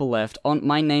 people left.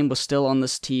 My name was still on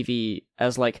this TV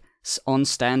as like on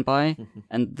standby,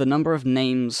 and the number of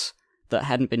names that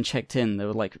hadn't been checked in, they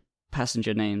were like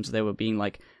passenger names, they were being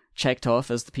like checked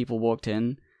off as the people walked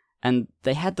in, and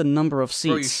they had the number of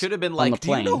seats. Bro, you should have been like,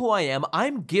 "Do you know who I am?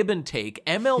 I'm Give and Take,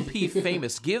 MLP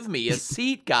famous. Give me a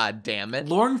seat, goddammit."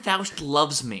 Lauren Faust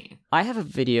loves me. I have a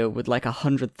video with like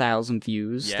 100,000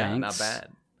 views. Yeah, thanks. not bad.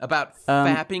 About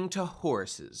fapping to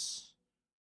horses.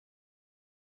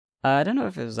 I don't know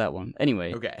if it was that one.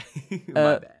 Anyway. Okay. My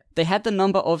bad. They had the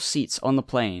number of seats on the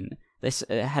plane. They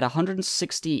had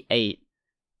 168,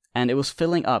 and it was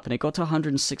filling up, and it got to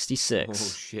 166.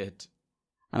 Oh, shit.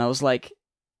 And I was like,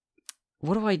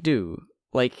 what do I do?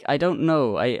 Like, I don't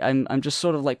know. I'm just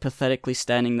sort of like pathetically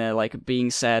standing there, like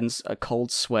being sad and a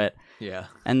cold sweat. Yeah.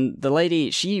 And the lady,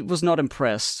 she was not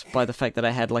impressed by the fact that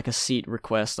I had like a seat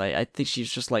request. I think she's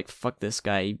just like, fuck this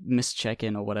guy, missed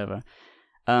check-in or whatever.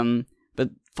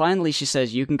 But finally she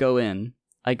says, "You can go in."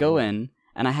 I go in,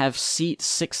 and I have seat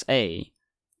 6A,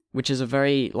 which is a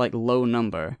very like low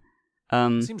number.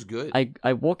 Seems good.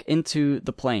 I walk into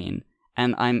the plane,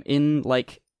 and I'm in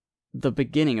like the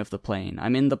beginning of the plane.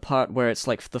 I'm in the part where it's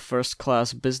like the first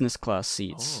class, business class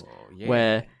seats,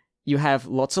 where you have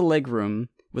lots of leg room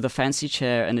with a fancy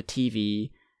chair and a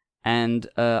TV, and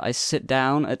I sit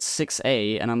down at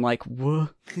 6A, and I'm like, "Whoa."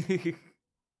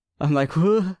 I'm like,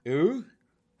 "Whoa." Ooh.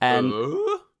 And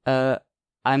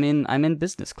I'm in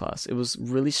business class. It was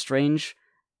really strange,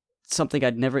 something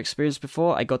I'd never experienced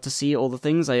before. I got to see all the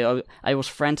things. I was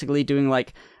frantically doing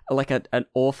like an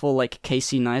awful like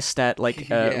Casey Neistat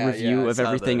review of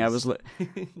everything. Those.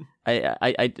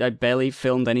 I barely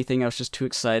filmed anything. I was just too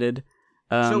excited.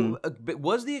 But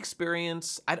was the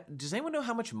experience? Does anyone know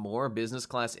how much more business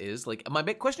class is? Like, my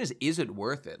big question is it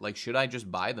worth it? Like, should I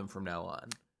just buy them from now on?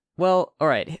 Well, all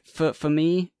right. For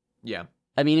me, yeah.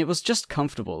 I mean, it was just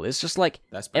comfortable. It's just like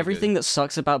everything that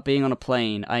sucks about being on a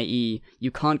plane, i.e., you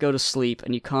can't go to sleep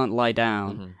and you can't lie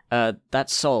down.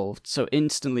 That's solved. So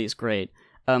instantly, it's great.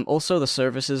 Also, the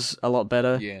service is a lot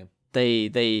better. Yeah.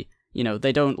 They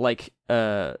don't like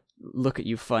look at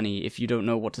you funny if you don't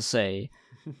know what to say,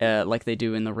 like they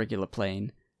do in the regular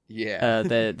plane. Yeah.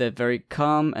 They're very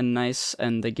calm and nice,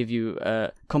 and they give you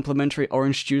complimentary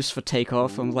orange juice for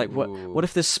takeoff. I'm like, what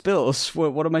if this spills?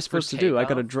 What am I supposed to do? I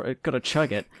gotta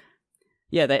chug it.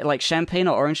 Yeah, they like champagne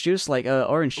or orange juice, like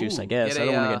orange juice, I guess. I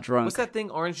don't want to get drunk. What's that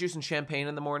thing? Orange juice and champagne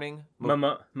in the morning?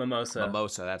 Mimosa.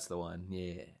 Mimosa, that's the one.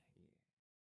 Yeah.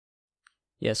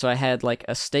 Yeah, so I had like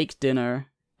a steak dinner.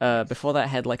 Before that, I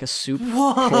had like a soup.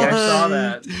 What? Yeah, I saw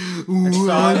that. I'm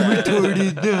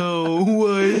retarded now.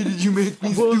 Why did you make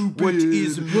me stupid? What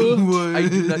is what? I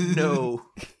do not know.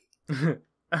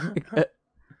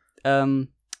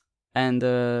 And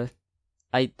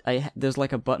there's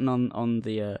like a button on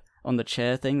the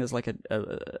chair thing. There's like a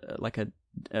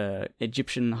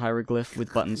Egyptian hieroglyph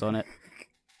with buttons on it.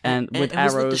 And with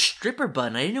arrows. It was like the stripper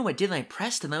button. I didn't know what I did, and I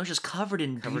pressed it, and I was just covered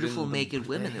in beautiful naked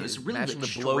women. It was really like, the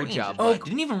strange. blowjob. I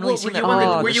didn't even really see that.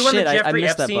 Oh, were you on the shit, Jeffrey I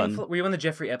missed Epstein? that button. Were you on the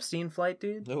Jeffrey Epstein flight,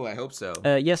 dude? Oh, I hope so.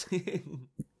 Yes.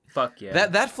 Fuck yeah.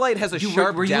 That flight has a Dude,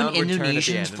 sharp were you down an return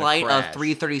Indonesian at the end flight and a of crash.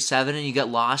 337 and you got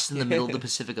lost in the middle of the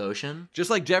Pacific Ocean? Just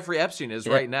like Jeffrey Epstein is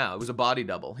right now. It was a body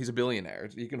double. He's a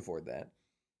billionaire. You can afford that.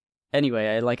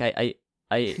 Anyway,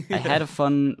 I had a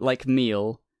fun like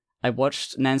meal. I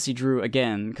watched Nancy Drew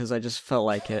again because I just felt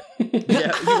like it.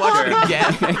 Yeah, you watched it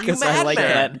again because I like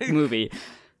that movie.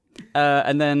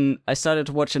 And then I started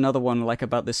to watch another one like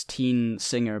about this teen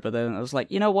singer, but then I was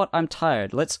like, you know what? I'm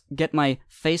tired. Let's get my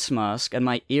face mask and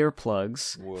my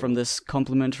earplugs from this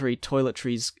complimentary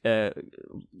toiletries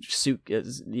suit,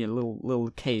 little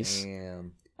case.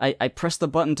 Damn. I pressed the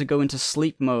button to go into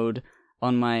sleep mode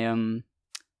on my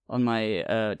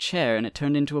chair, and it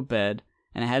turned into a bed.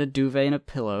 And I had a duvet and a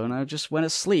pillow, and I just went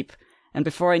asleep. And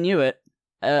before I knew it,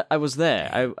 I was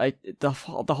there. The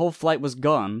whole flight was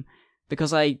gone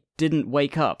because I didn't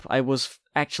wake up. I was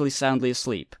actually soundly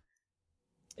asleep.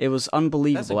 It was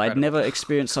unbelievable. I'd never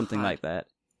experienced something like that.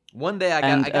 One day I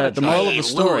got the moral of the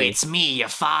story. Lou, it's me, your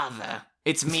father.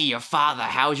 It's me, your father.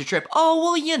 How was your trip?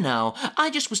 Oh, well,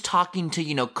 I just was talking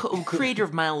to, creator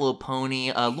of My Little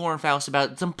Pony, Lauren Faust,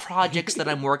 about some projects that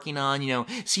I'm working on,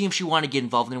 see if she wanted to get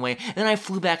involved in a way. And then I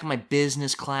flew back in my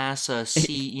business class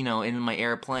seat, in my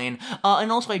airplane.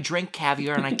 And also I drank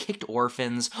caviar and I kicked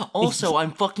orphans. Also,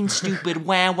 I'm fucking stupid.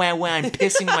 Wah, wah, wah. I'm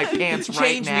pissing my pants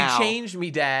right now. Change me,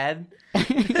 Dad.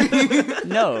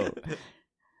 No.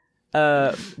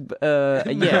 Yeah,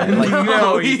 like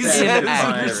no, he said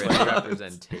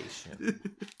representation.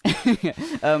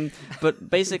 But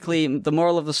basically, the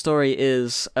moral of the story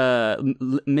is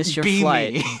miss your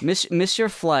flight, miss your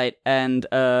flight, and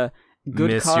good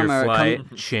miss karma. Your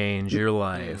flight, change your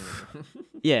life.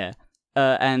 Yeah.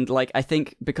 And like I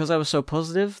think because I was so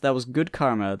positive, that was good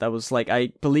karma. That was like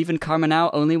I believe in karma now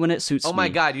only when it suits me. Oh my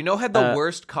god, who had the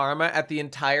worst karma at the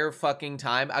entire fucking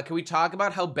time? Can we talk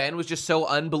about how Ben was just so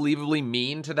unbelievably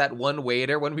mean to that one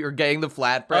waiter when we were getting the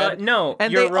flatbread? No,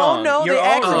 and you're wrong. Oh no, you're they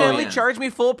all accidentally wrong. charged me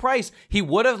full price. He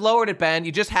would have lowered it, Ben.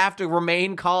 You just have to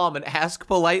remain calm and ask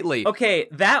politely. Okay,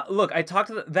 I talked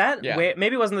to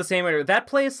maybe it wasn't the same waiter. That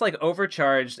place like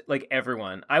overcharged like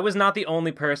everyone. I was not the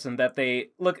only person that they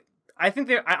I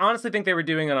honestly think they were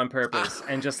doing it on purpose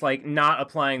and just like not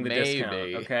applying the discount.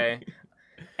 Okay.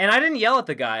 And I didn't yell at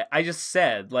the guy. I just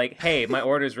said, like, hey, my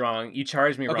order's wrong. You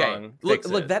charged me wrong.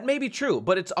 Look, that may be true,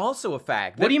 but it's also a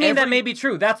fact. What do you mean that may be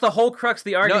true? That's the whole crux of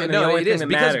the argument. No, it is. Because,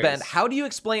 matters. Ben, how do you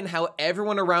explain how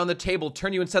everyone around the table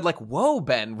turned you and said, like, whoa,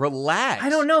 Ben, relax? I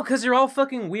don't know, because you're all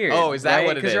fucking weird. Oh, is that right?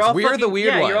 what it is? You're all We're the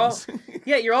weird ones.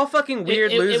 You're all fucking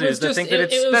weird losers that think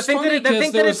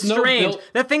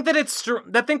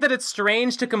that it's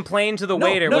strange to complain to the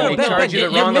waiter when they charge you the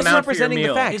wrong amount for your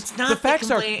meal. It's not the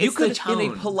facts are you could, in a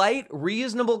polite,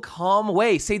 reasonable, calm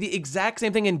way, say the exact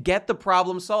same thing and get the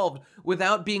problem solved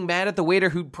without being mad at the waiter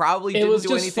who probably didn't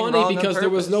do anything wrong. It was just funny because there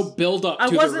was no build up to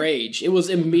the rage. It was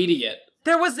immediate.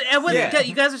 There was,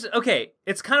 you guys are, okay,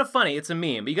 it's kind of funny, it's a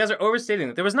meme, but you guys are overstating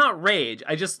it. There was not rage,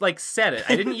 I just, said it.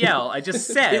 I didn't yell, I just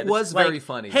said. It was very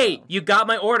funny. Hey, though. you got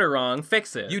my order wrong,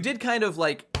 fix it. You did kind of,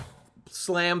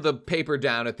 slam the paper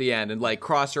down at the end and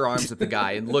cross your arms at the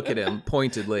guy and look at him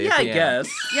pointedly. Yeah, I guess.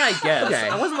 Okay.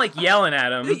 I wasn't yelling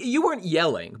at him. You weren't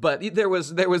yelling, but there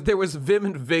was vim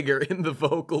and vigor in the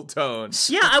vocal tone.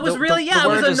 Yeah, I was I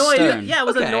was annoyed. I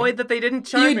was annoyed that they didn't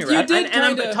charge me right. You did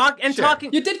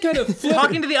kind of flip.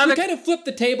 Talking to the other. You kind of flipped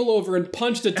the table over and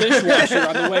punched a dishwasher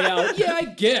on the way out. Yeah, I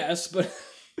guess, but.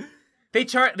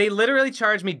 They literally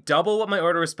charged me double what my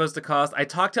order was supposed to cost. I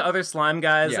talked to other slime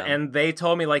guys, and they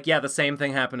told me, the same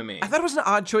thing happened to me. I thought it was an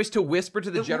odd choice to whisper to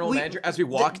the general manager as we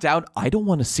walked out, I don't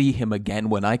want to see him again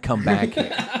when I come back here.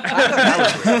 I thought that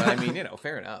was weird, but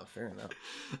fair enough.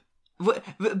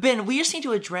 Ben, we just need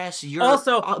to address your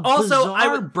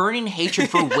bizarre burning hatred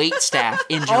for waitstaff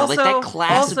in general. Like that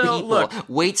class of people. Look,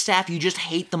 waitstaff, you just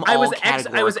hate them all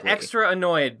categorically. I was extra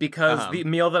annoyed because the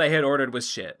meal that I had ordered was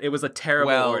shit. It was a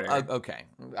terrible order. Okay.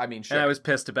 I mean, sure. And I was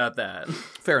pissed about that.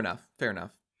 Fair enough.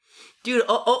 Dude,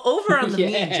 over on the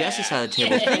me and Jesse side of the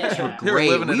table, things were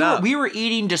great. We were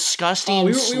eating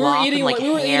disgusting slop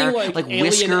and hair, like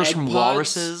whiskers from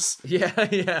walruses.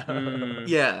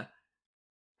 Yeah.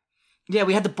 Yeah,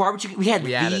 we had the barbecue. We had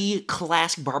the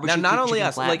classic barbecue. Now, not only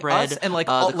us, like us, and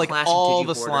all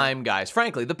the porter. slime guys.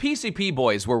 Frankly, the PCP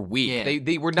boys were weak. Yeah.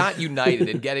 They were not united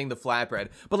in getting the flatbread.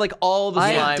 But like all the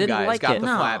slime guys got the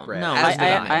flatbread. No,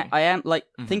 I am like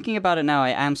thinking about it now. I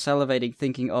am salivating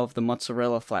thinking of the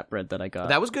mozzarella flatbread that I got.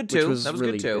 That was good too. That was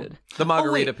really good too. The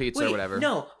margarita pizza or whatever.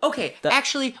 No, okay.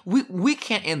 Actually, we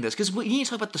can't end this because we need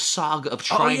to talk about the saga of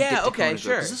trying to get to Kona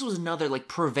sure. Because this was another like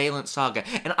prevalent saga,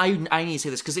 and I need to say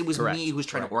this because it was me who was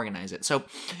trying to organize it. So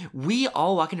we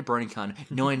all walk into BROBNICON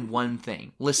knowing one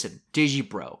thing. Listen,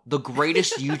 DigiBro, the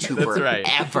greatest YouTuber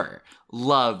ever,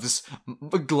 loves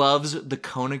the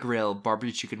Kona Grill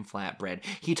barbecue chicken flatbread.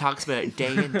 He talks about it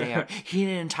day in, day out. He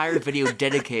had an entire video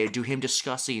dedicated to him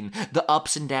discussing the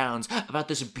ups and downs about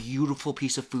this beautiful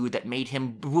piece of food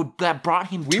that brought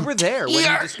him We were there when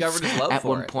he discovered his love at for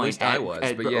one it. point. At least I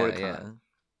was, but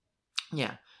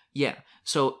Yeah.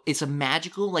 So it's a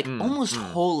magical, like almost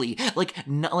holy, like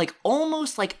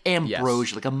almost like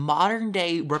ambrosia, like a modern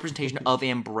day representation of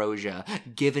ambrosia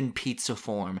given pizza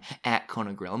form at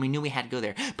Kona Grill. And we knew we had to go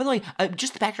there. By the way,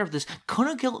 just the backdrop of this,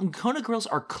 Kona Grills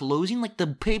are closing. Like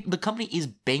the company is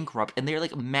bankrupt, and they're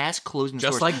like mass closing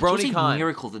just stores. like BROBNICON. So it's a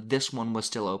miracle that this one was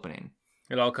still opening.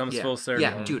 It all comes full circle.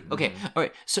 Yeah, dude. Okay, all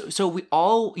right. So we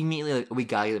all immediately we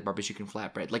gotta get the barbecue chicken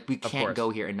flatbread. Like we can't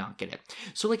go here and not get it.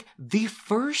 So like the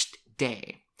first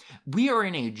day, we are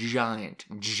in a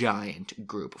giant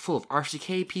group full of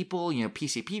RCK people,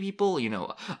 PCP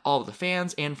people, all of the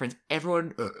fans and friends.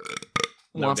 Everyone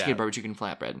wants to get barbecue chicken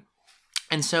flatbread.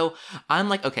 And so I'm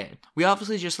like, okay, we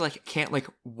obviously just like can't like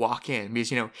walk in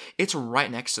because it's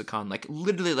right next to the con, like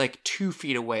literally like 2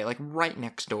 feet away, like right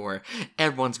next door.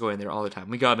 Everyone's going there all the time.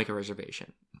 We gotta make a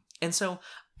reservation. And so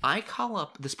I call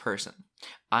up this person.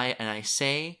 I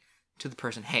say to the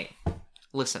person, hey,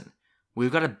 listen,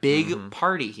 we've got a big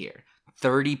party here,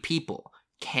 30 people.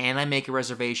 Can I make a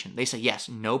reservation? They say yes,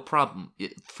 no problem.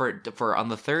 For on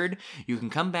the 3rd, you can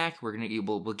come back. We'll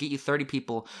get you 30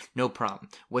 people, no problem.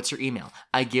 What's your email?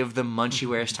 I give them Munchie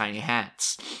Wears Tiny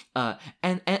Hats,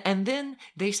 and then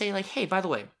they say like, hey, by the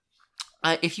way,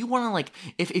 if you want to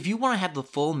if you want to have the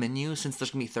full menu, since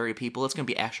there's gonna be 30 people, it's gonna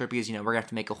be extra because we're gonna have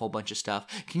to make a whole bunch of stuff.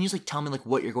 Can you just tell me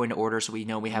what you're going to order so we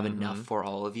know we have enough for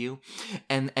all of you?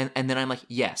 And then I'm like,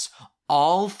 yes.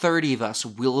 All 30 of us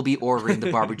will be ordering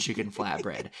the barbecue chicken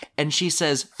flatbread. And she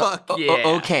says, fuck yeah.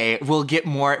 Okay, we'll get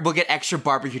extra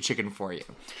barbecue chicken for you.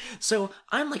 So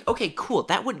I'm like, okay, cool.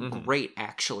 That went great,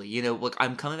 actually.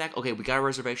 I'm coming back. Okay, we got a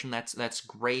reservation. That's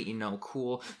great.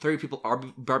 Cool. 30 people,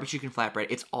 barbecue chicken flatbread.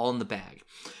 It's all in the bag.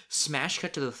 Smash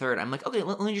cut to the 3rd. I'm like, okay,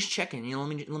 let me just check in. Let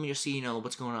me just see,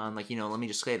 what's going on. Let me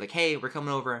just say, hey, we're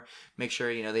coming over. Make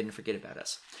sure, they didn't forget about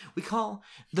us. We call,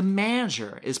 the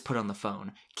manager is put on the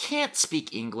phone. Can't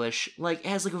speak English,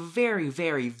 has a very,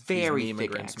 very, very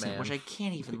thick accent, which I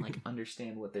can't even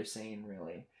understand what they're saying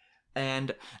really.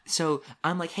 And so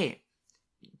I'm like, hey,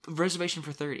 reservation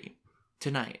for 30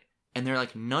 tonight. And they're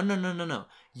like, no.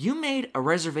 You made a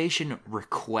reservation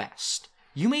request.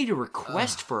 You made a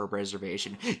request for a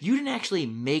reservation. You didn't actually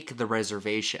make the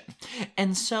reservation.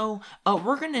 And so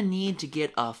we're going to need to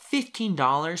get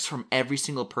 $15 from every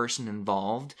single person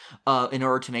involved in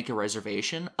order to make a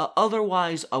reservation.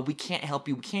 Otherwise, we can't help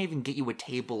you. We can't even get you a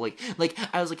table.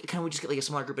 I was like, can we just get a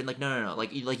smaller group? And no.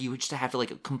 You just have to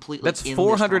completely. That's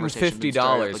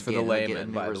 $450 for the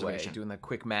layman, by the way. Doing that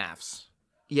quick maths.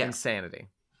 Yeah. Insanity.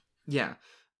 Yeah.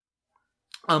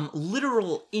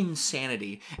 Literal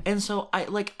insanity. And so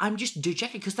I'm just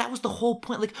dejected because that was the whole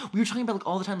point. We were talking about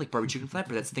all the time, barbecue chicken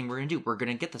flatbread. That's the thing we're gonna do. We're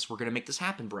gonna get this. We're gonna make this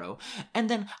happen, bro. And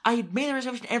then I made the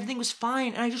reservation. Everything was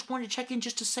fine, and I just wanted to check in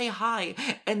just to say hi.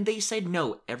 And they said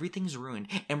no, everything's ruined,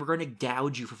 and we're gonna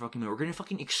gouge you for fucking me. We're gonna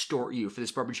fucking extort you for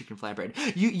this barbecue chicken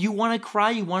flatbread. You want to cry?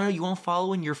 You want to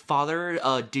follow in your father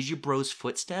DigiBro's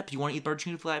footsteps? You want to eat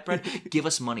barbecue chicken flatbread? Give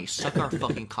us money. Suck our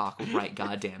fucking cock right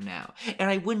goddamn now. And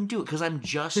I wouldn't do it because I'm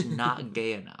just not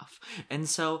gay enough. And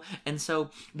so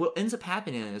what ends up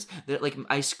happening is that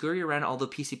I scurry around all the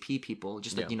PCP people,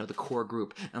 just the core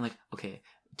group, and I'm like, okay,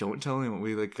 don't tell anyone,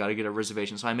 we gotta get a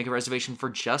reservation. So I make a reservation for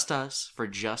just us, for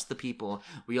just the people.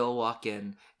 We all walk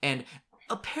in, and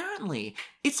apparently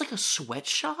it's like a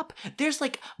sweatshop. There's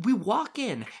like, we walk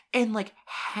in and like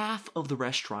half of the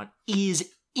restaurant is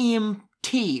empty.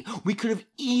 We could have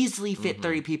easily fit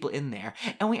 30 people in there.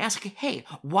 And we ask, hey,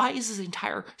 why is this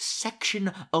entire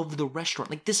section of the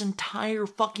restaurant, like this entire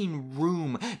fucking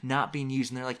room, not being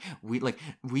used? And they're like,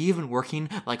 we've been working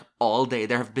like all day.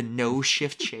 There have been no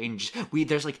shift changes.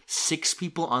 There's like 6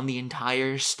 people on the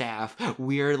entire staff.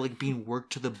 We are like being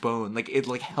worked to the bone. Like,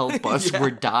 help us.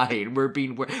 We're dying. We're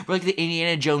like the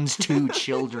Indiana Jones 2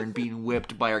 children being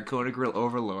whipped by our Kona Grill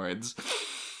overlords.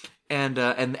 And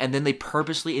then they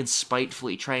purposely and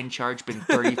spitefully try and charge Ben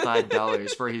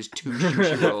 $35 for his 2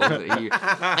 sushi rolls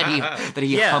that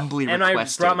he humbly requested. And I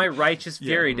brought my righteous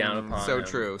fury down upon him.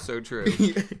 True, so true.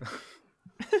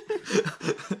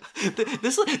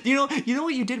 This, you know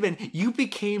what you did, Ben? You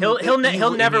became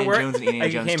he'll never work. Jones and Indiana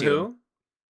Jones became 2. who?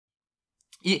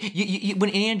 When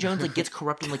Indiana Jones like gets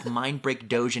corrupted and like mind break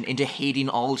Dojin into hating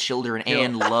all children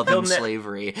and loving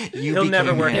slavery, he'll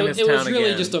never work in this town again. It was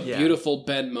really just a beautiful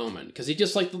Ben moment, because he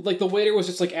just like the waiter was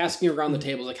just like asking around the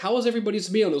table like, how was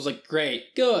everybody's meal? And it was like,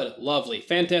 great, good, lovely,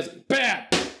 fantastic,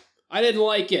 bad. I didn't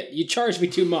like it. You charged me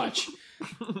too much.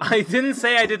 I didn't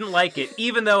say I didn't like it,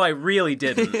 even though I really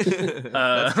didn't.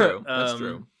 That's true. That's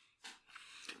true.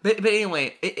 But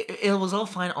anyway, it was all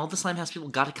fine. All the Slime House people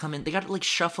got to come in. They got to like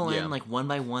shuffle in like one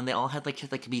by one. They all had like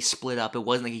to be split up. It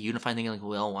wasn't like a unified thing like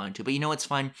we all wanted to. But you know what's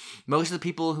fine? Most of the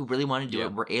people who really wanted to do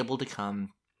it were able to come.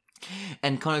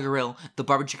 And Kona Grill, the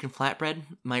barbecue chicken flatbread,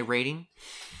 my rating,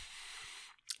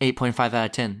 8.5 out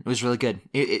of 10. It was really good.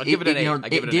 I'll give it an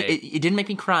 8. It didn't make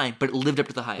me cry, but it lived up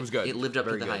to the hype. It was good. It lived up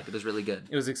to the hype. It was really good.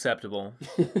 It was acceptable.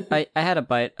 I had a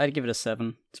bite. I'd give it a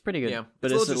 7. It's pretty good. Yeah.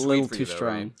 But it's a little too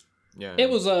strong. Right? Yeah. It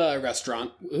was a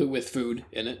restaurant with food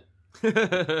in it.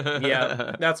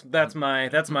 Yeah, that's my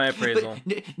appraisal.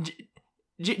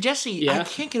 Jesse, I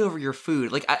can't get over your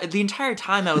food. Like the entire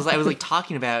time I was like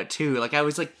talking about it too. Like I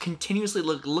was like continuously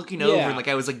looking over and like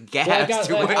I was like gasped.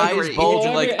 Well, my eyes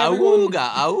bulging like awooga,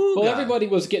 awooga. Well, everybody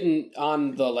was getting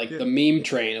on the the meme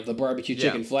train of the barbecue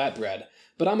chicken flatbread.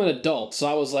 But I'm an adult, so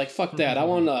I was like, fuck that. I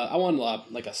want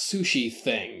like a sushi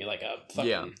thing, like a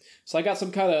fucking... So I got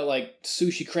some kind of like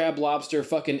sushi, crab, lobster,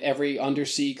 fucking every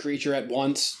undersea creature at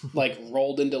once, like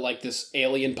rolled into like this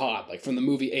alien pot, like from the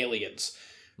movie Aliens.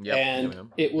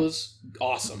 It was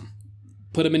awesome.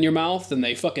 Put them in your mouth and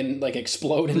they fucking like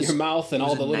explode in your mouth, and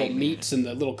all the little meats and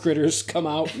the little critters come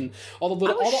out, and all the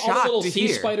little sea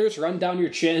spiders run down your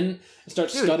chin and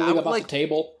start scuttling about the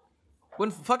table. When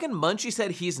fucking Munchie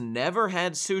said he's never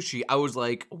had sushi, I was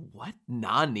like, what?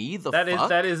 Nani? Fuck?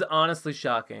 That is honestly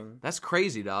shocking. That's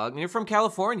crazy, dog. And you're from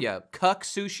California. Cuck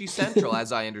Sushi Central,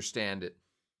 as I understand it.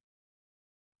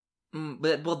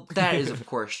 Well, that is of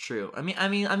course true. I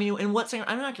mean, in what sense?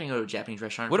 I'm not going to go to a Japanese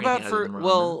restaurant. What about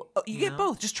you get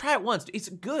both. Just try it once. It's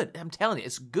good. I'm telling you,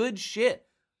 it's good shit.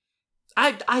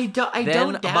 I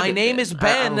don't doubt my name is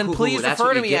Ben, and please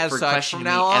refer to me as such from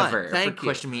now on. Thank you.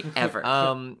 Question me ever.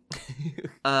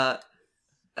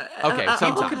 Okay,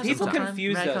 people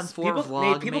confused us.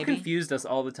 People confused us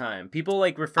all the time. People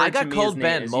like referred to me as I got called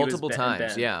Ben multiple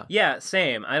times. Ben. Yeah,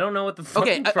 same. I don't know what the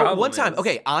fucking problem one time. is.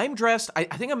 Okay, I'm dressed. I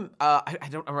think I'm. I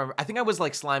don't remember. I think I was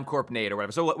like Slime Corp Nate or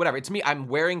whatever. So whatever. It's me. I'm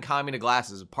wearing Kamina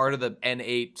glasses, part of the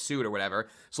N8 suit or whatever.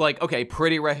 So like, okay,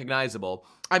 pretty recognizable.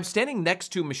 I'm standing next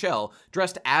to Michelle,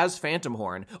 dressed as Phantom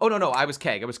Horn. Oh, no, I was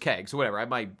Keg. So whatever. I have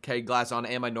my Keg glass on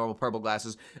and my normal purple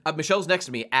glasses. Michelle's next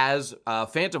to me as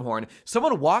Phantom Horn.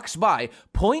 Someone walks by,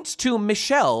 points to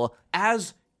Michelle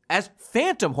as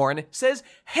Phantom Horn, says,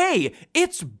 hey,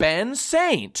 it's Ben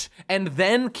Saint, and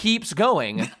then keeps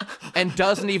going and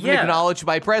doesn't even acknowledge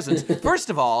my presence. First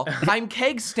of all, I'm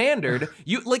Keg standard.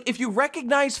 If you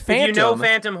recognize Phantom, if you know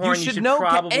Phantom Horn, you should know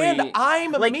probably... And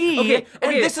I'm me,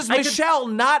 and this is Michelle,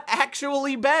 not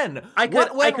actually Ben. I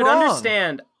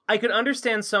could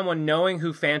understand someone knowing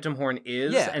who Phantom Horn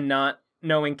is and not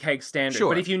knowing Keg standard.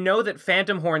 Sure. But if you know that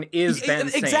Phantom Horn is Ben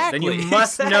Saint, then you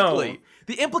must know.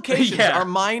 The implications are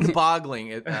mind-boggling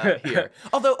here.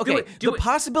 Although, the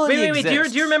possibility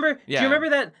exists. Do you remember? Do you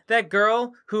remember that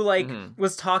girl who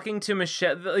was talking to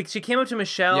Michelle? Like she came up to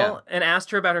Michelle and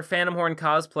asked her about her Phantom Horn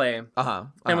cosplay.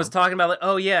 And was talking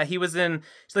about he was in.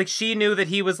 She knew that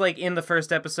he was in the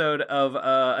first episode of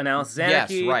Analysis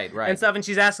Anarchy. Yes, right. And stuff. And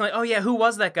she's asking who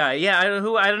was that guy? Yeah, I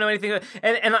don't know anything.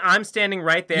 And I'm standing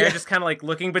right there, just kind of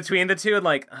looking between the two,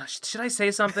 and should I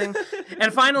say something?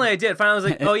 And finally, I did. Finally, I was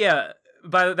like, oh yeah.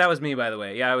 That was me, by the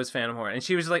way. Yeah, I was Phantom Horn. And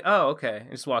she was just like, oh, okay.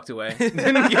 And just walked away.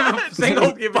 Didn't give a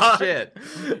single shit.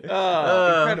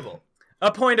 Incredible.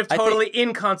 A point of totally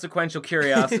inconsequential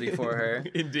curiosity for her.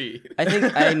 Indeed. I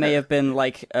think I may have been,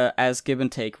 like, as Give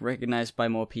and Take, recognized by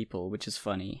more people, which is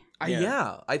funny.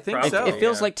 Yeah, I think Probably. so. It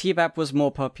feels like T-Bap was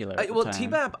more popular at the time.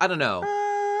 T-Bap, I don't know.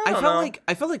 I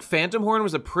felt like Phantom Horn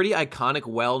was a pretty iconic,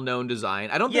 well-known design.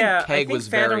 I don't think Keg was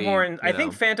very... I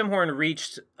think Phantom Horn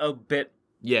reached a bit...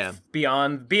 Yeah,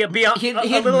 beyond he had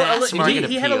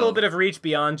a little bit of reach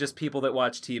beyond just people that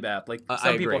watch T-Bap. Like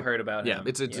some people heard about him.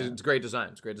 Yeah, it's great design.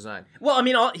 It's great design. Well, I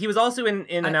mean, he was also in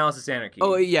Analysis Anarchy.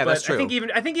 Oh yeah, that's true.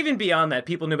 I think even beyond that,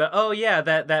 people knew about. Oh yeah,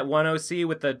 that one OC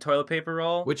with the toilet paper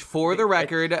roll. Which, for the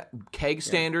record, Keg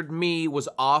Standard me was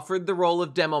offered the role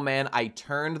of Demo Man. I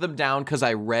turned them down because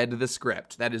I read the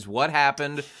script. That is what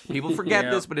happened. People forget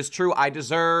this, but it's true. I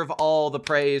deserve all the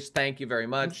praise. Thank you very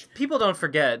much. People don't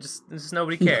forget. Just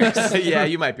nobody cares. Yeah,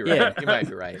 you might be right. You might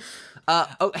be right.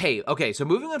 Okay, so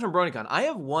moving on from BROBNICON, I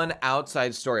have one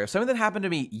outside story of something that happened to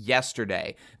me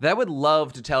yesterday that I would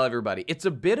love to tell everybody. It's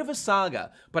a bit of a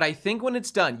saga, but I think when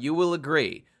it's done, you will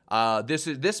agree.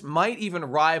 This might even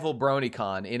rival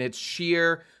BROBNICON in its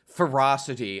sheer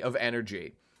ferocity of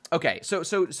energy. Okay, so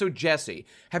Jesse,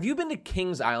 have you been to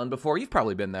Kings Island before? You've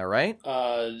probably been there, right?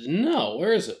 No.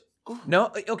 Where is it?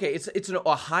 No. Okay, it's an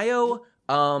Ohio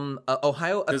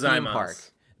theme park.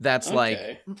 That's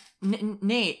like...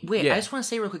 Nate, wait, I just want to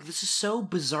say real quick, this is so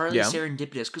bizarrely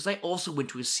serendipitous, because I also went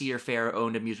to a Cedar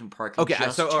Fair-owned amusement park all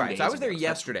right, so I was there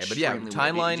yesterday, but yeah,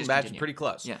 timeline matches pretty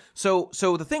close. Yeah. So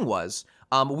the thing was,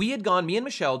 we had gone, me and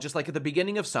Michelle, just like at the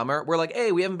beginning of summer, we're like,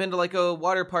 hey, we haven't been to like a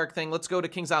water park thing, let's go to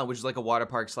Kings Island, which is like a water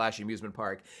park / amusement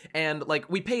park. And like,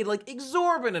 we paid like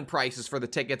exorbitant prices for the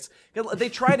tickets. They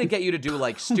try to get you to do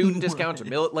like student discounts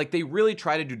or like they really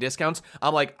try to do discounts.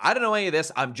 I'm like, I don't know any of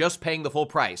this, I'm just paying the full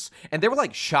price. And they were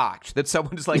like shocked that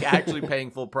someone is like actually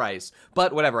paying full price.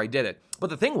 But whatever, I did it. But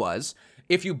the thing was,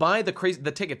 if you buy the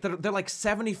ticket, they're like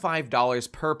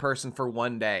 $75 per person for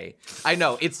one day. I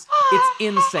know, it's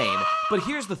insane. But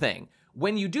here's the thing.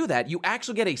 When you do that, you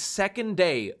actually get a second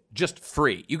day just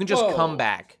free. You can just come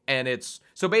back, and it's...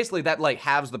 So basically, that, like,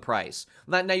 halves the price.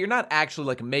 Now, you're not actually,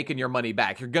 like, making your money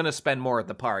back. You're gonna spend more at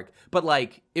the park. But,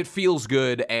 like, it feels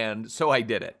good, and so I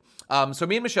did it. So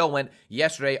me and Michelle went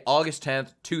yesterday, August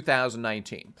 10th,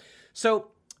 2019. So...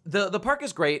 The park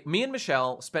is great. Me and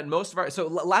Michelle spent most of our... So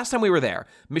last time we were there,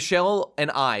 Michelle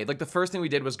and I, like the first thing we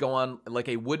did was go on like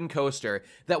a wooden coaster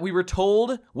that we were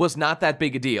told was not that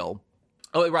big a deal.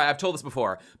 Oh, right, I've told this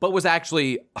before, but was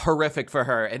actually horrific for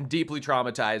her and deeply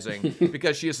traumatizing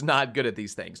because she is not good at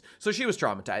these things. So she was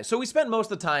traumatized. So we spent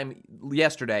most of the time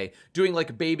yesterday doing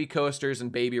like baby coasters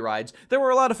and baby rides. They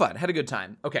were a lot of fun. Had a good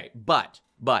time. Okay, but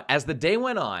as the day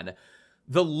went on,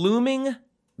 the looming...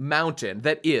 mountain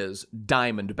that is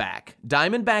Diamondback.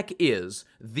 Diamondback is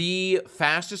the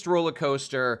fastest roller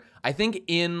coaster, I think,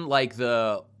 in like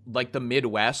the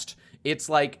Midwest. It's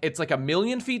like 1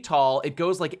 million feet tall. It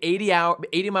goes like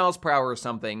 80 miles per hour or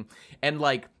something, and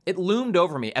like it loomed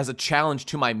over me as a challenge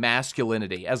to my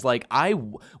masculinity. As like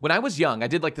when I was young, I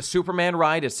did like the Superman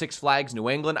ride at Six Flags New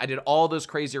England. I did all those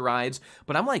crazy rides,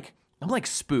 but I'm like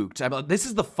spooked. This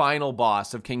is the final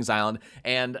boss of Kings Island,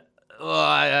 and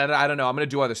I don't know. I'm going to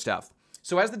do other stuff.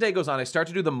 So as the day goes on, I start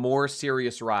to do the more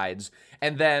serious rides.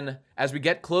 And then as we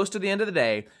get close to the end of the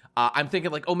day, I'm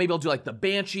thinking like, oh, maybe I'll do like the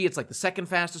Banshee. It's like the second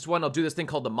fastest one. I'll do this thing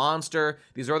called the Monster.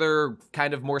 These are other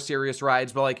kind of more serious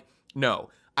rides. But like, no.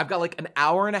 I've got like an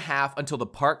hour and a half until the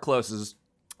park closes.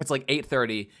 It's like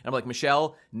 8:30, and I'm like,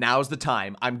 Michelle, now's the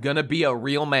time. I'm gonna be a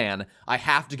real man. I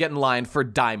have to get in line for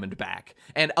Diamondback.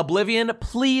 And Oblivion,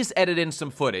 please edit in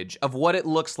some footage of what it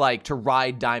looks like to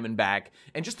ride Diamondback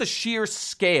and just the sheer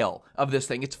scale of this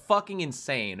thing. It's fucking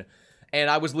insane. And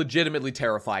I was legitimately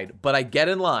terrified, but I get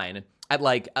in line at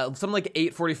like something like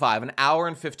 8:45, an hour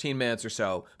and 15 minutes or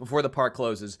so before the park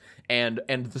closes, and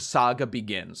the saga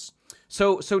begins.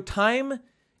 So time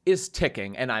is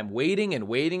ticking, and I'm waiting and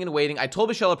waiting and waiting. I told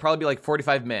Michelle it'd probably be like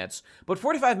 45 minutes, but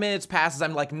 45 minutes passes,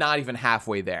 I'm like not even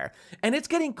halfway there. And it's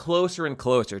getting closer and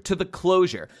closer to the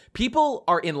closure. People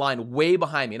are in line way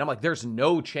behind me, and I'm like, there's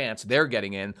no chance they're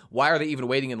getting in. Why are they even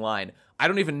waiting in line? I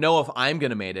don't even know if I'm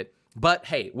gonna make it, but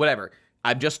hey, whatever.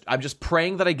 I'm just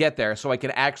praying that I get there so I can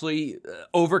actually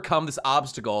overcome this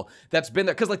obstacle that's been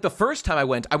there. Because like the first time I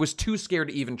went, I was too scared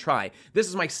to even try. This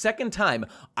is my second time.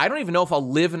 I don't even know if I'll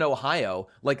live in Ohio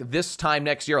like this time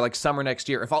next year, like summer next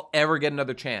year, if I'll ever get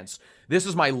another chance. This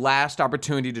is my last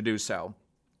opportunity to do so.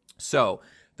 So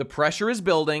the pressure is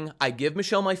building. I give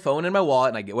Michelle my phone and my wallet,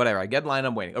 and I get whatever. I get in line,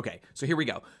 I'm waiting. Okay, so here we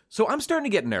go. So I'm starting to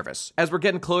get nervous as we're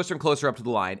getting closer and closer up to the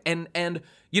line. And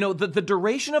you know, the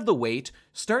duration of the wait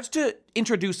starts to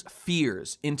introduce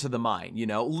fears into the mind, you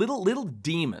know? Little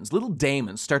demons, little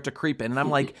daemons start to creep in, and I'm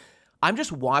like, I'm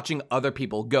just watching other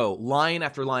people go, line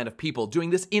after line of people doing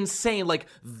this insane, like,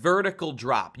 vertical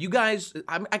drop. You guys,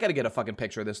 I gotta get a fucking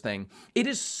picture of this thing. It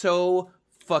is so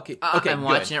fucking... Okay, I'm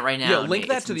watching it right now. Yeah, link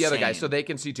that to the other insane. guys so they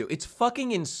can see too. It's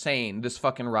fucking insane, this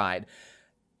fucking ride.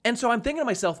 And so I'm thinking to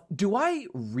myself, do I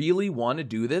really want to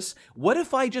do this? What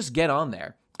if I just get on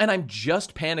there and I'm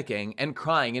just panicking and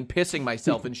crying and pissing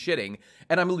myself and shitting,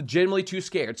 and I'm legitimately too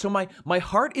scared? So my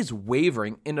heart is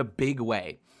wavering in a big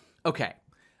way. Okay,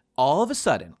 all of a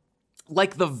sudden,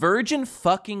 like the Virgin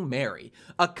fucking Mary,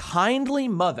 a kindly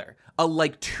mother,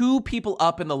 like 2 people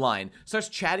up in the line, starts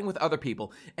chatting with other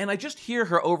people, and I just hear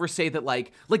her oversay that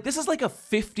like this is like a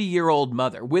 50-year-old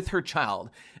mother with her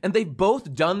child, and they've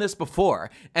both done this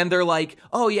before, and they're like,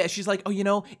 oh yeah, she's like, oh, you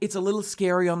know, it's a little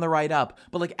scary on the ride up,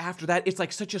 but like after that, it's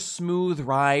like such a smooth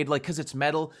ride, like because it's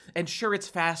metal, and sure, it's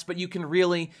fast, but you can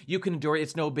endure it,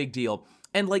 it's no big deal.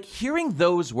 And like hearing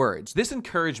those words, this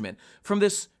encouragement from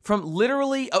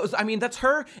literally, I mean, that's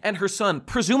her and her son,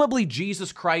 presumably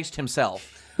Jesus Christ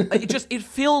himself. It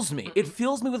fills me. It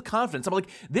fills me with confidence. I'm like,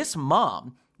 this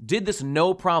mom did this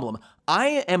no problem.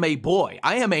 I am a boy.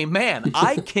 I am a man.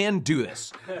 I can do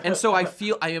this. And so I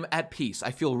am at peace.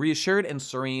 I feel reassured and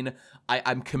serene.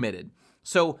 I'm committed.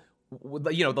 So,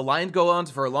 you know, the line goes on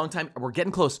for a long time. We're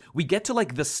getting close. We get to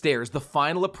like the stairs, the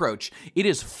final approach. It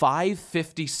is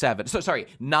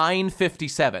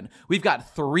 9:57. We've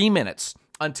got 3 minutes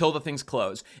until the things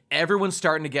close. Everyone's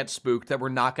starting to get spooked that we're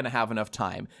not going to have enough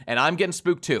time. And I'm getting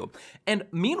spooked too. And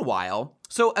meanwhile,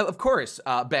 so of course,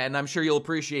 Ben, I'm sure you'll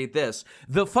appreciate this.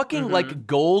 The fucking like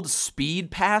gold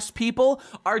speed pass people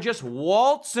are just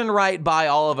waltzing right by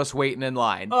all of us waiting in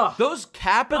line. Those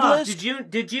capitalists.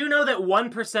 Did you know that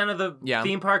 1% of the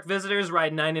theme park visitors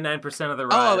ride 99% of the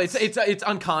rides? Oh, it's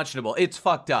unconscionable. It's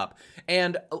fucked up.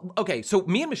 And okay, so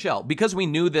me and Michelle, because we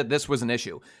knew that this was an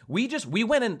issue, we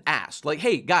went and asked, like,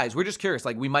 hey guys, we're just curious,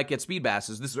 like we might get speed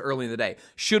passes. This is early in the day.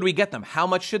 Should we get them? How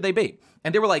much should they be?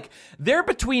 And they were like, they're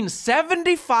between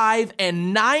 $75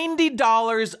 and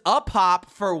 $90 a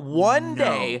pop for one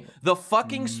day. The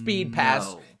fucking speed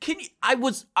pass.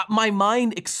 My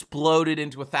mind exploded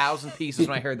into 1,000 pieces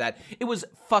when I heard that. It was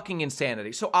fucking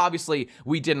insanity. So obviously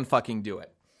we didn't fucking do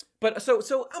it. But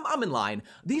so I'm in line.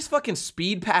 These fucking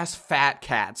speed pass fat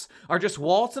cats are just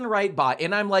waltzing right by,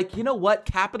 and I'm like, you know what?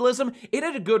 Capitalism, it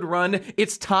had a good run.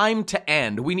 It's time to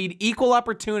end. We need equal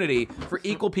opportunity for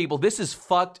equal people. This is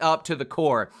fucked up to the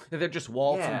core that they're just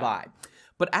waltzing by.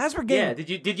 But as we're getting,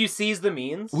 did you seize the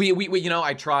means? We you know,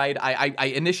 I tried.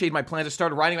 I initiated my plans to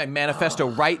start writing my manifesto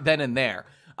right then and there.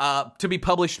 To be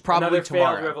published probably Another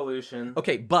tomorrow. Failed revolution.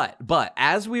 Okay, but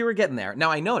as we were getting there,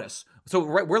 now I notice. So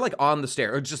we're like on the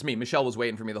stairs. It's just me. Michelle was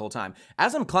waiting for me the whole time.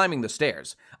 As I'm climbing the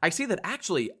stairs, I see that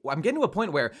actually I'm getting to a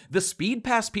point where the speed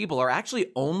pass people are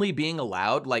actually only being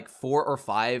allowed like 4 or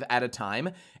 5 at a time.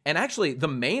 And actually the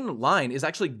main line is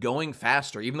actually going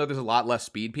faster, even though there's a lot less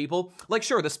speed people. Like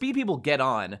sure, the speed people get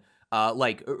on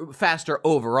like faster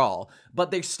overall,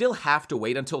 but they still have to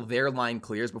wait until their line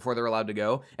clears before they're allowed to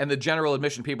go. And the general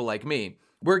admission people like me,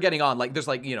 we're getting on, like, there's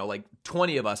like, you know, like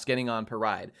 20 of us getting on per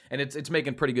ride, and it's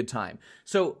making pretty good time.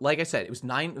 So, like I said, it was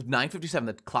 9:57.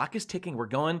 The clock is ticking. We're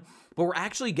going, but we're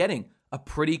actually getting a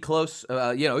pretty close,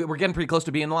 you know, we're getting pretty close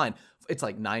to being in line. It's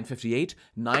like 9:58,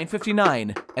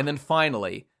 9:59, and then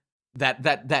finally,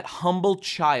 that humble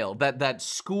child, that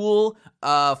school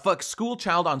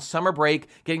child on summer break,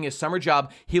 getting his summer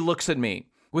job, he looks at me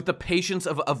with the patience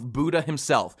of Buddha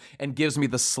himself and gives me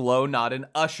the slow nod and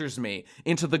ushers me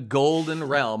into the golden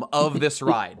realm of this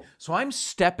ride. So I'm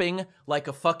stepping like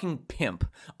a fucking pimp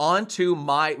onto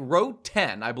my row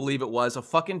 10, I believe it was, a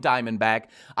fucking Diamondback.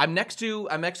 I'm next to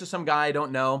some guy I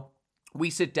don't know. We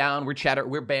sit down, we're chattering,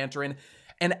 we're bantering.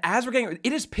 And as we're getting,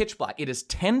 it is pitch black. It is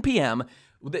 10 p.m.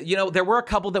 You know, there were a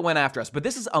couple that went after us, but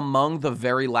this is among the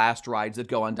very last rides that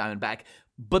go on Diamondback.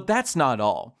 But that's not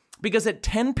all. Because at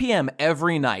 10 p.m.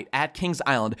 every night at Kings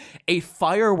Island, a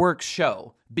fireworks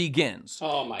show begins.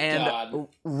 Oh my God. And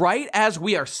right as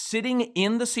we are sitting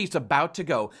in the seats about to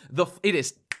go, it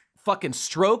is fucking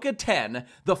stroke of 10,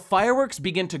 the fireworks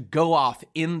begin to go off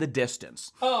in the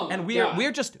distance. Oh my and God.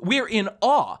 we're in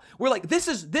awe. We're like, this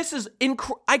is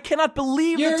I cannot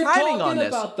believe the timing on this.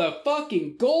 You're talking about the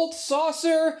fucking gold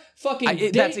saucer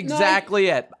fucking That's exactly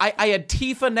it. I had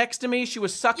Tifa next to me. She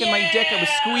was sucking my dick. I was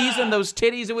squeezing those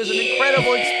titties. It was an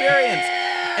incredible experience.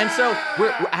 And so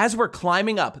as we're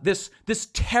climbing up this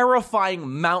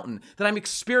terrifying mountain that I'm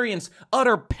experiencing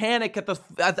utter panic at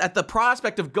the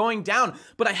prospect of going down,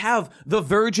 but I have the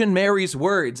Virgin Mary's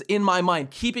words in my mind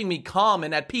keeping me calm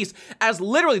and at peace as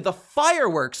literally the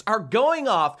fireworks are going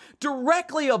off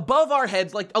directly above our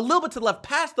heads, like a little bit to the left,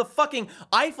 past the fucking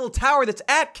Eiffel Tower that's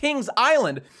at Kings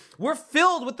Island. We're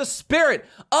filled with the spirit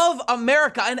of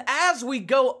America, and as we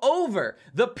go over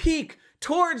the peak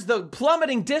towards the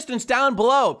plummeting distance down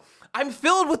below, I'm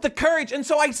filled with the courage, and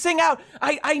so I sing out.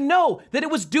 I know that it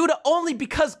was due to only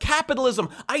because capitalism.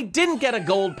 I didn't get a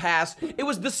gold pass. It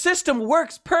was the system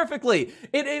works perfectly.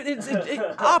 It's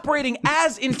operating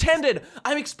as intended.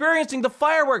 I'm experiencing the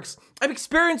fireworks. I'm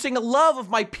experiencing the love of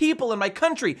my people and my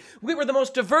country. We were the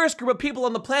most diverse group of people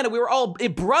on the planet. We were all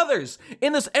brothers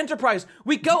in this enterprise.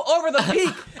 We go over the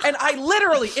peak, and I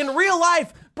literally, in real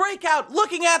life, break out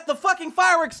looking at the fucking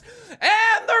fireworks,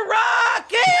 and the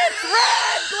rocket's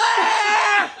red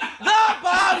glare, the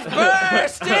bombs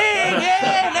bursting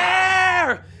in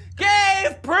air,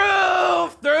 gave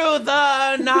proof through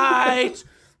the night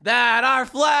that our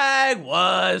flag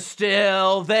was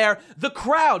still there. The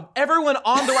crowd, everyone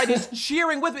on the right is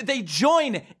cheering with me. They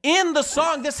join in the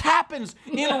song. This happens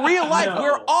in real life. No.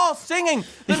 We're all singing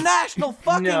the national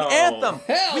fucking anthem.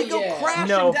 Hell we go crashing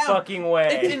no down. Fucking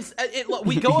way.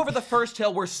 We go over the first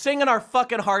hill. We're singing our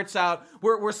fucking hearts out.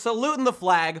 We're saluting the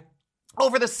flag.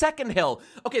 Over the second hill.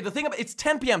 Okay, the thing about it's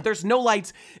 10 p.m. There's no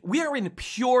lights. We are in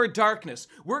pure darkness.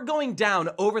 We're going down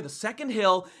over the second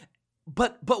hill.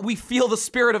 But we feel the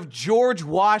spirit of George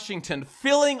Washington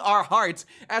filling our hearts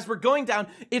as we're going down.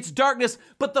 It's darkness,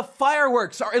 but the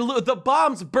fireworks the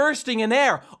bombs bursting in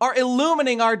air are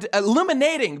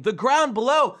illuminating the ground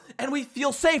below, and we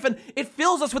feel safe, and it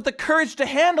fills us with the courage to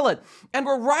handle it. And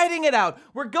we're riding it out.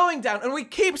 We're going down, and we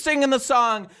keep singing the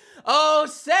song. Oh,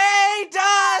 say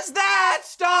does that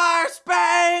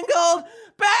star-spangled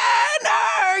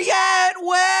banner yet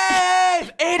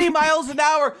wave? 80 miles an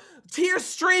hour. Tears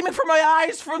streaming from my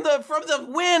eyes from the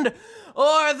wind,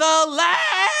 or the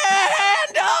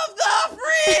land of the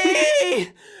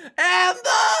free and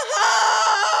the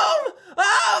home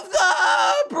of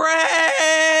the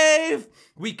brave.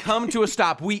 We come to a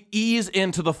stop. We ease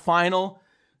into the final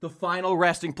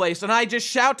resting place, and I just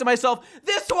shout to myself,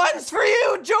 "This one's for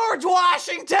you, George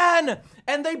Washington!"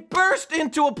 And they burst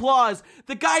into applause.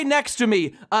 The guy next to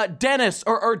me, Dennis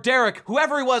or Derek,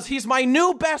 whoever he was, he's my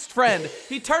new best friend.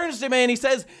 He turns to me and he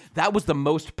says, "That was the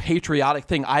most patriotic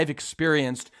thing I've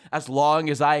experienced as long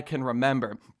as I can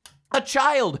remember." A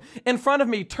child in front of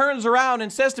me turns around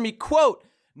and says to me, quote,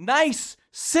 "Nice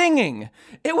singing."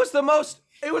 It was the most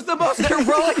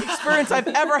heroic experience I've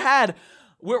ever had.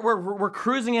 We're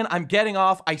cruising in. I'm getting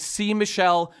off. I see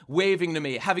Michelle waving to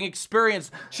me, having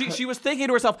experienced. She was thinking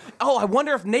to herself, "Oh, I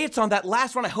wonder if Nate's on that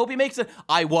last one. I hope he makes it."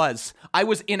 I was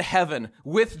in heaven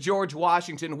with George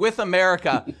Washington, with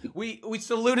America. We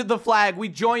saluted the flag. We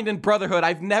joined in brotherhood.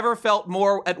 I've never felt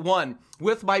more at one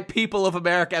with my people of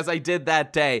America as I did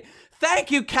that day. Thank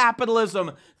you,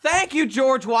 capitalism. Thank you,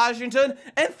 George Washington.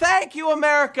 And thank you,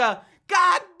 America.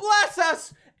 God bless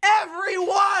us,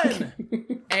 everyone.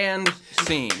 And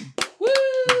scene.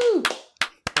 Woo!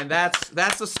 And that's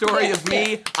the story of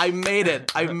me. I made it.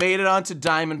 I made it onto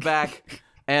Diamondback,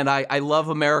 and I love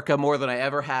America more than I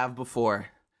ever have before.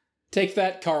 Take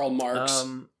that, Karl Marx.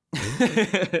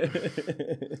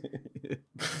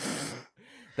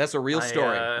 That's a real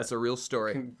story. That's a real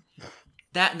story.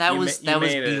 That was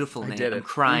beautiful, Nate. I'm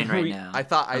crying right now. I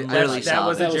thought that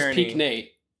was peak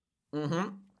Nate.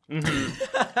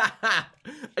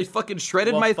 I fucking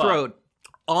shredded my throat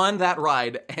on that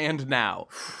ride and now.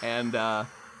 And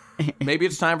maybe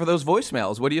it's time for those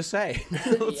voicemails. What do you say?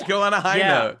 Let's go on a high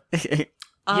note.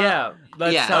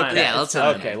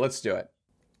 Let's do it.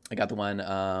 I got the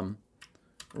one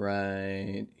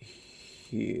right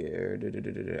here.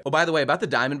 Oh, by the way, about the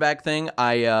Diamondback thing,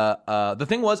 the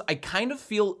thing was, I kind of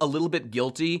feel a little bit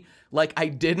guilty. Like, I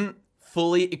didn't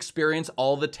fully experience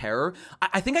all the terror.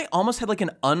 I think I almost had like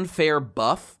an unfair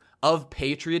buff of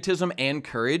patriotism and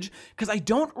courage, because I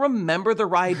don't remember the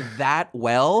ride that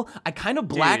well. I kind of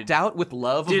blacked out with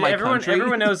love of my country.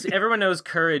 Everyone knows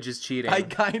courage is cheating. I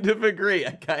kind of agree.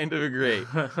 Okay.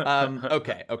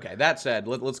 That said,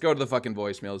 let's go to the fucking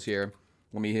voicemails here.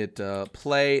 Let me hit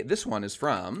play. This one is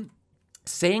from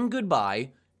Saying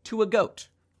Goodbye to a Goat.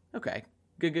 Okay,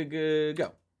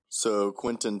 go. So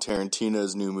Quentin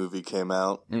Tarantino's new movie came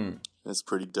out. It's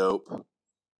pretty dope.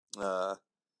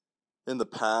 In the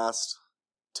past,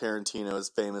 Tarantino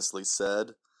has famously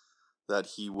said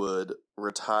that he would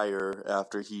retire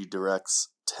after he directs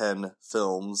 10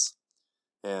 films.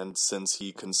 And since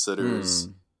he considers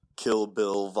Kill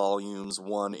Bill Volumes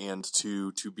 1 and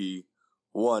 2 to be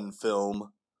one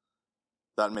film.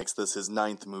 That makes this his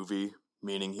 9th movie,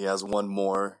 meaning he has one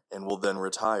more and will then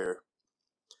retire.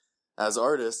 As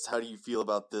artists, how do you feel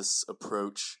about this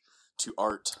approach to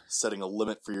art, setting a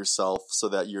limit for yourself so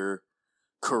that your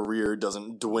career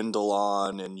doesn't dwindle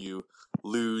on and you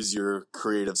lose your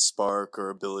creative spark or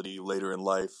ability later in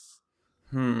life?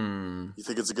 You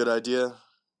think it's a good idea? You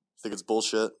think it's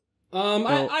bullshit?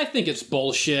 I think it's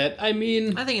bullshit. I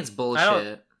mean, I think it's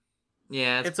bullshit.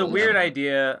 Yeah, it's a weird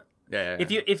idea. Yeah.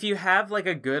 If you have like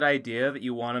a good idea that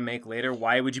you want to make later,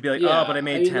 why would you be like, oh, but I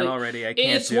made 10 already, I can't do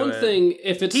it? It's one thing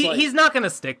if it's he's not going to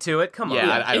stick to it. Come on.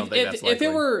 Yeah, I don't think that's likely. If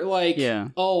it were like,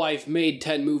 oh, I've made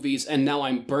 10 movies and now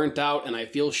I'm burnt out and I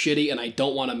feel shitty and I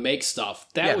don't want to make stuff,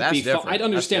 that would be fun. I'd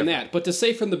understand that. But to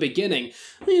say from the beginning,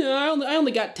 I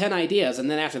only got 10 ideas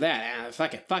and then after that,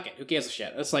 fuck it, who gives a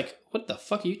shit? It's like, what the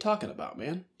fuck are you talking about,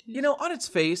 man? On its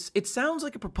face, it sounds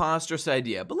like a preposterous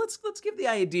idea, but let's give the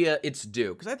idea its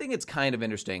due, because I think it's kind of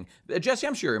interesting. Jesse,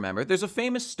 I'm sure you remember, there's a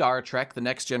famous Star Trek The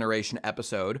Next Generation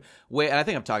episode, where, and I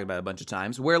think I've talked about it a bunch of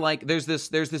times, where, like, there's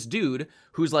this dude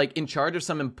who's, like, in charge of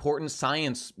some important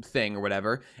science thing or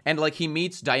whatever, and, like, he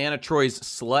meets Diana Troy's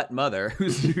slut mother,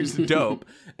 who's dope,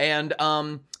 and,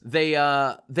 he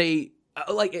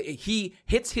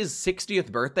hits his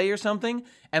 60th birthday or something,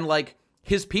 and, like,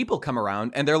 his people come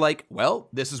around and they're like, well,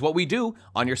 this is what we do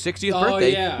on your 60th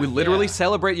birthday. We literally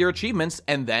celebrate your achievements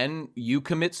and then you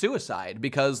commit suicide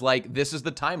because, like, this is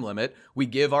the time limit we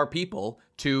give our people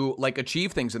to, like,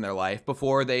 achieve things in their life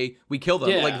before we kill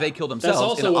them. Like, they kill themselves. That's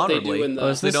also what they do in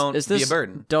the... they don't be a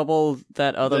burden. Double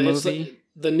that other movie?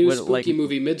 The new spooky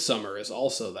movie Midsummer is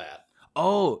also that.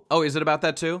 Oh, is it about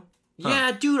that too?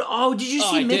 Yeah, dude. Oh, did you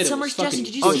see Midsummer's, Jesse?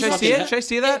 Did you see should I see it? Should I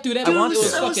see that? Dude, it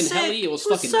was fucking helly. It was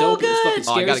fucking dope. It was fucking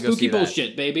scary, spooky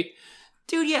bullshit, baby.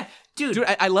 Dude, yeah. Dude,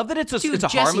 I love that it's a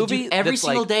horror movie. Dude, every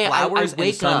single day flowers I wake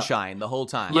and sunshine the whole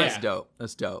time. Yeah.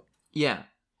 That's dope. Yeah.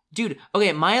 Dude,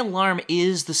 okay, my alarm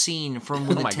is the scene from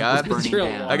when the tent was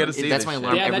burning down. I gotta see That's this my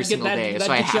alarm every single day,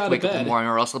 so I have to wake up in the morning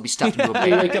or else I'll be stuffed into a bed.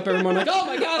 You wake up every morning like, oh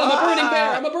my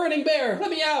god, I'm a burning bear, let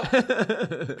me out.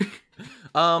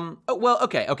 Well,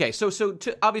 okay. So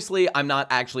obviously, I'm not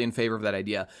actually in favor of that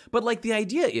idea, but, like, the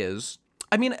idea is,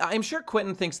 I mean, I'm sure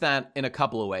Quentin thinks that in a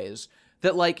couple of ways.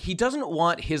 That, like, he doesn't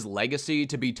want his legacy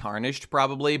to be tarnished,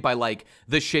 probably, by, like,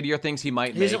 the shittier things he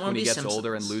might make when he gets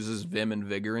older and loses vim and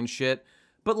vigor and shit.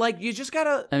 But, like, you just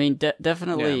gotta... I mean,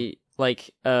 definitely, like,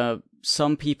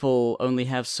 some people only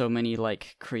have so many,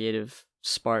 like, creative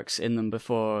sparks in them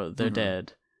before they're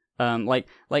dead. Like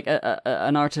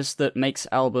an artist that makes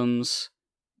albums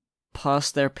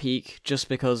past their peak just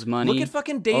because money. Look at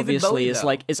fucking David obviously Bowie, is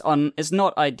like is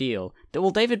not ideal.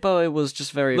 Well, David Bowie was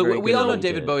just very good. We all know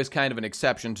David Bowie's kind of an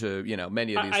exception to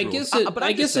many of these rules.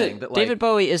 I guess David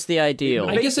Bowie is the ideal.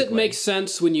 I guess it makes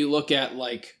sense when you look at,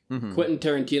 like, Quentin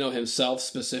Tarantino himself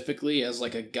specifically as,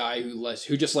 like, a guy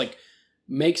who just, like,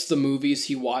 makes the movies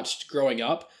he watched growing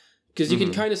up. Because you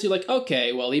can kind of see, like,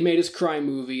 okay, well, he made his crime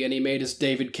movie, and he made his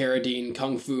David Carradine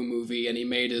kung fu movie, and he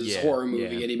made his horror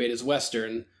movie, and he made his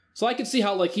western. So I could see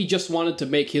how, like, he just wanted to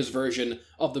make his version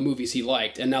of the movies he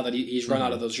liked, and now that he's run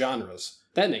out of those genres.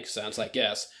 That makes sense, I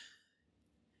guess.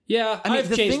 Yeah,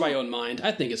 I've changed my own mind.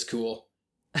 I think it's cool.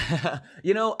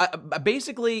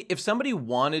 Basically, if somebody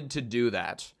wanted to do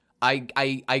that,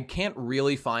 I can't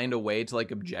really find a way to,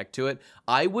 like, object to it.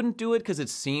 I wouldn't do it because it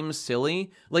seems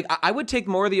silly. Like, I would take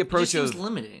more of the approach of... It just seems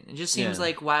limiting. It just seems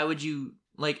like, why would you...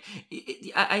 Like,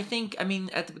 I think, I mean,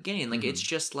 at the beginning, like, it's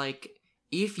just, like,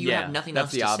 if you have nothing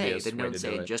else to say, then don't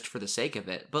say it just for the sake of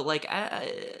it. But, like,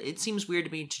 it seems weird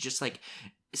to me to just, like,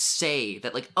 say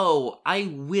that, like, oh, I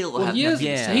will have nothing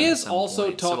to say. He is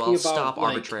also talking about,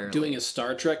 like, doing a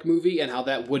Star Trek movie and how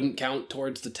that wouldn't count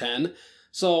towards the 10.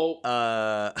 So,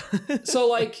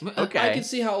 like, okay. I can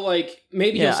see how, like,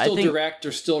 maybe he'll still direct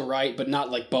or still write, but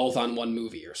not, like, both on one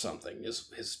movie or something, is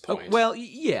his point. Well,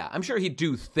 yeah, I'm sure he'd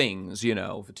do things,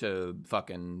 to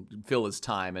fucking fill his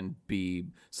time and be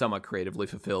somewhat creatively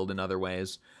fulfilled in other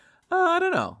ways. I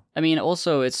don't know. I mean,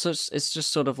 also, it's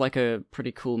just sort of like a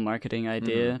pretty cool marketing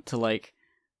idea to, like,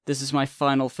 this is my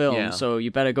final film, so you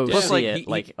better go see it.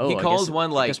 He calls one,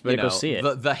 like,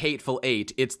 the Hateful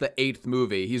Eight. It's the 8th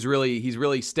movie. He's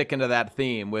really sticking to that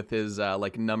theme with his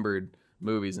like, numbered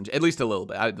movies, and at least a little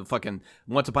bit. The fucking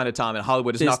Once Upon a Time in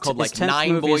Hollywood is now called, like,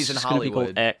 9 Boys in Hollywood.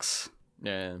 Be called X.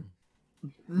 Yeah.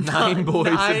 9 Boys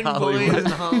in Hollywood. 9 Boys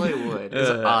in Hollywood is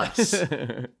us.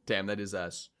 Damn, that is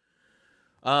us.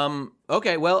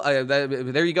 Okay, well,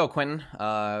 there you go, Quentin.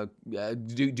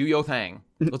 Do your thing.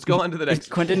 Let's go on to the next.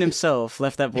 Quentin himself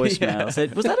left that voicemail.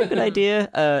 Said, "Was that a good idea?"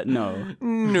 No.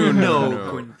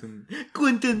 No.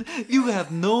 Quentin, you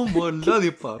have no more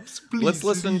lollipops. Please. Let's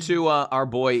listen to our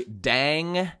boy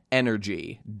Dang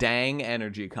Energy. Dang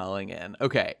Energy calling in.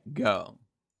 Okay, go.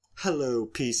 Hello,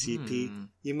 PCP.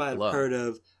 You might have heard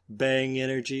of Bang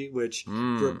Energy, which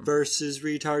reverses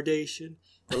retardation.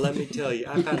 But let me tell you,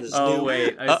 I found this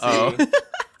I see.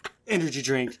 energy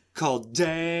drink called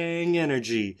Dang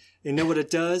Energy. You know what it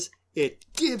does? It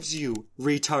gives you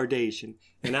retardation.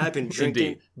 And I've been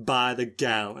drinking by the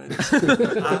gallons.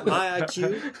 My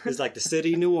IQ is like the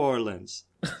city of New Orleans.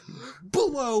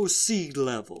 Below sea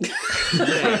level.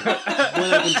 Man,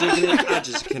 when I've been drinking it, I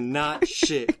just cannot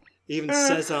shit. Even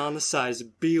says it on the sides,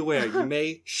 be aware, you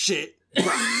may shit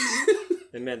rocks.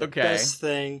 And man, the best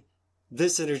thing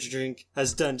this energy drink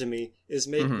has done to me is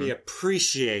make me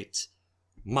appreciate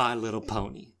My Little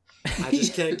Pony. I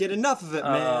just can't get enough of it,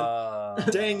 man.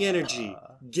 Dang Energy,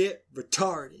 get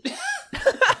retarded.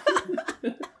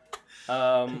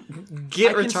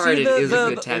 Get retarded is a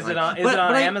good tagline. Is it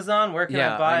on Amazon? Where can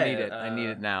I buy it? I need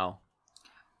it now.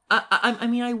 I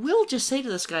mean, I will just say to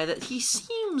this guy that he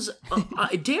seems,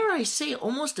 dare I say,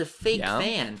 almost a fake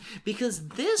fan, because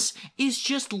this is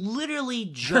just literally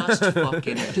just fuck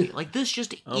energy. Like, this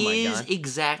just is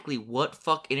exactly what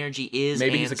fuck energy is.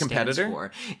 Maybe and he's a competitor? stands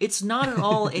for. It's not at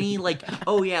all any, like,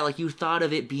 oh yeah, like you thought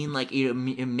of it being like, it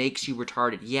makes you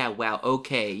retarded. Yeah, wow,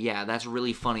 okay, yeah, that's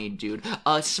really funny, dude.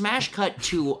 Smash cut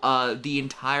to the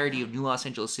entirety of New Los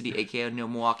Angeles City, aka New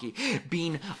Milwaukee,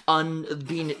 being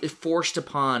forced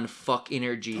upon fuck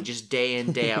energy just day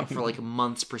in day out for like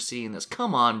months preceding this.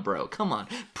 Come on, bro. Come on.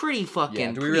 Pretty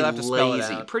fucking do we really have to spell it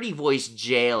lazy. out? Pretty voice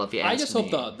jail if you ask me. I just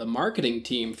hope the marketing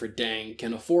team for Dang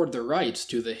can afford the rights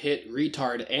to the hit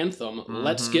retard anthem,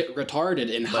 Let's Get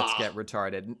Retarded in Let's Get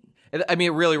Retarded. I mean,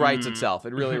 it really writes itself.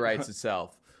 It really writes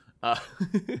itself.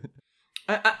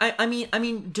 I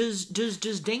mean, does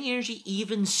Dang Energy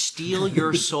even steal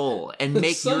your soul and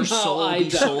make your soul be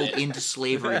sold into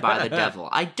slavery by the devil?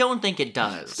 I don't think it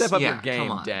does. Step up your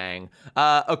game, Dang.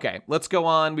 Okay, let's go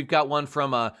on. We've got one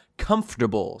from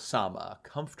Comfortable Sama.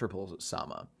 Comfortable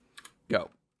Sama. Go.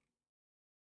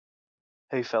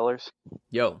 Hey, fellers.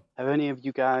 Yo. Have any of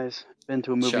you guys been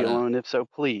to a movie alone? If so,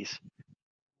 please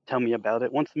tell me about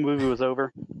it. Once the movie was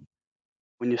over,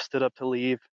 when you stood up to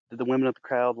leave, did the women of the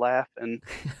crowd laugh and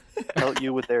pelt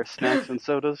you with their snacks and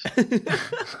sodas?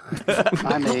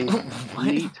 I'm a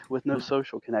neat with no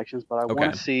social connections, but I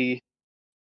want to see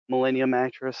Millennium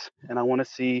Actress, and I want to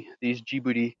see these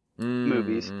Djibouti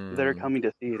movies that are coming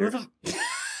to theaters.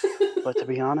 But to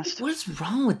be honest, what is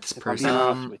wrong with this person?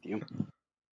 I'll be honest with you.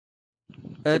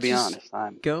 To be honest,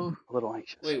 I'm a little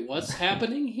anxious. Wait, what's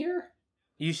happening here?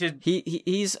 You should.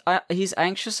 He's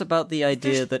anxious about the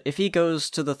idea that if he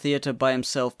goes to the theater by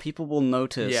himself, people will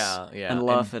notice and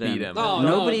laugh at him. Oh,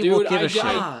 Nobody will give a shit.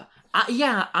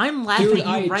 I'm laughing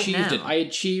at you right now. I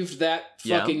achieved that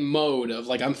fucking mode of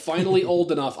like, I'm finally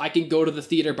old enough. I can go to the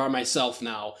theater by myself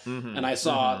now. And I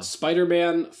saw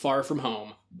Spider-Man Far From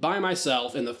Home by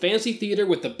myself in the fancy theater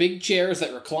with the big chairs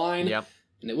that recline.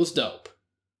 And it was dope.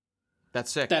 That's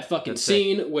sick. That fucking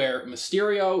scene where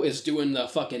Mysterio is doing the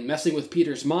fucking messing with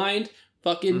Peter's mind.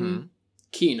 Fucking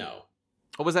Kino.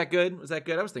 Oh, was that good? Was that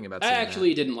good? I was thinking about seeing I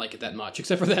actually didn't like it that much,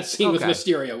 except for that scene with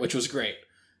Mysterio, which was great.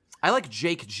 I like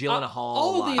Jake Gyllenhaal.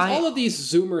 All of these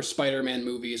Zoomer Spider-Man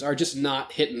movies are just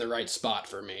not hitting the right spot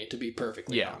for me, to be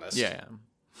perfectly honest. Yeah.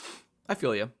 I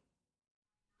feel you.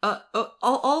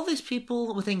 All these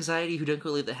people with anxiety who don't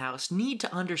go leave the house need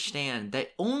to understand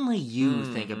that only you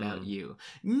think about you.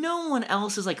 No one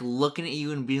else is like looking at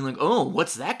you and being like, "Oh,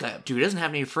 what's that guy up to? He doesn't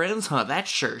have any friends, huh? That's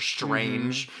sure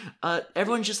strange."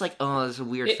 Everyone's just like, "Oh, this is a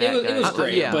weird fat guy." It was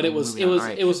great, but it was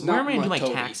not. Where am I gonna do my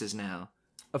Toby. taxes now?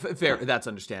 Fair, that's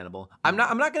understandable. I'm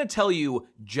not going to tell you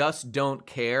just don't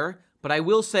care, but I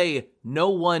will say no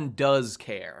one does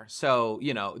care. So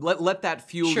let that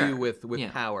fuel you with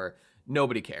power.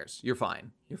 Nobody cares. You're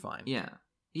fine. Yeah.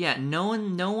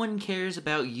 No one cares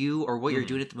about you or what you're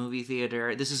doing at the movie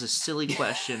theater. This is a silly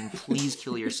question. Please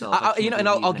kill yourself.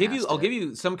 I'll give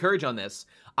you some courage on this.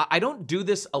 I don't do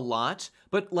this a lot,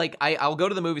 but like I'll go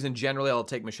to the movies and generally I'll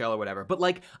take Michelle or whatever. But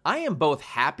like I am both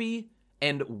happy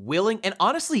and willing and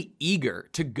honestly eager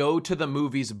to go to the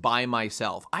movies by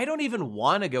myself. I don't even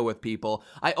want to go with people.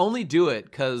 I only do it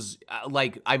because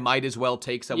I might as well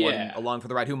take someone along for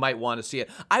the ride who might want to see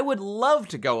it. I would love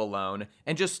to go alone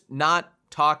and just not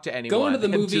talk to anyone. Going to the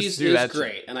movies is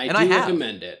great, and I do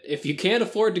recommend it. If you can't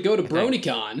afford to go to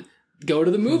BROBNICON, go to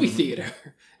the movie theater.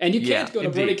 And you can't go to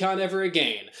BROBNICON ever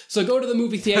again. So go to the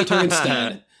movie theater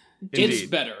instead. It's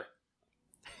better.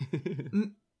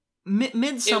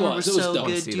 Midsommar was so dope.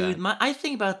 good, dude. I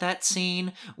think about that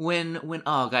scene when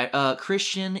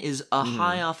Christian is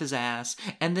high off his ass,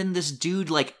 and then this dude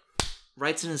like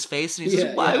writes in his face, and he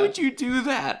says, "Why would you do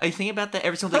that?" I think about that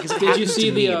every single day because it happens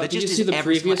to me. Did you see the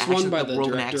previous one by the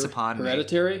director,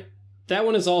 Hereditary? That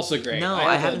one is also great. No,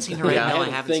 I haven't seen Hereditary. I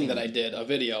have a thing that I did, a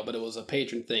video, but it was a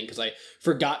patron thing because I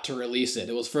forgot to release it.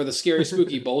 It was for the Scary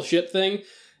Spooky Bullshit thing.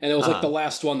 And it was like the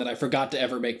last one that I forgot to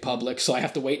ever make public, so I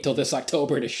have to wait till this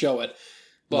October to show it.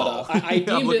 But I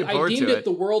deemed it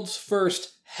the world's first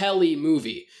heli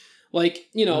movie. Like,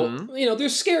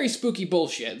 there's scary, spooky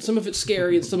bullshit. Some of it's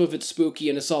scary and some of it's spooky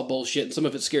and it's all bullshit and some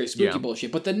of it's scary, spooky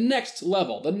bullshit. But the next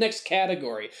level, the next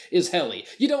category is heli.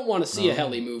 You don't want to see a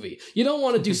heli movie. You don't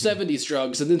want to do 70s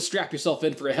drugs and then strap yourself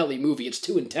in for a heli movie. It's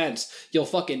too intense. You'll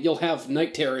have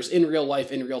night terrors in real life,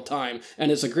 in real time.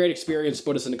 And it's a great experience,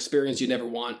 but it's an experience you never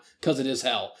want because it is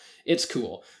hell. It's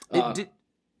cool.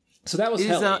 So that was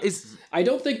heli. I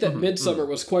don't think that Midsommar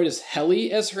was quite as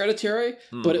heli as Hereditary,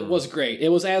 but it was great. It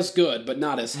was as good, but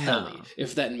not as heli,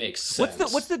 if that makes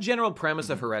sense. What's the general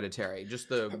premise of Hereditary? Just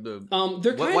they're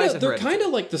kind of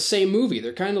like the same movie.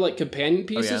 They're kind of like companion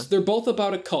pieces. Oh, yeah? They're both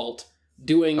about a cult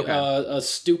doing a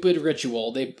stupid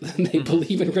ritual. They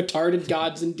believe in retarded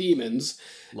gods and demons,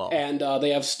 and they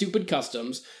have stupid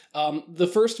customs. The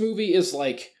first movie is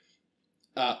like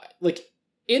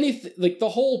anything, like the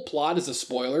whole plot is a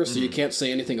spoiler, so you can't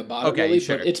say anything about it really.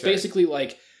 But it's basically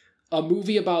like a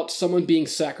movie about someone being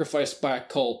sacrificed by a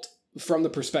cult from the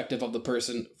perspective of the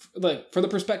person, like from the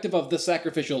perspective of the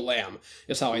sacrificial lamb,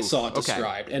 is how I saw it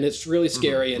described. And it's really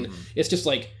scary, and it's just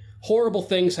like horrible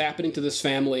things happening to this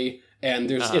family,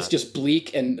 and it's just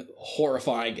bleak and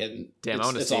horrifying, and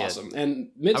it's awesome. And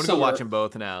Midsommar, I'm gonna go watch them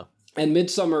both now. And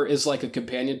Midsommar is like a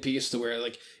companion piece to where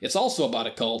like it's also about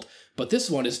a cult, but this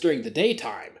one is during the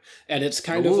daytime, and it's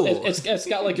kind of it's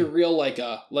got like a real like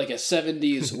a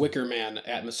 70s Wicker Man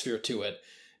atmosphere to it,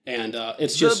 and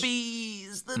it's just the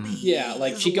bees. Yeah,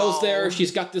 like she goes there,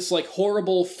 she's got this like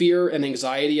horrible fear and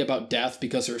anxiety about death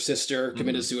because her sister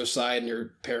committed suicide and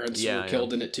her parents were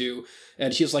killed in it too,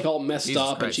 and she's like all messed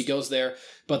up, and she goes there.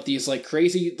 But these like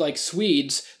crazy like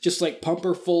Swedes just like pump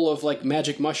her full of like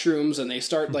magic mushrooms, and they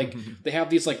start like they have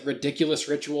these like ridiculous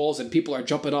rituals, and people are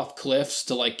jumping off cliffs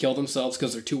to like kill themselves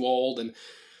because they're too old, and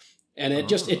it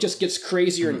just gets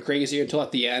crazier and crazier until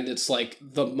at the end it's like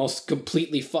the most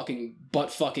completely fucking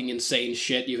butt fucking insane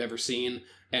shit you've ever seen.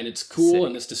 And it's cool,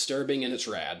 and it's disturbing, and it's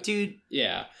rad. Dude,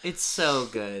 yeah. It's so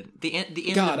good. The end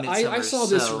God, of Midsommar I saw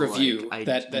this review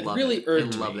that really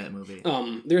irked me. I love that movie.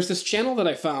 There's this channel that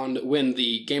I found when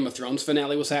the Game of Thrones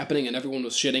finale was happening and everyone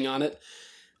was shitting on it.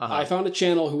 I found a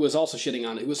channel who was also shitting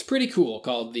on it. It was pretty cool,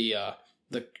 called the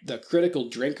Critical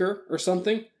Drinker or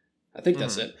something. I think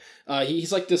that's it.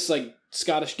 He's like this like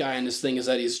Scottish guy, and his thing is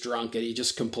that he's drunk and he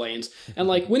just complains. And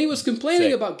like when he was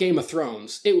complaining about Game of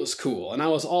Thrones, it was cool and I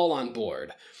was all on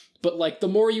board. But like the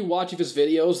more you watch of his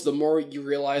videos, the more you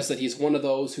realize that he's one of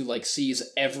those who like sees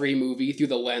every movie through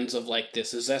the lens of like,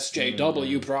 this is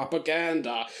SJW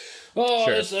propaganda.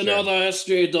 It's another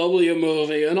SJW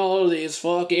movie and all these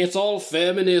it's all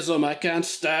feminism. I can't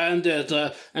stand it.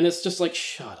 And it's just like,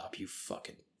 shut up, you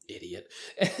fucking idiot.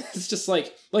 It's just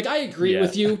like I agree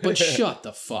with you, but shut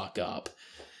the fuck up.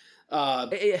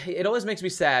 It always makes me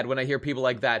sad when I hear people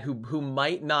like that who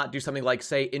might not do something like,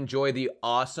 say, enjoy the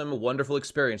awesome, wonderful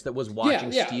experience that was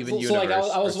watching Steven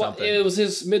Universe. It was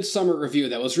his Midsommar review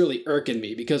that was really irking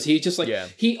me, because he just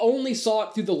he only saw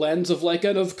it through the lens of like,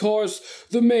 and of course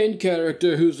the main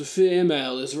character who's a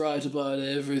female is right about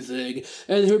everything,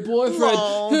 and her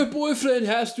boyfriend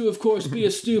has to of course be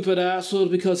a stupid asshole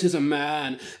because he's a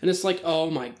man, and it's like, oh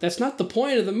my, that's not the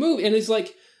point of the movie. And he's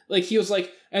like he was like,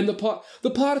 and the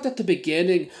part at the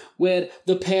beginning where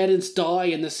the parents die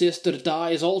and the sister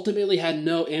dies ultimately had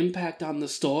no impact on the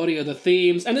story or the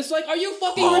themes. And it's like, are you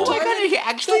fucking retarded? Oh my God, did he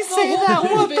actually say that?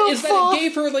 What the fuck? That it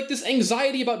gave her like this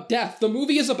anxiety about death. The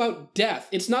movie is about death.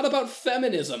 It's not about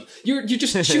feminism. You're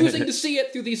just choosing to see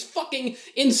it through these fucking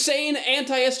insane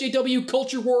anti-SJW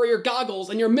culture warrior goggles,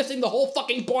 and you're missing the whole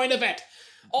fucking point of it.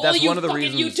 That's you one of the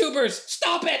fucking reasons... YouTubers,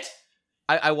 stop it!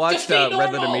 I watched Red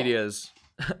Letter Media's...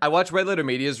 I watched Red Letter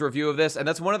Media's review of this, and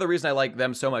that's one of the reasons I like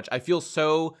them so much. I feel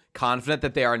so confident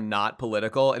that they are not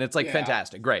political, and it's like,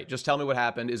 fantastic, great. Just tell me what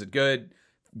happened. Is it good?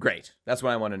 Great. That's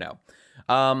what I want to know.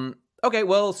 Okay,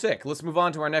 well, sick. Let's move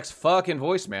on to our next fucking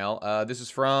voicemail. This is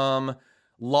from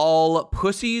Lol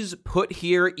Pussies Put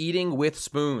Here Eating with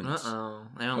Spoons. Uh-oh.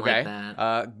 I don't like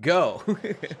that. Go.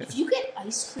 If you get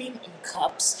ice cream in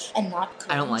cups and not cones,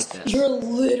 I don't like this. You're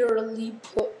literally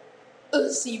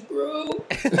pussy, bro.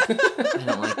 I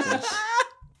don't like this.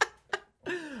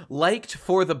 Liked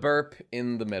for the burp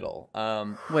in the middle.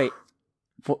 Wait.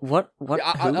 What?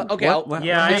 Okay.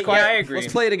 I agree.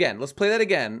 Let's play it again. Let's play that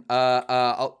again.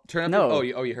 I'll turn up. No.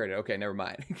 Oh, you heard it. Okay, never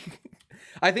mind.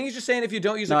 I think he's just saying if you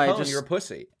don't use a cone, you're a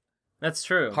pussy. That's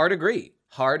true. Hard agree.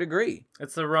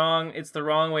 It's the wrong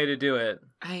way to do it.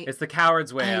 It's the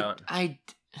coward's way out.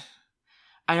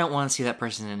 I don't want to see that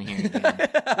person in here again.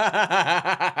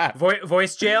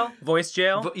 Voice jail?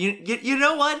 But you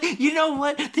know what?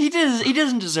 He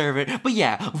doesn't deserve it. But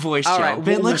yeah, voice jail. Right,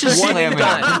 Ben, let's just slam him.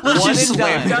 Let's just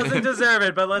slam him. He doesn't deserve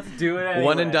it, but let's do it anyway.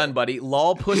 One and done, buddy.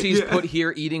 Lol pussies put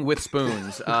here eating with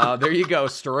spoons. There you go.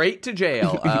 Straight to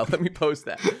jail. Let me post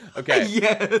that. Okay.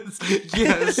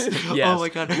 Yes. Oh my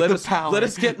god. Let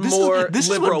us get more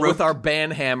liberal with our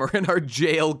ban hammer and our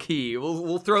jail key.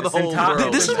 We'll throw the whole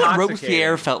world. This is what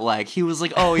Robespierre felt like. He was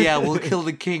like, oh yeah, we'll kill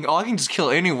the king. Oh, I can just kill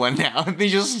anyone now. They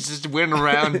just went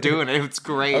around doing it. It's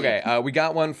great. Okay, we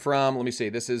got one from, let me see,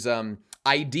 this is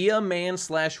idea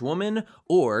man/woman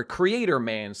or creator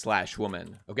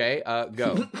man/woman. Okay,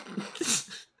 go.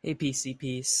 Hey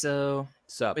PCP, so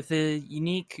Sup? With a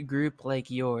unique group like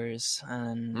yours,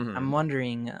 I'm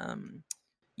wondering,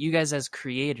 you guys as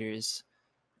creators,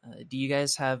 do you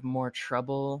guys have more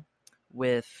trouble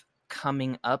with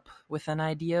coming up with an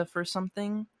idea for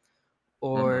something,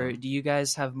 or do you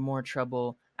guys have more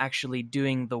trouble actually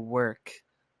doing the work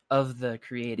of the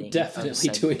creating? Definitely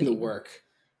doing the work.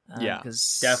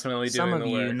 Because definitely some doing of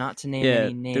the you, work. not to name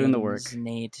any names, doing the work.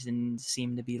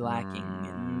 seem to be lacking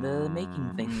in the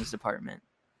making things department.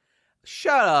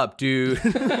 Shut up, dude.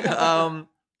 The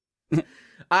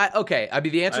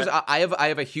answer is I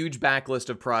have a huge backlist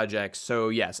of projects, so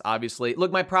yes, obviously.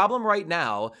 Look, my problem right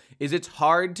now is it's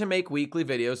hard to make weekly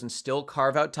videos and still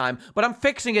carve out time, but I'm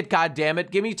fixing it,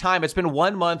 goddammit. Give me time. It's been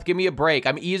 1 month. Give me a break.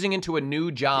 I'm easing into a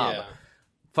new job. Yeah.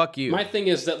 Fuck you. My thing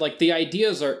is that like the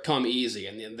ideas come easy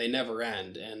and they never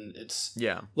end, and it's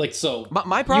like so.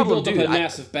 My problem, you build up a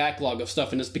massive backlog of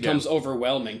stuff, and it becomes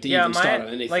overwhelming to even start on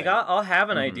anything. Like I'll have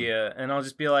an idea, and I'll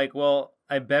just be like, well,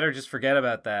 I better just forget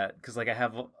about that because like I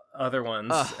have other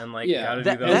ones, and like gotta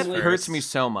do those. That hurts me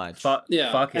so much. Fuck it.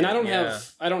 And I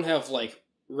don't have like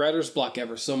writer's block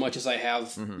ever so much as I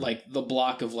have like the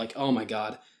block of like, oh my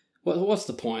god, what's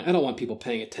the point? I don't want people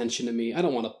paying attention to me. I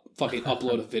don't want to fucking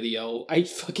upload a video. I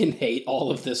fucking hate all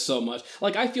of this so much.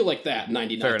 Like I feel like that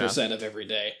 99% of every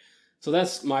day. So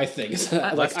that's my thing.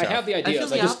 Like I have the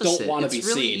ideas, I just don't want to be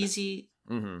really seen. Easy.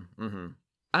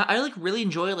 I like really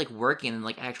enjoy like working and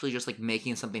like actually just like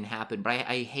making something happen, but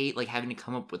I hate like having to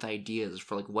come up with ideas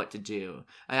for like what to do.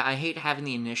 I hate having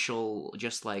the initial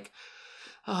just like,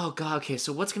 oh god, okay,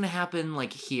 so what's gonna happen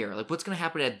like here? Like what's gonna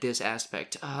happen at this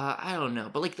aspect? I don't know.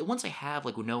 But like once I have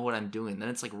like know what I'm doing, then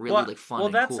it's like really like fun. Well,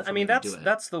 that's cool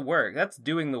that's the work. That's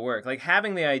doing the work. Like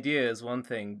having the idea is one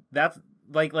thing. That's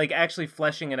like actually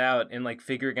fleshing it out and like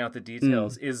figuring out the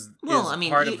details is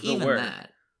part of the work.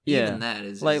 Even that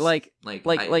is like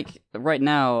right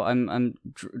now I'm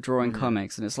drawing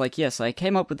comics, and it's like, yes, I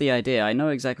came up with the idea, I know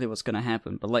exactly what's going to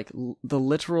happen, but like the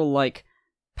literal like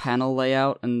panel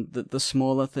layout and the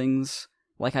smaller things,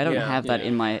 like I don't have that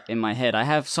in my head. I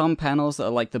have some panels that are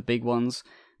like the big ones,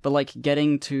 but like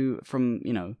getting to from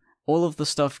all of the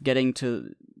stuff, getting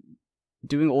to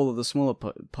doing all of the smaller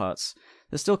parts,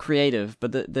 they're still creative,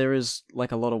 but there is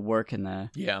like a lot of work in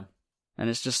there. Yeah. And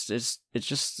it's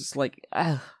like,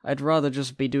 I'd rather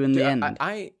just be doing the end.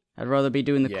 I'd rather be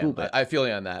doing the cool bit. I feel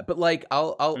you on that. But like,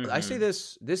 I say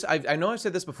this, I know I've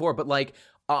said this before, but like,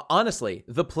 honestly,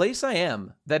 the place I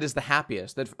am that is the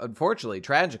happiest, that unfortunately,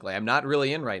 tragically, I'm not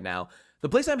really in right now, the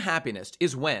place I'm happiest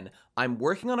is when I'm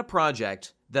working on a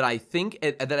project that I think,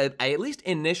 that I at least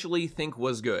initially think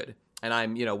was good. And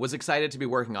I'm, was excited to be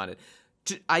working on it.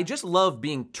 I just love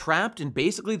being trapped in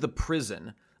basically the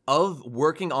prison of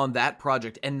working on that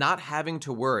project and not having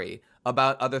to worry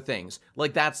about other things.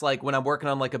 Like that's like when I'm working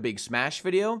on like a big Smash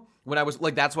video, when I was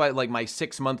like, that's why like my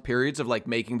 6-month periods of like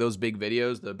making those big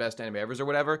videos, the best anime evers or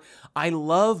whatever, I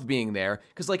love being there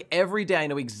because like every day I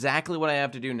know exactly what I have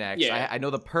to do next. I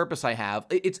know the purpose I have.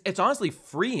 It's honestly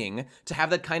freeing to have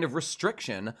that kind of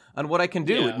restriction on what I can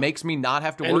do. It makes me not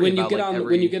have to worry when you about get like on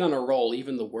every... when you get on a roll,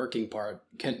 even the working part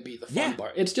can be the fun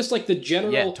part. It's just like the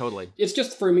general. Yeah, totally. It's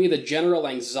just for me the general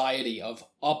anxiety of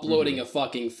uploading a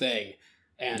fucking thing.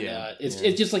 And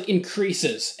it just like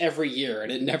increases every year,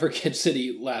 and it never gets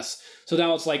any less. So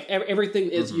now it's like everything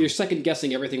is you're second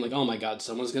guessing everything. Like, oh my god,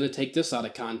 someone's gonna take this out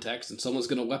of context, and someone's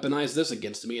gonna weaponize this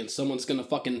against me, and someone's gonna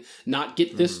fucking not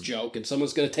get this joke, and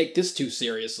someone's gonna take this too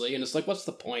seriously. And it's like, what's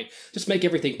the point? Just make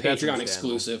everything Patreon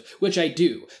exclusive, which I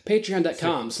do.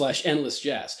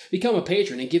 Patreon.com/endlessjazz. Become a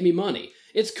patron and give me money.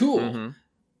 It's cool.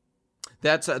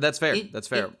 That's fair. That's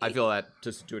fair. I feel that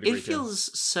just to a degree. It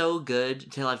feels so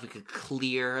good to have like a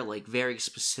clear, like very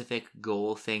specific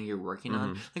goal thing you're working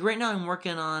on. Like right now, I'm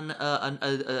working on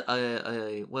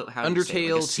Undertale like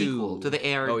a sequel to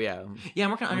the AR. Oh yeah, yeah.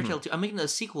 I'm working on Undertale 2. I'm making a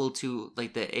sequel to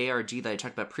like the ARG that I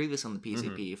talked about previously on the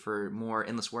PCP for more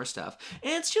Endless War stuff,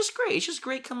 and it's just great. It's just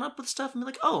great coming up with stuff and be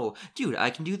like, oh, dude,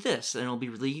 I can do this, and it'll be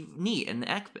really neat and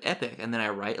epic. And then I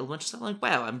write a bunch of stuff like,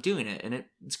 wow, I'm doing it, and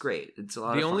it's great. It's a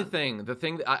lot of fun. The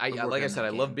thing that I like I said, I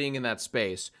love being in that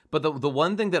space. But the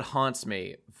one thing that haunts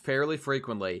me fairly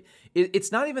frequently,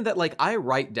 it's not even that, like, I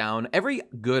write down every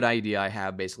good idea I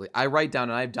have, basically. I write down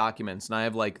and I have documents and I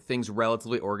have, like, things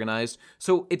relatively organized.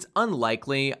 So it's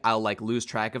unlikely I'll, like, lose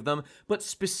track of them. But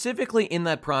specifically in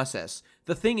that process,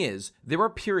 the thing is, there are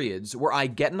periods where I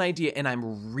get an idea and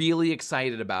I'm really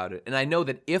excited about it. And I know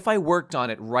that if I worked on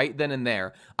it right then and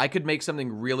there, I could make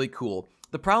something really cool.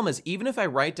 The problem is, even if I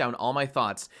write down all my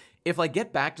thoughts, if I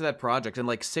get back to that project in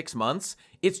like 6 months,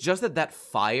 it's just that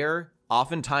fire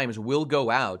oftentimes will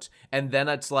go out. And then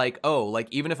it's like, oh, like,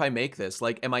 even if I make this,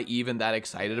 like, am I even that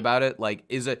excited about it? Like,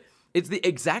 it's the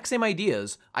exact same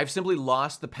ideas. I've simply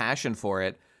lost the passion for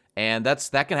it. And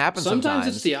that can happen sometimes.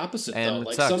 Sometimes it's the opposite, though.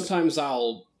 Like, sometimes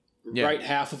I'll write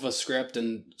half of a script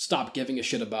and stop giving a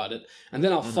shit about it, and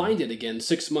then I'll find it again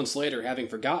 6 months later, having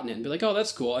forgotten it, and be like, oh,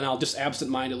 that's cool, and I'll just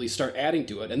absentmindedly start adding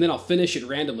to it, and then I'll finish it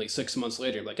randomly 6 months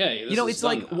later, like, hey, this it's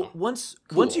like once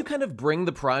you kind of bring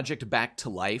the project back to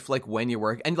life, like when you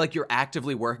work and like you're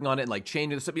actively working on it and like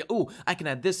changing the stuff, oh, I can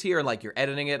add this here, and like you're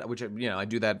editing it, which I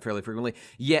do that fairly frequently.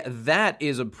 Yeah, that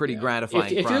is a pretty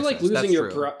gratifying if process. you're like losing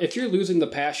if you're losing the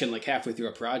passion like halfway through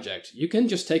a project, you can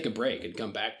just take a break and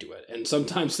come back to it, and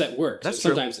sometimes that works. That's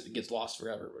sometimes it gets lost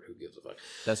forever, but who gives a fuck?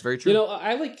 That's very true.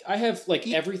 I have like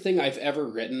everything I've ever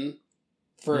written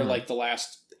for like the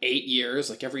last 8 years,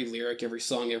 like every lyric, every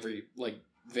song, every like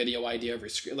video idea, every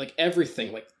script, like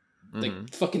everything, like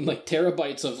fucking like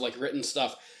terabytes of like written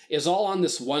stuff is all on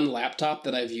this one laptop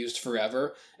that I've used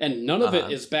forever, and none of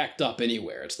it is backed up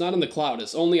anywhere. It's not in the cloud,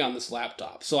 it's only on this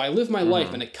laptop. So I live my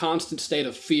life in a constant state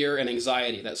of fear and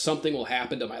anxiety that something will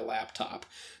happen to my laptop,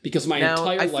 because my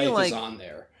entire life is on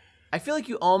there. I feel like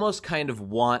you almost kind of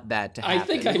want that to happen. I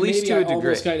think at least to a degree.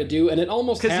 Almost kind of do, and it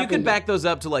almost because you could back those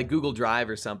up to like Google Drive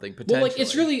or something potentially.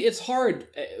 Well, like it's hard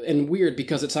and weird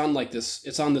because it's on like this.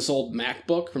 It's on this old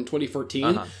MacBook from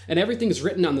 2014, and everything's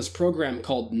written on this program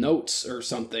called Notes or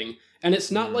something. And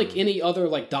it's not like any other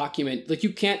like document. Like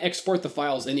you can't export the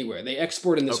files anywhere. They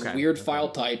export in this weird file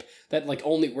type that like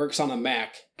only works on a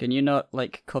Mac. Can you not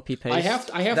like copy paste? I have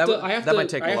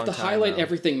to highlight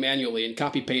everything manually and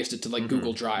copy paste it to like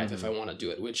Google Drive if I want to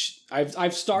do it, which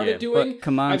I've started doing.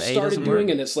 Command A doesn't work.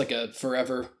 And it's like a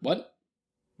forever what?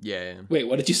 Yeah. Wait,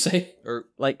 what did you say? Or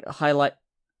like highlight.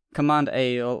 Command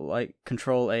A or like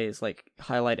Control A is like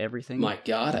highlight everything. My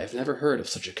God, I've never heard of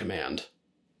such a command.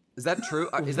 Is that true?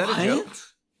 Is that a joke?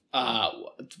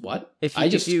 What? If you, I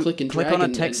just click on a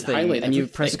text thing and you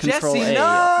press Control Jesse, A. No!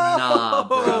 Nah,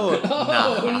 bro.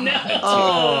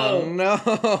 Oh,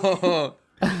 no.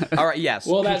 All right, yes.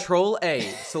 Well, Control A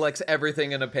selects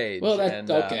everything in a page. Well,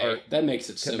 that makes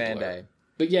it simpler. Command A.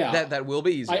 But yeah, that will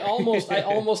be easier. I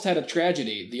almost had a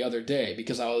tragedy the other day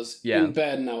because I was in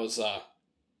bed and I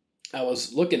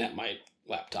was looking at my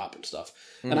laptop and stuff,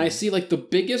 and I see like the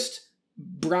biggest,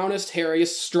 brownest,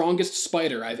 hairiest, strongest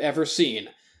spider I've ever seen,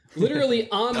 literally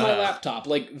on my laptop,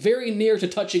 like very near to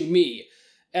touching me,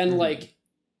 and like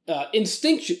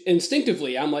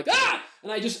instinctively I'm like ah,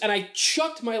 and I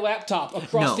chucked my laptop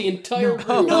across the entire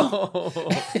room.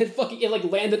 It like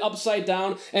landed upside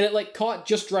down, and it like caught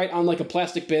just right on like a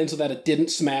plastic bin so that it didn't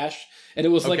smash. And it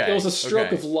was like it was a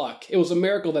stroke of luck. It was a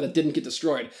miracle that it didn't get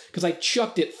destroyed because I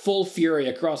chucked it full fury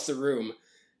across the room.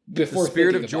 Before the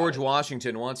spirit of George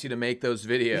Washington wants you to make those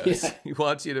videos. Yeah. He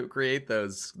wants you to create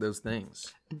those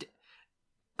things.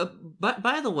 But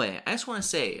by the way, I just want to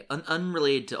say,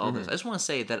 unrelated to all this, I just want to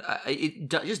say that it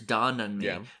just dawned on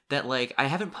me that like I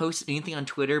haven't posted anything on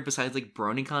Twitter besides like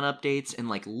BROBNICON updates in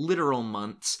like literal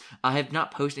months. I have not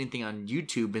posted anything on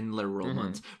YouTube in literal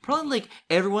months. Probably like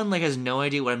everyone like has no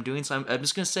idea what I'm doing, so I'm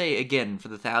just gonna say again for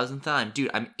the 1,000th time,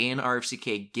 dude, I'm in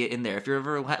RFCK. Get in there. If you're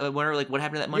ever wondering like what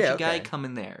happened to that Munchie guy, come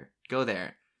in there. Go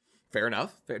there. Fair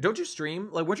enough. Don't you stream?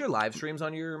 Like, what's your live streams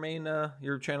on your main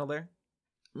your channel there?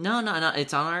 No.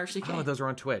 It's on RFCK. Oh, those are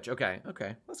on Twitch. Okay,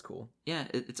 that's cool. Yeah,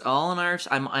 it's all on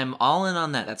RFCK. I'm all in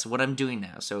on that. That's what I'm doing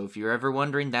now. So if you're ever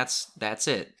wondering, that's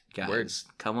it, guys. Words.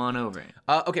 Come on over.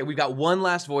 Okay, we've got one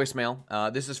last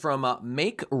voicemail. This is from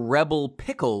Make Rebel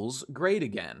Pickles Great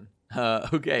Again.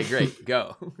 Okay, great.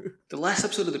 Go. The last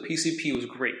episode of the PCP was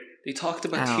great. They talked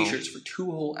about t-shirts for 2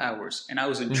 whole hours, and I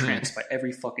was entranced by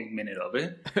every fucking minute of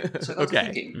it. So I was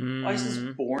thinking, why is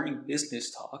this boring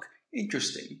business talk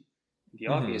interesting? The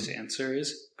obvious answer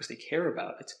is because they care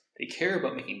about it. They care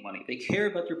about making money. They care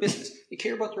about their business. They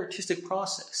care about their artistic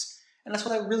process. And that's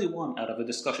what I really want out of a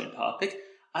discussion topic.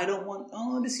 I don't want,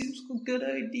 this seems like a good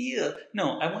idea.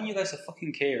 No, I want you guys to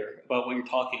fucking care about what you're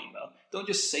talking about. Don't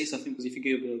just say something because you think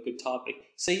it'll be a good topic.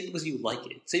 Say it because you like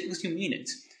it. Say it because you mean it.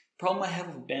 The problem I have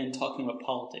with Ben talking about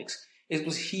politics is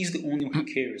because he's the only one who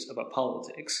cares about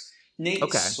politics.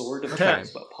 Nate sort of cares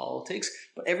about politics,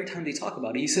 but every time they talk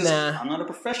about it, he says, I'm not a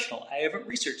professional. I haven't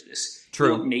researched this. True.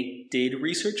 You know what Nate did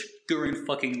research? Gurren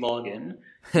fucking Login.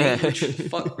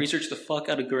 Nate researched the fuck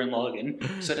out of Gurren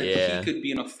Login so that he could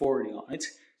be an authority on it.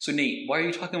 So Nate, why are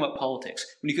you talking about politics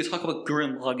when you could talk about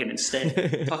Gurren Login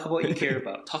instead? Talk about what you care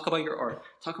about. Talk about your art.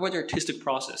 Talk about your artistic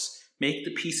process. Make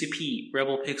the PCP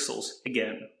Rebel Pixels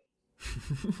again.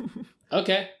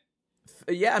 Okay.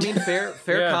 Yeah, I mean, fair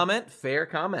comment. Fair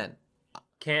comment.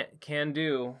 Can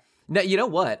do. Now, you know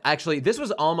what? Actually, this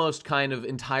was almost kind of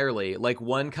entirely like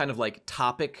one kind of like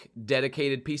topic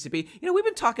dedicated PCP. You know, we've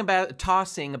been talking about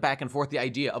tossing back and forth the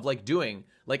idea of like doing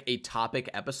like a topic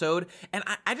episode. And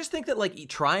I just think that like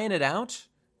trying it out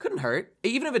couldn't hurt.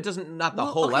 Even if it doesn't, not the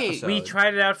whole episode. We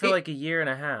tried it out for like a year and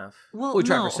a half. Well, we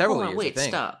tried for several years. Wait, I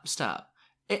think. stop.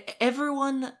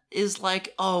 Everyone is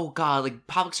like, oh god, like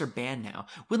topics are banned now.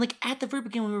 When like at the very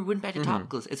beginning when we went back to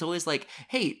topic lists, it's always like,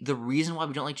 hey, the reason why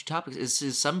we don't like to topics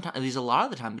is sometimes, a lot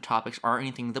of the time, the topics aren't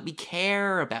anything that we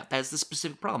care about. That's the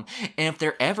specific problem. And if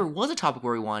there ever was a topic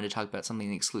where we wanted to talk about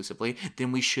something exclusively,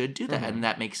 then we should do that, and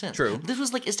that makes sense. True. This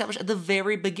was like established at the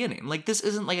very beginning. Like this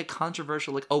isn't like a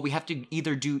controversial like, oh, we have to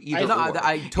either do either or.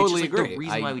 I totally agree. agree.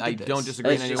 I don't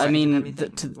disagree in any way. I mean,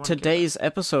 today's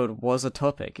episode was a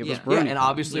topic. It was BROBNICON. And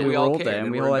obviously we all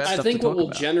care. I think what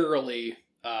will generally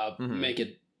make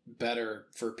it better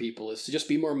for people is to just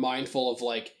be more mindful of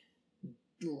like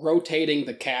rotating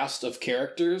the cast of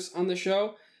characters on the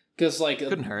show. Because like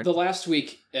the last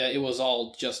week it was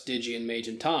all just Digi and Mage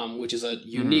and Tom, which is a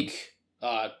unique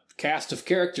cast of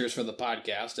characters for the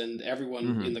podcast, and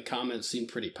everyone in the comments seemed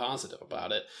pretty positive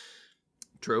about it.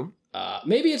 True.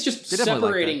 Maybe it's just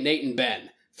separating Nate and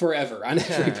Ben forever on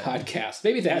every podcast.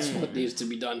 Maybe that's what needs to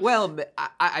be done. Well,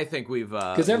 I think we've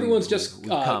because everyone's just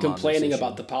complaining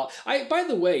about the by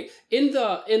the way, in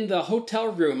the hotel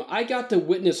room, I got to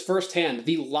witness firsthand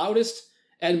the loudest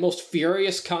and most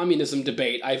furious communism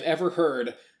debate I've ever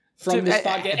heard from this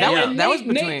podcast. That was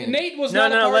between Nate was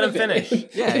not a part of it. Let him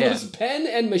finish. It was Ben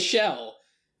and Michelle.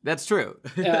 That's true.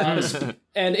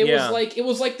 And it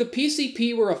was like the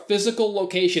PCP were a physical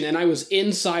location, and I was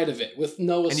inside of it with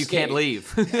no escape. And you can't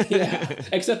leave.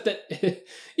 Except that,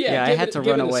 I had to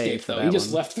run away. Escape, though. He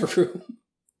just left the room.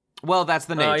 Well, that's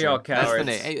the nature. Oh, you're all cowards.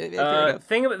 That's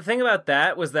the thing about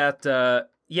that was that,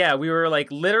 we were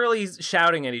like literally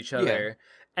shouting at each other,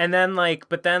 and then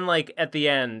but at the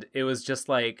end, it was just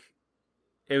like.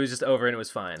 It was just over and it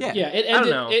was fine. Yeah. It ended, I don't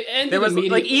know. It ended there was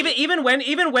immediately. like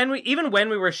even when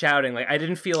we were shouting, like I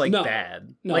didn't feel like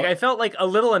bad. No. Like I felt like a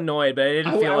little annoyed, but I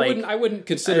didn't feel like I wouldn't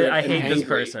consider it I hate this angry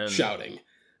person shouting.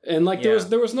 And like there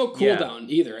was no cooldown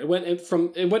either. It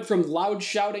went from loud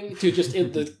shouting to just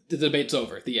the debate's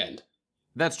over at the end.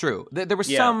 That's true. There was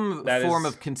some form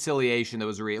of conciliation that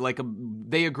was real. Like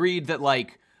they agreed that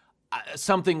like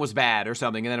something was bad or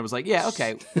something, and then it was like, yeah,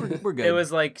 okay, we're good. It was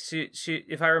like she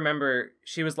if I remember,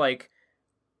 she was like,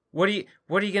 what are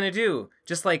you gonna do?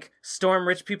 Just like storm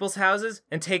rich people's houses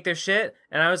and take their shit?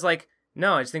 And I was like,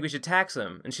 no, I just think we should tax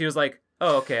them. And she was like,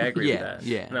 oh, okay, I agree with that.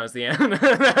 Yeah. And that was the end.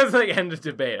 That was like end of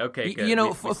debate. Okay, good. You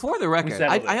know, for the record,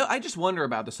 I just wonder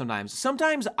about this sometimes.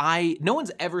 Sometimes no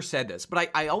one's ever said this,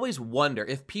 but I always wonder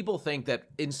if people think that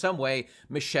in some way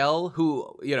Michelle,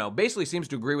 who, you know, basically seems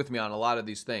to agree with me on a lot of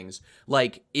these things,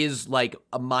 like is like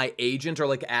my agent or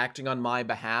like acting on my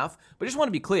behalf. But I just want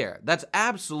to be clear, that's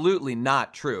absolutely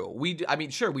not true. I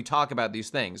mean, sure, we talk about these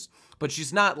things, but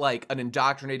she's not like an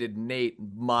indoctrinated Nate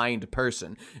mind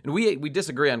person. And we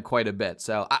disagree on quite a bit.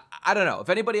 So I don't know. If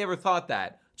anybody ever thought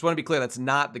that, just want to be clear, that's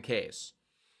not the case.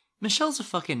 Michelle's a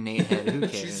fucking Nate head. Who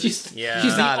cares? she's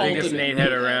not the biggest Nate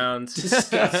head around.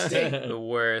 Disgusting. The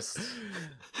worst.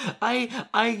 I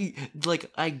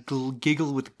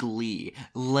giggle with glee,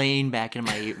 laying back in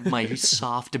my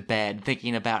soft bed,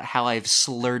 thinking about how I've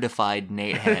slurdified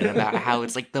Nate head, about how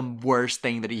it's like the worst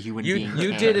thing that a human being can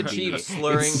You did achieve be.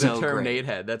 slurring It's the so term great. Nate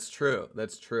head. That's true.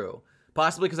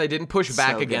 Possibly because I didn't push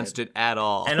back against it at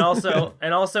all. And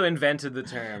also invented the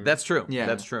term. That's true. Yeah.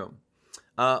 That's true.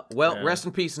 Rest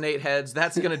in peace, Nate Heads.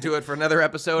 That's going to do it for another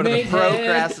episode of the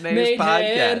Procrastinators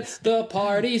podcast. The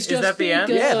party's just Is that the end?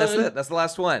 Yeah, that's it. That's the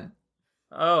last one.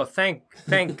 Oh, thank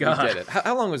God. We did it.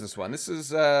 How long was this one? This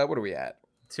is, what are we at?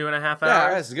 2.5 hours.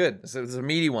 Yeah, this is good. This is a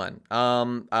meaty one.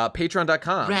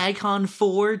 Patreon.com. Radcon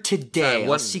 4 today.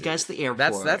 I'll see you guys at the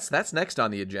airport. That's next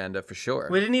on the agenda for sure.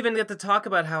 We didn't even get to talk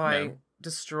about how I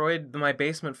destroyed my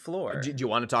basement floor. Do you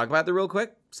want to talk about that real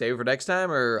quick? Save it for next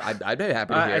time, or I'd be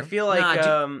happy to hear. I feel like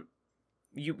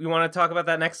you want to talk about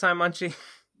that next time, Munchie?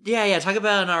 Yeah. Talk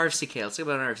about an RFCK. Let's talk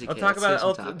about an RFCK. I'll talk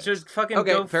about it. Just fucking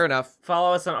go. Fair enough.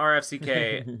 Follow us on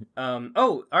RFCK.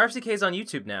 RFCK is on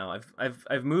YouTube now.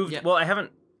 I've moved. Yeah. Well, I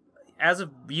haven't. As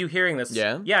of you hearing this,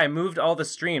 I moved all the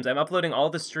streams. I'm uploading all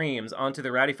the streams onto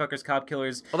the Rowdy Fuckers Cop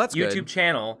Killers YouTube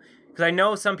channel. Because I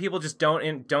know some people just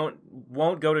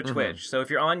won't go to Twitch. So if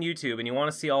you're on YouTube and you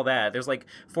want to see all that, there's like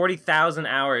 40,000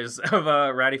 hours of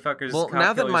Rowdy Fuckers. Well, Cop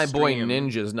now that Killers my boy stream.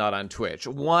 Ninja's not on Twitch,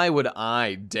 why would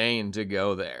I deign to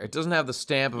go there? It doesn't have the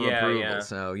stamp of approval,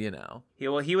 so you know.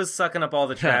 He was sucking up all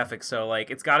the traffic, so like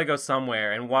it's got to go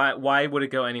somewhere. And why would it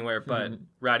go anywhere but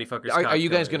Rowdy Fuckers? Are you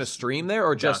guys going to stream there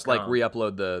or just like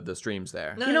re-upload the streams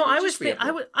there? No, I was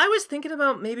thinking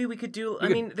about maybe we could do.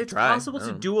 It's possible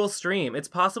to dual stream. It's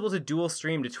possible to dual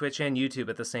stream to Twitch and YouTube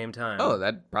at the same time. Oh,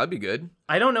 that'd probably be good.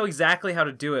 I don't know exactly how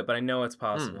to do it, but I know it's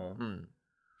possible.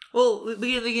 Well,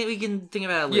 we can think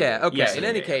about it later. Yeah, okay. Yeah, in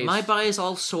any case, my body is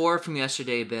all sore from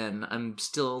yesterday, Ben. I'm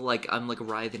still I'm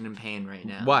writhing in pain right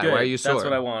now. Why? Why are you sore? That's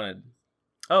what I wanted.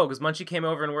 Oh, because Munchie came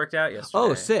over and worked out yesterday.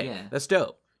 Oh, sick. Yeah. That's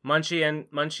dope. Munchie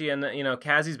and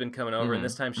Kazzie's been coming over, and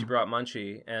this time she brought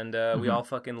Munchie, and we all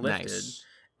fucking lifted. Nice.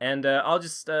 And I'll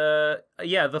just, the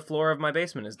floor of my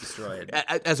basement is destroyed.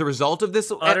 As a result of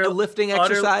this lifting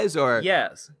exercise, or?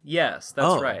 Yes,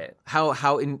 that's right.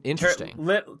 How interesting.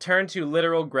 Turn to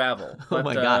literal gravel. But, oh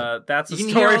my God. That's a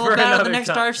story for another the next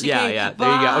time. RFCK. Yeah,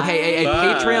 there you go. Okay,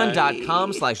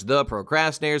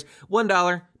 patreon.com/theprocrastinators.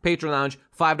 $1, Patreon Lounge,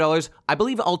 $5. I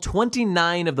believe all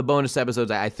 29 of the bonus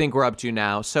episodes I think we're up to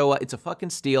now. So it's a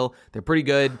fucking steal. They're pretty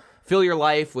good. Fill your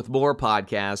life with more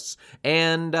podcasts.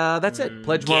 And that's it.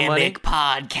 Pledge more money. Gimmick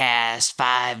Podcast,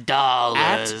 $5.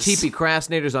 At TP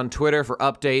Crastinators on Twitter for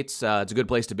updates. It's a good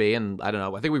place to be. And I don't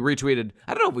know. I think we retweeted.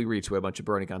 I don't know if we retweeted a bunch of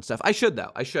BROBNICON stuff. I should,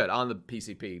 though. on the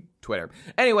PCP Twitter.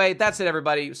 Anyway, that's it,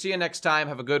 everybody. See you next time.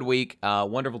 Have a good week.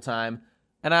 Wonderful time.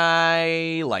 And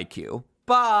I like you.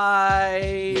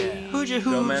 Bye. Yeah. Who's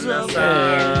up?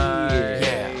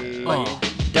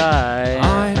 Die.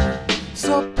 I'm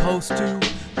supposed to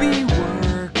be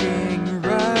working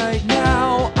right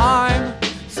now. I'm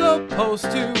supposed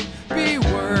to be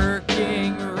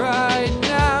working right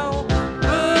now,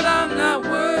 but I'm not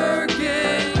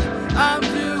working. I'm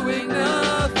doing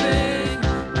nothing.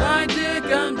 My dick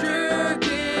I'm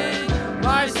jerking.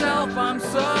 Myself I'm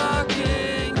so